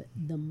live,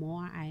 the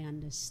more I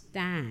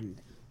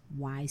understand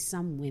why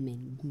some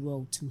women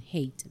grow to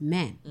hate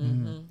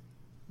men.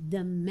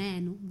 The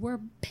men were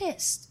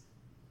pissed,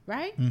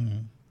 right?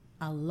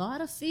 A lot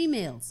of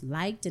females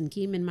liked and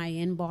came in my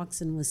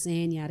inbox and was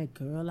saying, yada,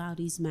 girl, how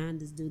these men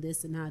just do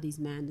this and how these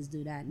men just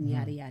do that and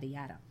yada, yada,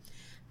 yada.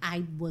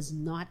 I was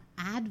not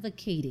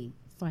advocating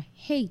for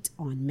hate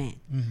on men.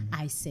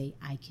 I say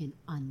I can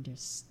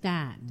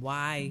understand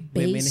Why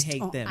women based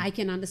hate on- them. I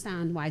can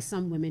understand why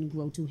some women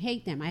grow to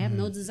hate them. I have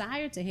no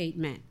desire to hate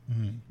men.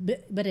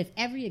 But if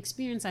every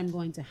experience I'm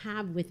going to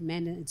have with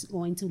men, it's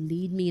going to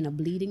lead me in a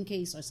bleeding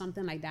case or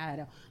something like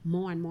that,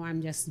 more and more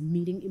I'm just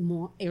meeting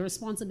more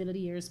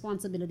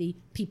irresponsibility,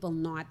 people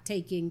not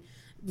taking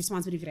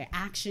responsibility for their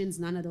actions,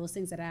 none of those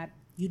things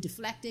you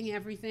deflecting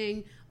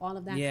everything, all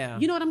of that. Yeah.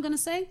 You know what I'm going to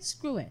say?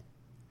 Screw it.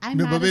 I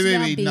No, might but as wait,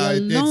 well wait, be no,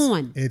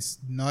 alone. it's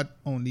not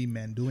only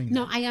men doing that.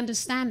 No, I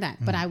understand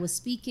that, but I was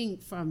speaking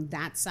from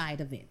that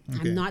side of it. Okay.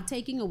 I'm not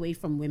taking away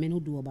from women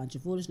who do a bunch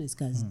of foolishness,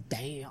 because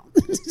damn,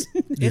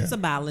 It's a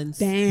balance.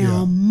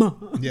 damn,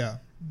 Yeah.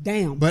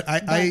 damn. But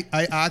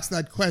I asked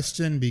that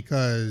question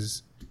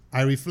because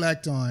I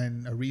reflect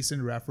on a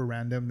recent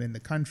referendum in the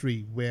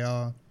country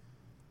where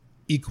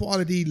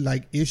equality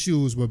like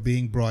issues were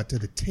being brought to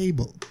the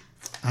table,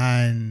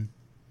 and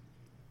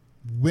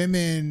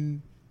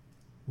women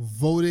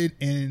voted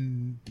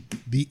in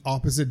the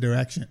opposite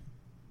direction.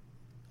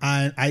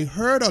 And I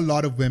heard a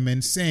lot of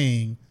women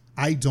saying,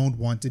 I don't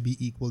want to be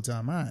equal to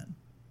a man,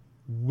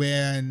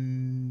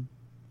 when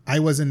I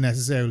wasn't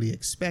necessarily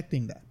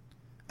expecting that.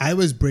 I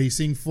was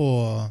bracing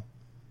for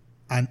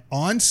an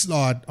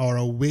onslaught or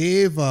a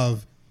wave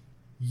of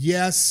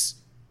yes,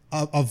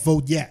 of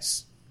vote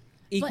yes.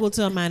 Equal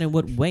to a man in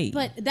what way?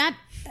 But that,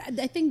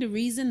 I think the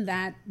reason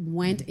that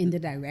went in the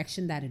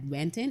direction that it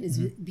went in is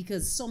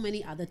because so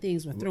many other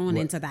things were thrown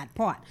into that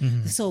pot.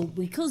 So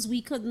because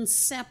we couldn't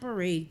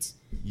separate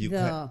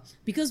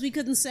because we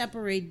couldn't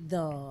separate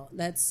the,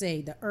 let's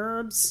say, the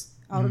herbs.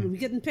 We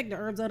couldn't pick the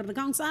herbs out of the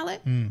conch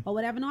salad or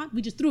whatever not.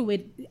 We just threw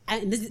it.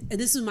 And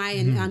this is my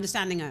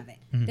understanding of it.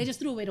 They just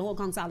threw away the whole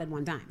conch salad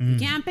one time. You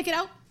can't pick it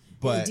out.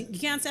 But you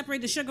can't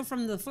separate the sugar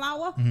from the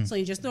flour, so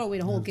you just throw away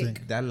the whole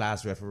cake. that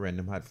last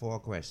referendum had 4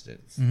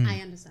 questions.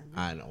 I understand.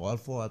 And all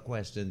 4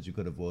 questions you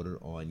could have voted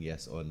on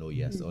yes or no,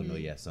 yes or no,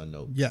 yes or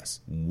no.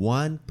 Yes.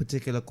 One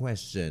particular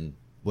question,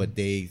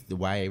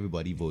 why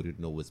everybody voted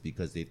no was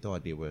because they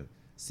thought they were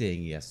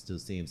saying yes to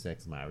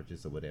same-sex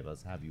marriages or whatever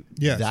else have you.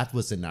 Yes. That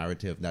was the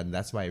narrative, and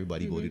that's why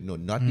everybody voted no.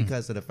 Not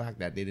because of the fact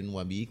that they didn't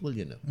want to be equal,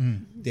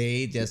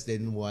 They just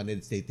didn't want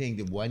it. They think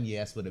that one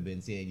yes would have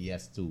been saying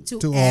yes to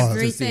all.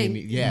 everything.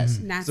 Yes.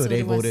 That's So what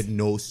they it was. voted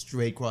no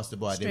straight across the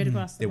board. Straight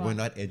across the They board. were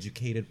not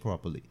educated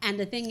properly. And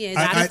the thing is,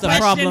 That is the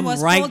question problem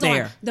was, right hold on.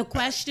 there. The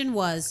question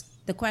was,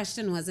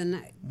 and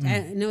I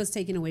know it's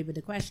taken away, but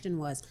the question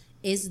was,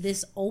 is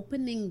this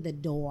opening the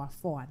door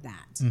for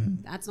that?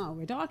 That's not what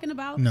we're talking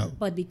about. No.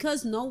 But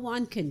because no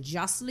one can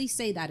justly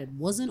say that it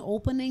wasn't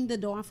opening the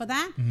door for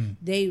that,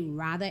 they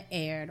rather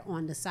erred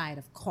on the side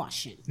of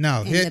caution.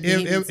 Now, in here the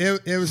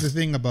behaviors. was the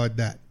thing about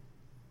that.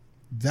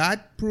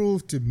 That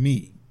proved to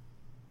me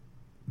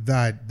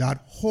that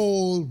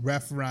whole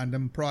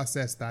referendum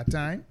process that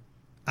time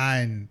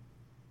and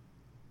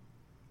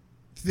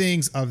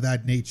things of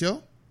that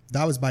nature,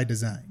 that was by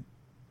design.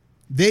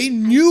 They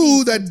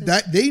knew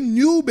that they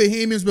knew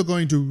Bahamians were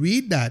going to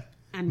read that,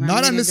 And not run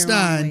it the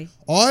understand.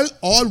 wrong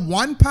All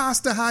one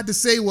pastor had to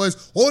say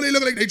was, "Oh, they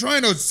look like they're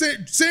trying to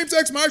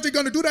same-sex marriage. They're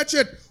going to do that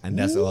shit." And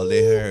that's all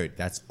they heard.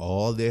 That's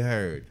all they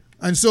heard.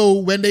 And so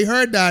when they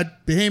heard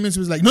that, Bahamians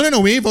was like, no,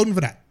 we ain't voting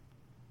for that.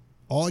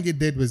 All you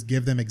did was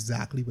give them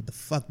exactly what the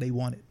fuck they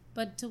wanted.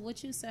 But to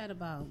what you said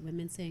about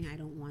women saying, I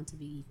don't want to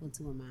be equal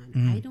to a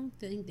man, I don't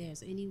think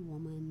there's any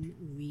woman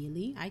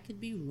really, I could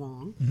be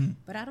wrong,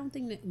 but I don't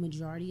think the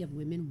majority of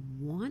women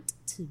want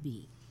to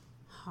be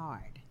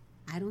hard.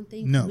 I don't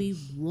think we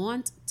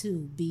want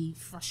to be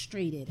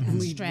frustrated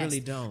and stressed really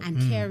don't.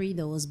 and carry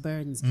those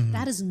burdens.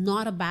 That is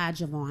not a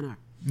badge of honor.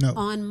 No.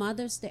 On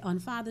Mother's Day, on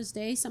Father's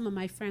Day, some of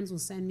my friends will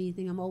send me a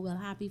thing.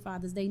 Happy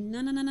Father's Day. No.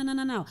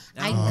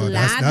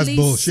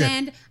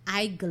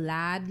 I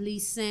gladly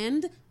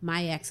send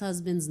my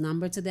ex-husband's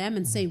number to them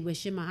and say,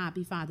 wish him a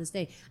happy Father's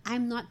Day.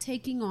 I'm not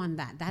taking on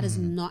that. That is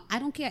not, I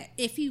don't care.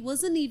 If he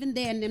wasn't even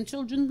there in them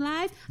children's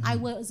life, I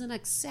wasn't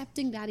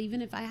accepting that,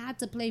 even if I had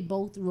to play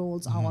both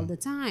roles all the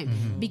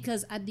time.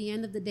 Because at the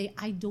end of the day,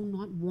 I do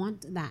not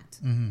want that.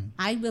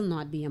 I will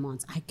not be a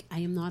monster. I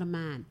am not a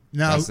man.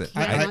 Now,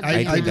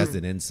 I think that's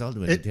an insult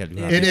when they tell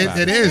you. It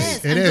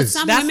is.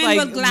 Some That's women like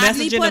will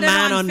gladly messaging put a it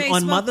man on Facebook.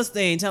 on Mother's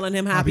Day and telling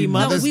him Happy Happy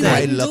Mother's We Day.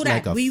 wouldn't look do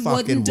like that. a We wouldn't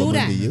fucking do woman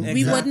that. to you.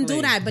 We wouldn't do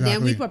Exactly. that. But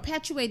then we Exactly.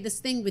 perpetuate this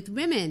thing with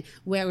women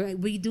where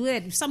we do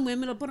it. Some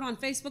women will put it on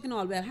Facebook and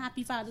all. Well,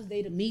 Happy Father's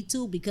Day to me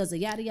too because of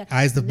yada yada.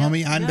 I's the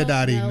mommy and the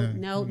daddy.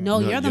 No, No,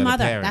 you're the you're the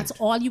mother. parent. That's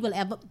all you will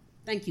ever.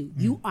 Thank you.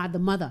 You are the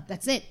mother.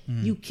 That's it.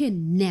 You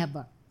can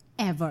never,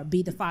 ever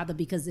be the father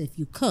because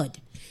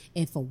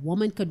if a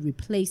woman could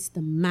replace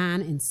the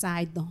man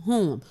inside the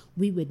home,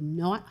 we would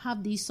not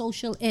have these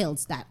social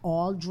ills that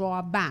all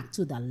draw back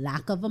to the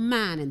lack of a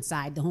man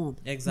inside the home.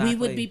 Exactly. We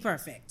would be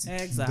perfect.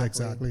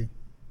 Exactly.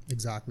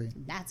 Exactly.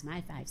 That's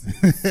my 5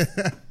 cents.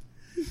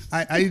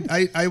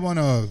 I want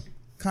to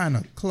kind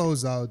of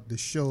close out the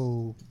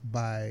show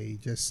by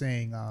just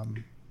saying,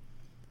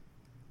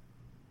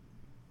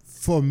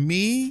 for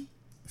me,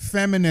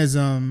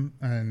 feminism,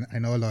 and I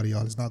know a lot of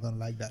y'all is not going to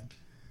like that,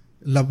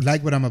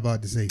 like what I'm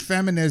about to say.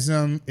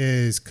 Feminism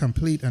is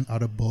complete and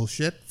utter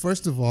bullshit.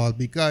 First of all,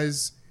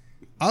 because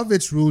of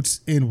its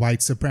roots in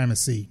white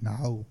supremacy.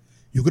 Now,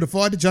 you could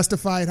afford to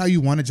justify it how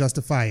you want to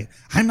justify it.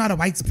 I'm not a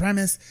white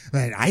supremacist,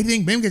 but I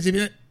think women should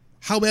be.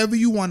 However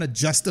you want to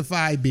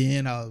justify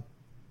being a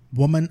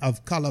woman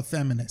of color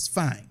feminist,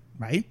 fine,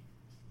 right?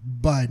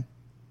 But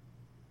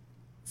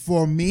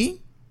for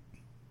me,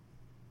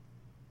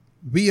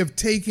 we have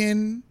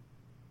taken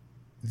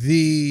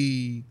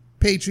the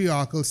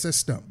patriarchal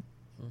system,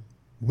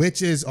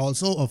 which is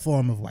also a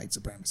form of white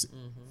supremacy,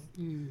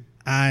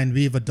 and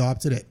we've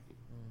adopted it.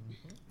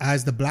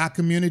 As the black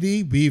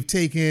community, we've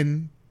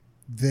taken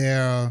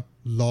their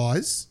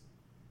laws,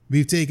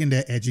 we've taken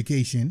their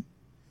education,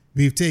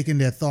 we've taken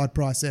their thought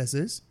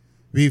processes,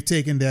 we've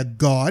taken their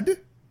God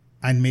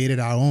and made it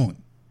our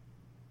own.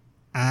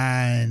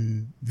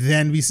 And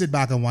then we sit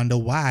back and wonder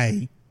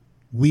why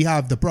we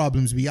have the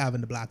problems we have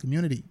in the black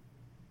community.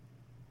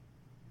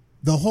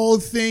 The whole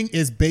thing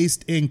is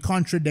based in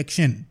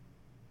contradiction.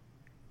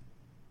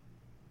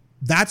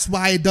 That's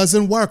why it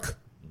doesn't work.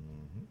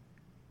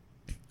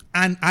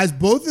 And as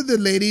both of the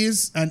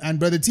ladies and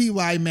Brother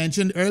T.Y.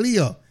 mentioned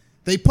earlier,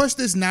 they push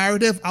this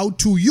narrative out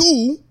to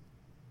you,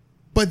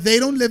 but they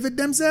don't live it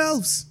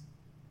themselves.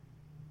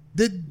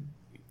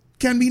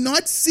 Can we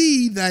not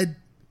see that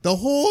the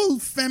whole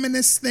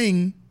feminist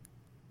thing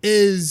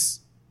is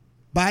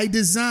by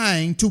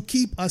design to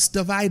keep us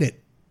divided?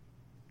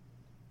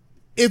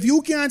 If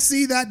you can't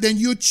see that, then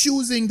you're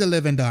choosing to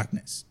live in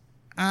darkness.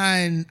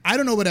 And I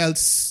don't know what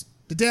else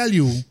to tell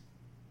you,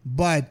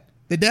 but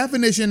the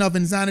definition of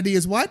insanity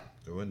is what?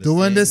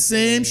 Doing the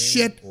same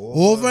shit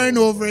over and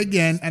over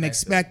again and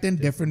expecting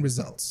different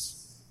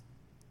results.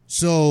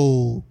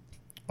 So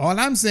all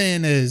I'm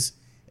saying is,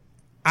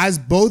 as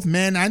both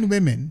men and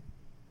women,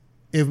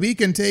 if we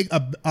can take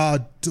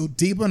a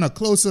deeper and a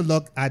closer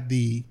look at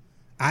the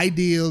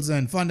ideals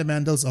and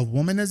fundamentals of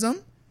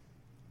womanism,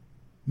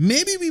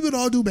 maybe we would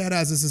all do better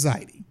as a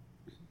society.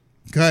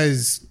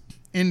 Because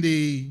in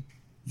the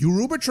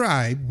Yoruba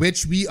tribe,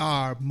 which we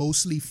are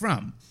mostly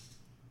from,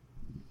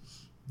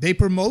 they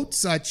promote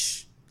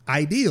such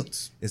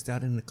ideals. Is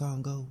that in the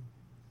Congo?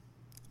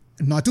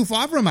 Not too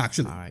far from,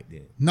 actually. All right,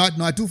 then.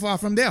 Not too far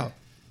from there.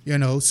 You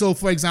know, so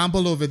for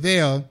example, over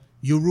there,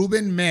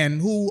 Yoruban men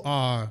who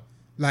are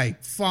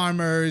like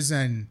farmers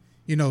and,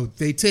 you know,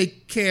 they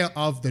take care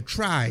of the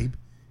tribe,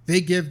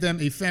 they give them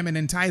a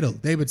feminine title.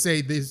 They would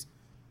say this,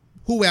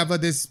 whoever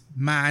this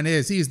man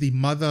is, he is the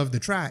mother of the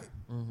tribe.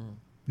 Mm-hmm.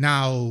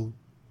 Now,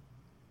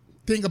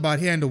 think about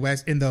here in the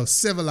West, in the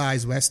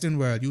civilized Western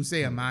world, you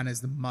say a man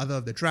is the mother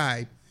of the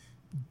tribe.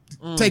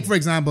 Take, for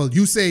example,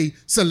 you say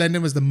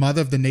Selene was the mother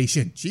of the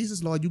nation.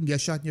 Jesus, Lord, you can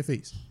get shot in your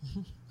face.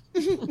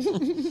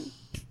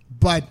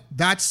 But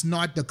that's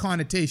not the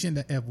connotation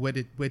that,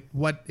 with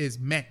what is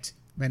meant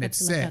when it's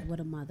said. Look at what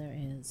a mother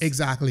is.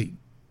 Exactly.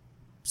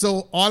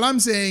 So all I'm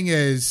saying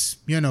is,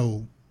 you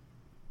know,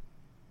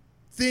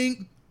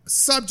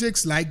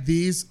 subjects like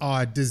these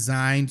are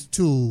designed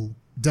to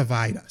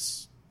divide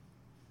us.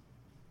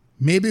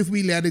 Maybe if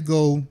we let it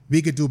go,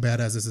 we could do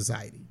better as a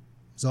society.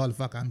 That's all the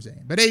fuck I'm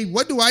saying. But hey,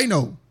 what do I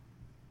know?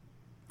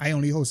 I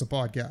only host a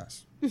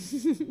podcast.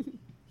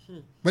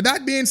 But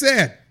that being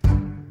said,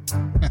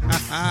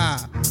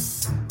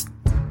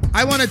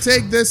 I want to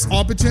take this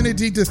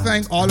opportunity to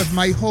thank all of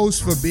my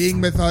hosts for being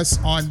with us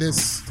on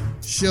this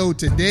show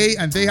today.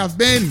 And they have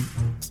been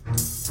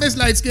Miss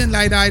Light Skin,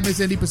 Light Eyed, Miss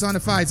Indie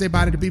Personified. Say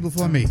bye to the people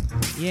for me.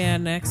 Yeah,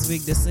 next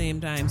week, the same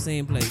time,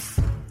 same place.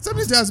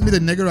 Somebody tells me the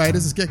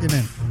niggeritis is kicking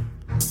in.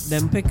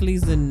 Them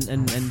pickles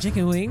and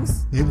chicken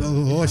wings.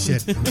 Oh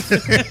shit.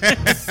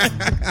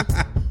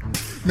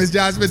 Miss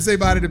Jasmine, say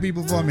bye to the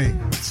people for me.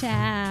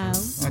 Ciao.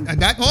 And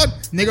that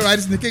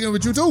niggeritis is kicking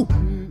with you too.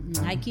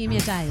 I came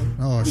here tired.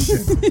 Oh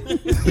shit.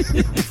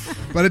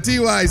 But a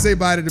TY, say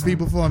bye to the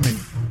people for me.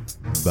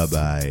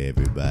 Bye-bye,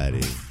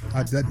 everybody.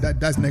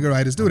 That's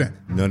niggeritis too then.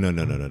 No.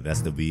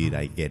 That's the weed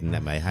I getting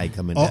at my high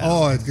coming down.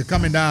 Oh, it's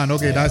coming down.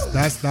 Okay, that's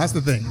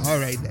the thing. All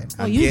right then.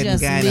 I'm getting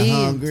kind of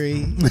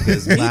hungry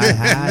because my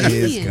high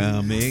is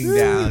coming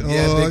down.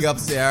 Yeah, big up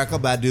Erica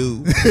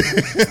Badu.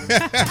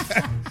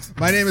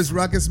 My name is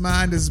Ruckus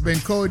Man. This has been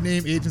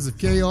Codename Agents of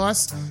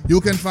Chaos.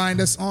 You can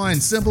find us on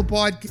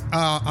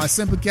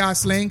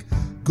Simplecast link,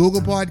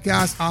 Google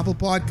Podcasts, Apple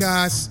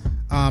Podcasts,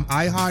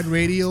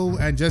 iHeartRadio,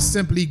 and just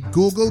simply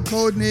Google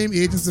Codename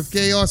Agents of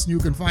Chaos, and you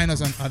can find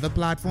us on other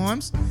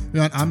platforms.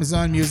 We're on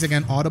Amazon Music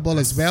and Audible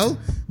as well.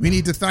 We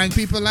need to thank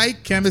people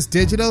like Chemist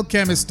Digital,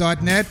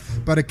 Chemist.net,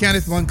 Brother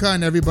Kenneth Wonka,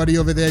 and everybody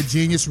over there at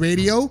Genius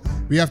Radio.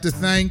 We have to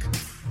thank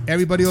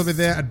everybody over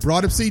there at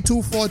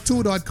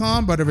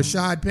BroadUpC242.com, Brother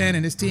Rashad Penn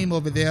and his team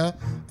over there,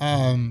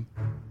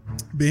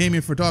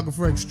 Bahamian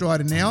photographer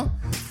extraordinaire.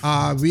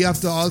 We have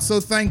to also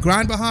thank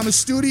Grand Bahama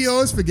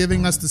Studios for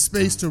giving us the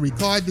space to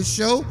record the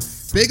show.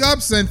 Big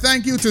ups and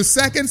thank you to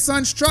Second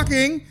Sons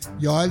Trucking.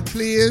 Y'all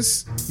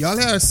please, y'all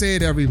hear us say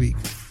it every week.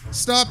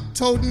 Stop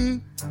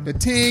toting the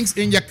things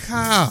in your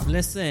car.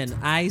 Listen,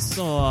 I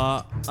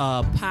saw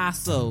a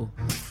Paso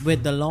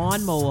with the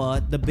lawnmower,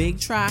 the big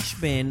trash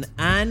bin,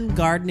 and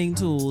gardening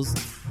tools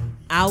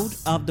out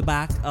of the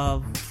back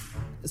of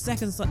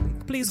Second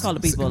Son. Please call the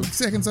people.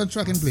 Second Son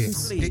Trucking,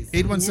 please.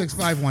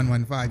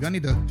 816-5115. Y'all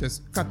need to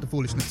just cut the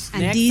foolishness.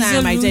 And Next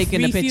diesel time I take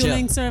in the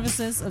refueling picture.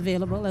 services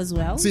available as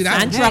well. See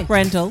that? And truck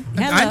rental.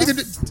 Hello.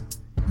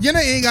 You know,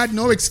 ain't got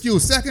no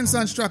excuse. Second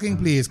Sons Trucking,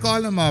 please.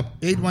 Call them up,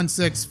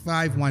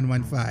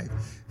 816-5115.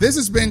 This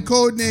has been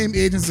Codename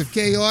Agents of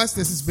Chaos.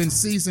 This has been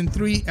Season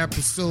 3,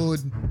 Episode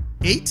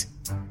 8,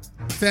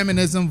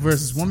 Feminism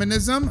versus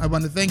Womanism. I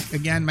want to thank,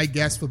 again, my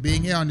guests for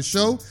being here on the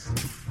show.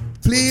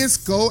 Please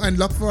go and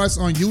look for us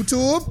on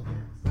YouTube.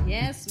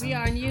 Yes, we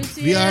are on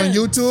YouTube. We are on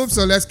YouTube,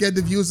 so let's get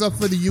the views up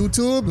for the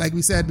YouTube. Like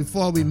we said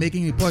before, we're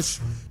making a push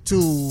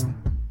to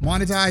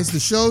monetize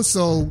the show,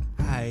 so...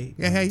 Hi.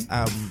 Yeah, hey.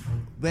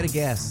 Where the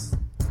guest?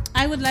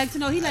 I would like to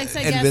know. He likes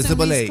to guess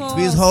Invisible some of A. these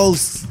Please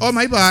host. Oh,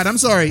 my bad. I'm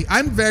sorry.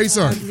 I'm very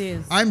sorry.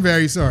 yes. I'm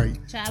very sorry.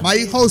 Child My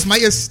is- host, my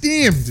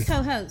esteemed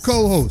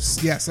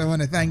Co-host. Yes, I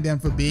want to thank them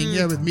for being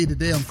here with me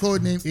today on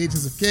Codename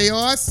Agents of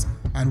Chaos.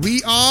 And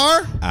we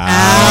are...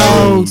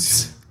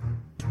 Out.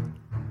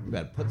 You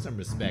better put some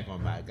respect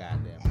on my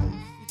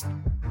goddamn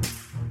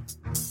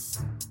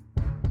host.